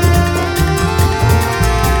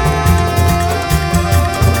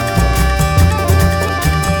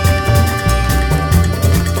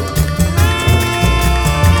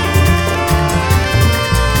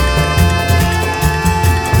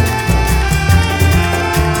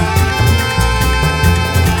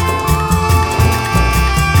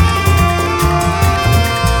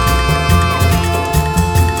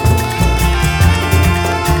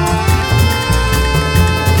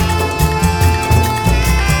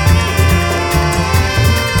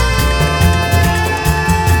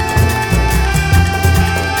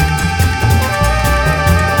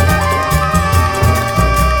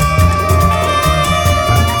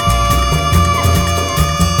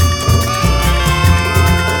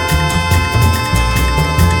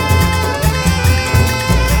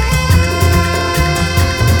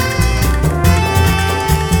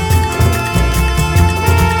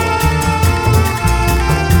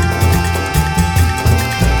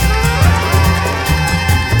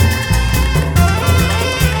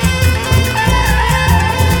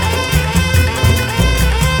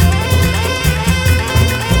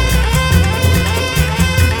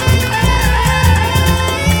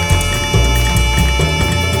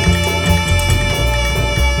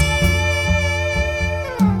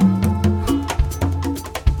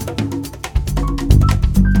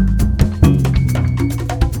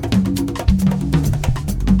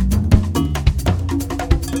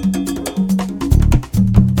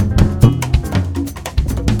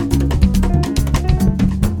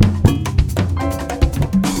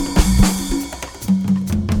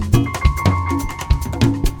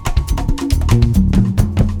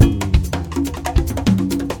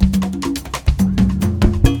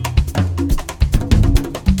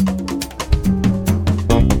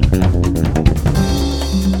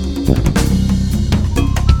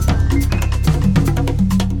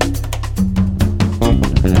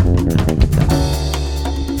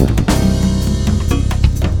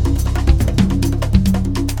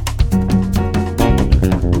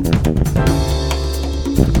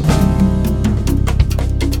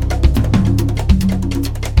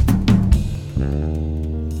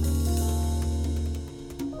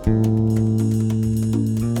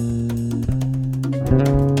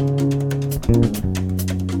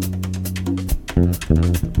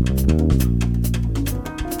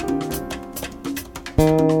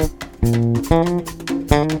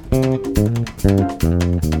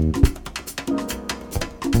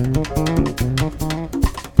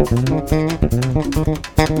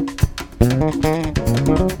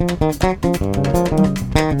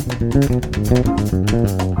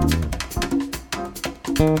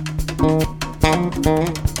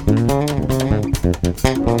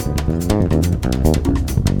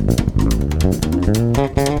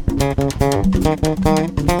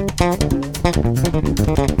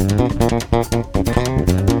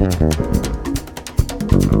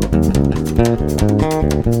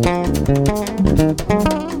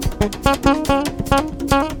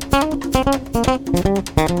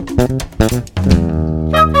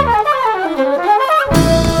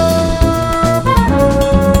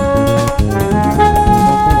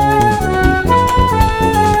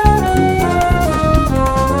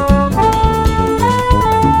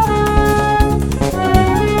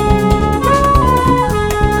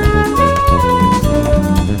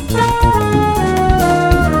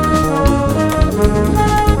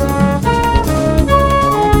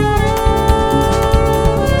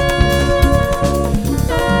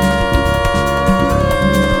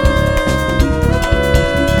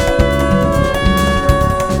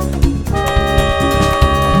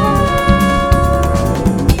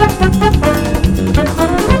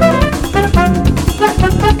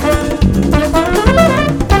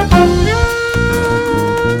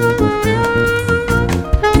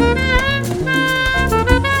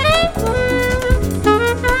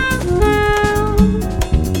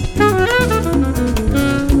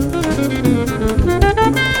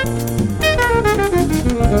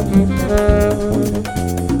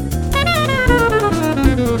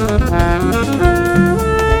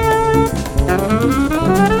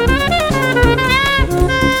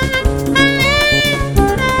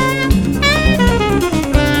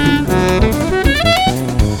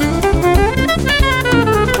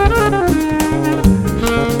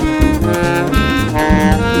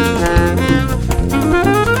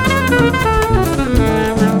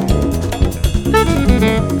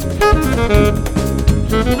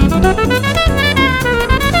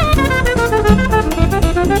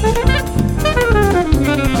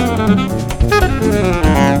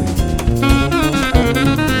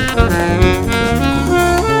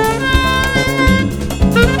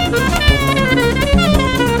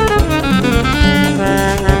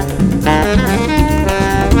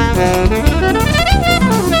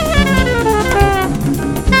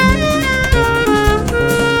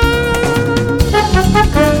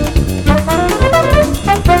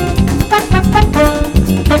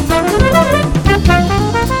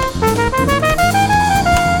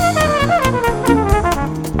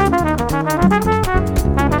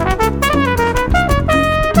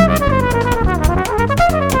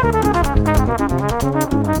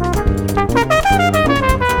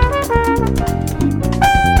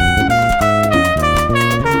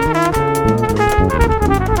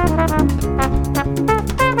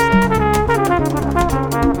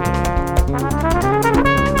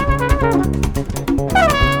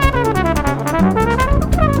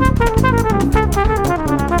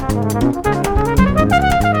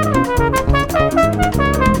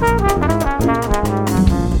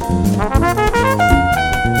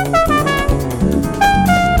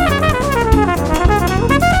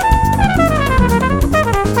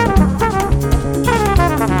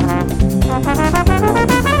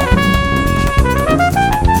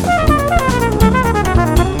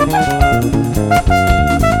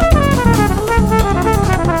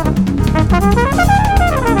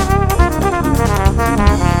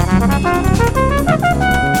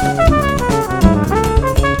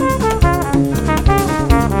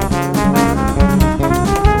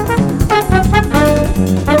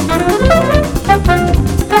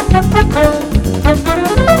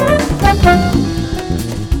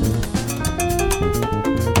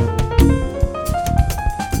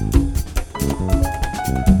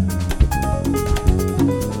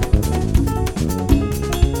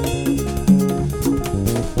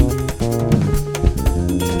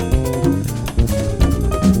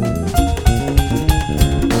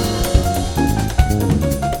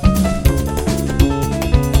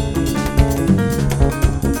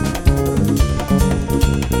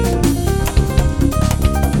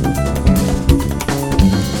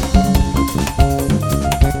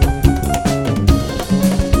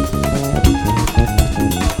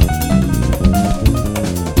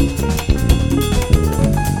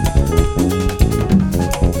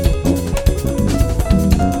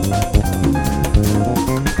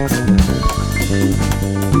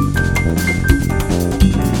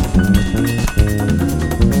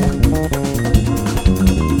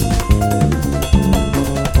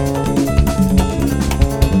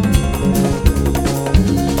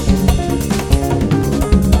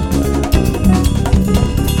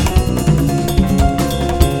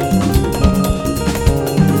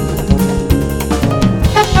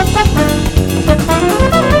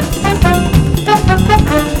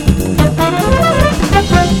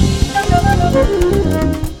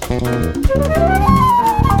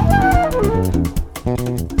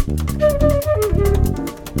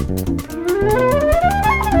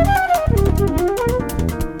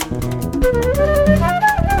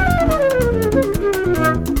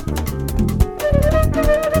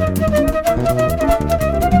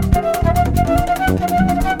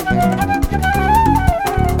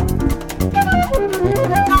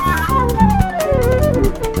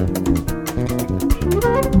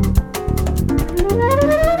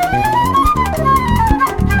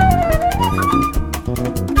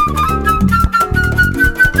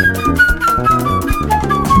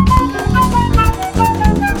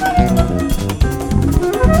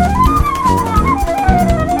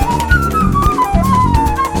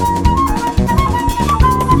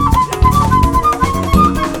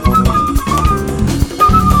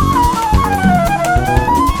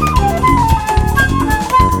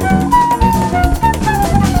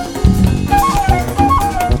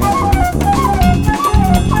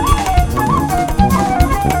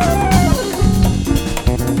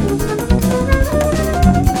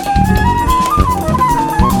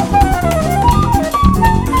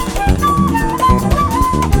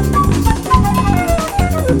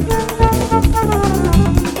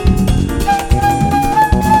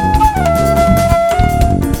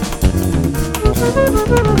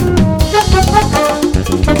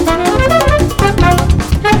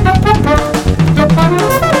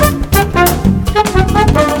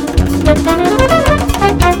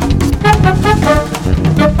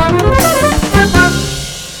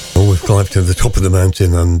 top of the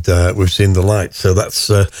mountain, and we've seen the light. So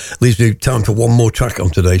that's leaves me time for one more track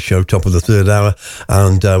on today's show, top of the third hour.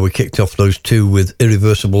 And we kicked off those two with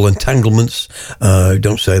Irreversible Entanglements.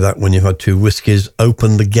 Don't say that when you've had two whiskies.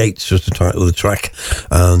 Open the Gates was the title of the track.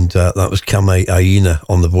 And that was Kame Aina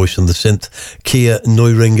on the voice and the synth. Kia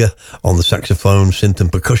Neuringer on the saxophone, synth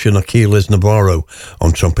and percussion. Aquiles Navarro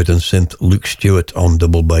on trumpet and synth. Luke Stewart on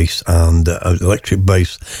double bass and electric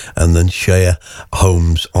bass. And then Shea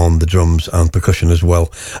Holmes on the drums and percussion as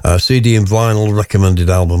well. CD and vinyl, recommended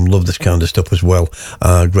album. Love this kind of stuff as well.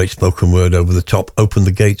 Great spoken word over the top. Open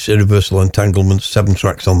the Gates, Irreversible Entanglements, 7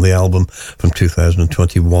 tracks on the album from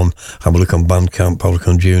 2021. Have a look on Bandcamp, have a look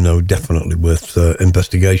on Juno. Definitely worth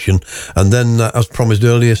investigation. And then, as promised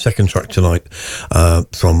earlier, second track tonight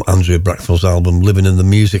from Andrea Brackfell's album, Living in the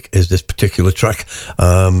Music, is this particular track.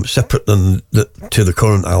 Separate to the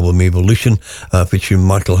current album, Evolution, featuring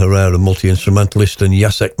Michael Herrera, multi-instrumentalist, and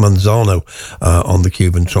Jacek Manzano on the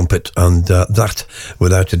Cuban trumpet. And that,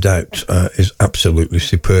 without a doubt, is absolutely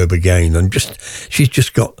superb again. And she's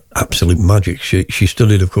just got absolute magic. She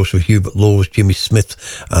studied, of course, with Hubert Laws, Jimmy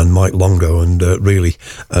Smith and Mike Longo, and really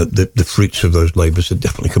the fruits of those labours are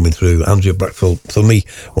definitely coming through. Andrea Brackfell, for me,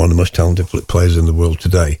 one of the most talented players in the world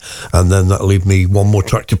today. And then that'll leave me one more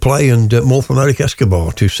track to play, and more from Eric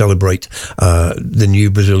Escobar to celebrate the new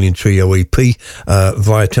Brazilian trio EP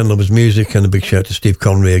via Ten Lovers Music. And a big shout to Steve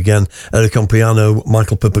Connery again. Eric on piano,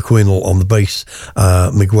 Michael Piperquinel on the bass,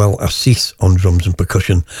 Miguel Assis on drums and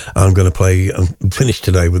percussion. I'm going to play and finish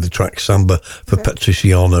today with the track Samba for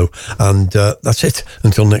Patriciano. And that's it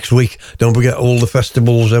until next week. Don't forget all the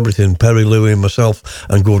festivals, everything. Perry Louie and myself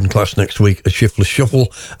and Gordon Class next week at Shiftless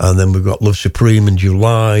Shuffle. And then we've got Love Supreme in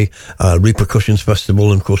July, Repercussions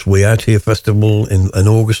Festival, and of course We Out Here Festival in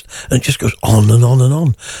August. And it just goes on and on and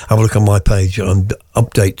on. Have a look on my page and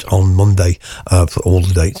update on Monday for all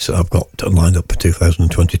the dates I've got lined up for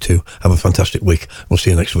 2022. Have a fantastic week. We'll see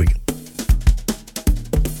you next week.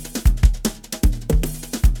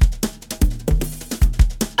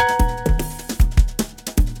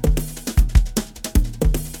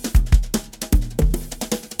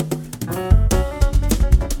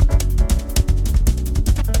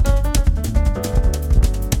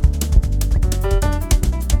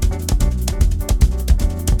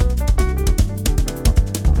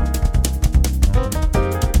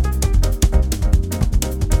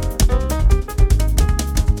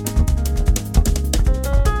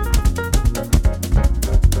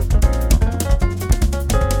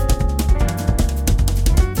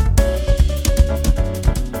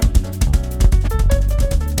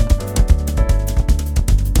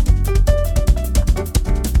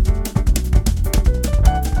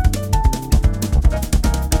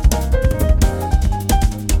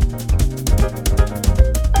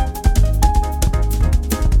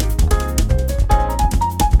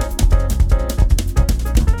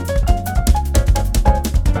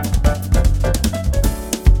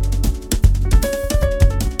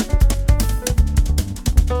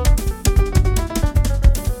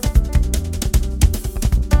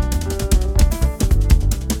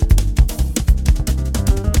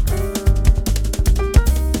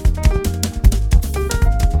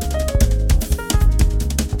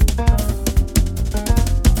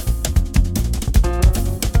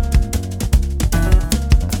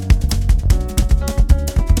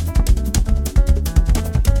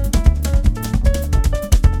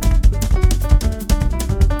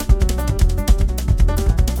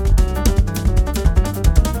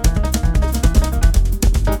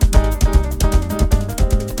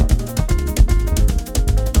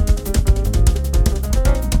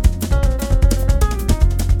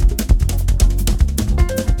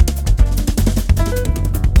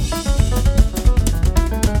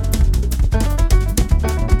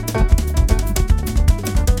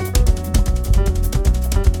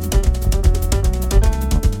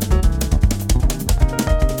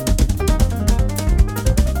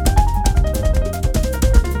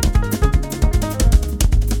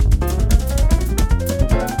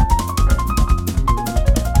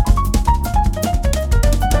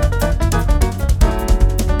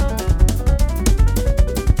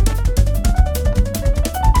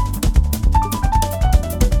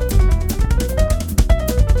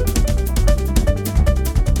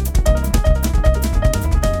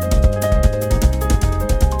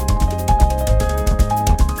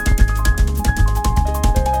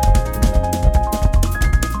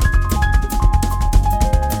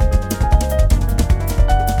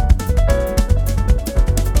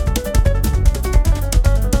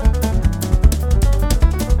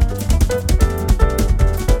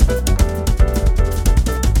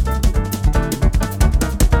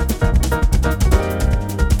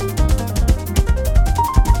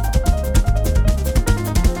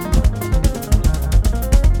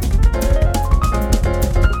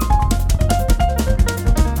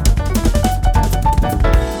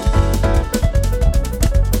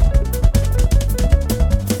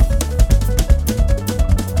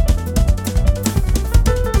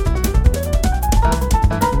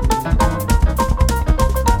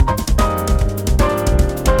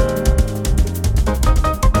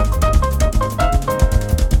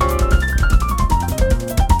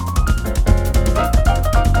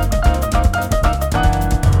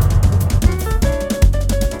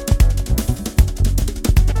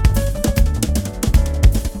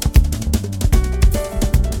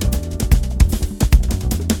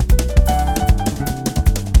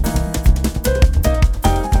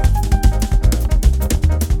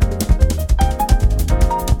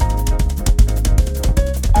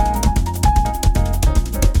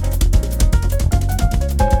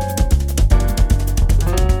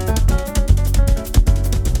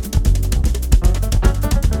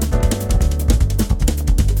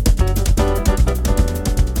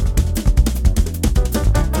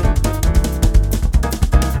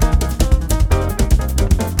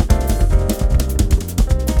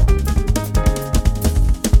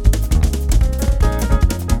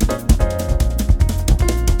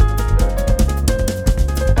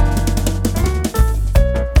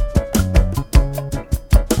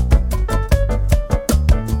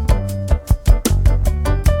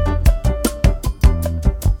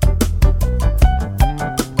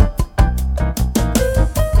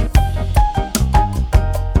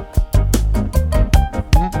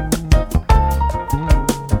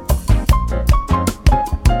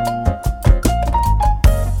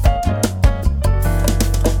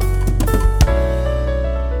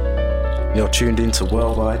 tuned into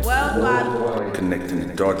Worldwide. Worldwide. Connecting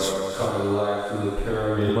the dots. Worldwide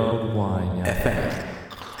FM.